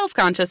you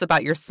self-conscious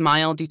about your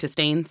smile due to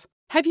stains?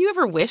 Have you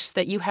ever wished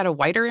that you had a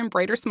whiter and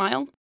brighter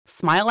smile?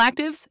 Smile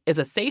Actives is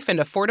a safe and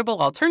affordable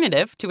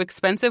alternative to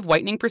expensive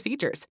whitening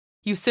procedures.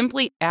 You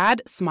simply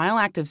add Smile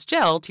Actives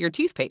gel to your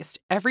toothpaste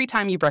every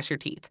time you brush your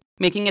teeth,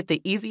 making it the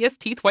easiest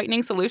teeth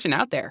whitening solution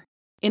out there.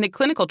 In a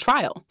clinical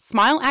trial,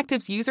 Smile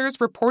Actives users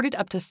reported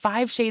up to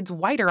 5 shades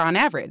whiter on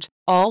average,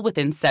 all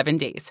within 7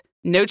 days.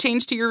 No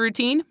change to your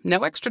routine, no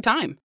extra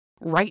time.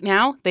 Right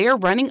now, they are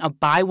running a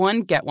buy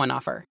one, get one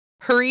offer.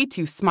 Hurry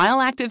to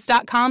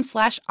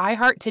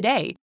smileactives.com/iHeart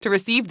today to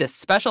receive this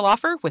special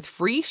offer with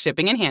free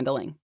shipping and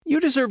handling.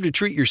 You deserve to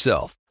treat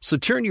yourself, so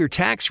turn your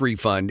tax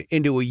refund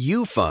into a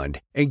U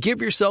fund and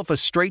give yourself a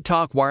Straight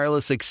Talk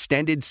Wireless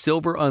Extended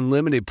Silver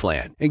Unlimited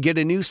plan and get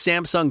a new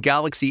Samsung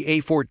Galaxy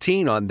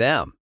A14 on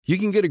them. You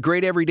can get a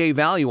great everyday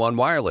value on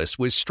wireless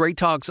with Straight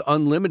Talk's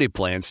Unlimited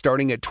plan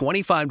starting at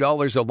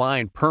 $25 a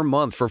line per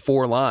month for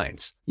 4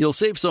 lines. You'll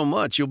save so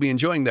much you'll be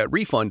enjoying that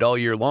refund all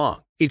year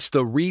long. It's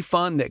the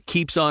refund that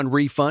keeps on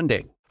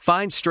refunding.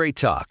 Find Straight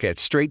Talk at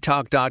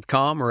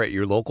straighttalk.com or at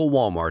your local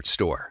Walmart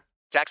store.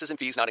 Taxes and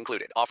fees not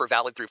included. Offer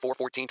valid through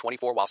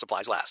 4/14/24 while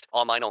supplies last.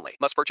 Online only.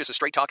 Must purchase a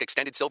Straight Talk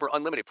Extended Silver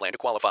Unlimited plan to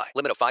qualify.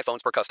 Limit of 5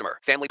 phones per customer.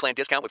 Family plan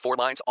discount with 4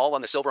 lines, all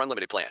on the Silver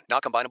Unlimited plan.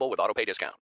 Not combinable with autopay discount.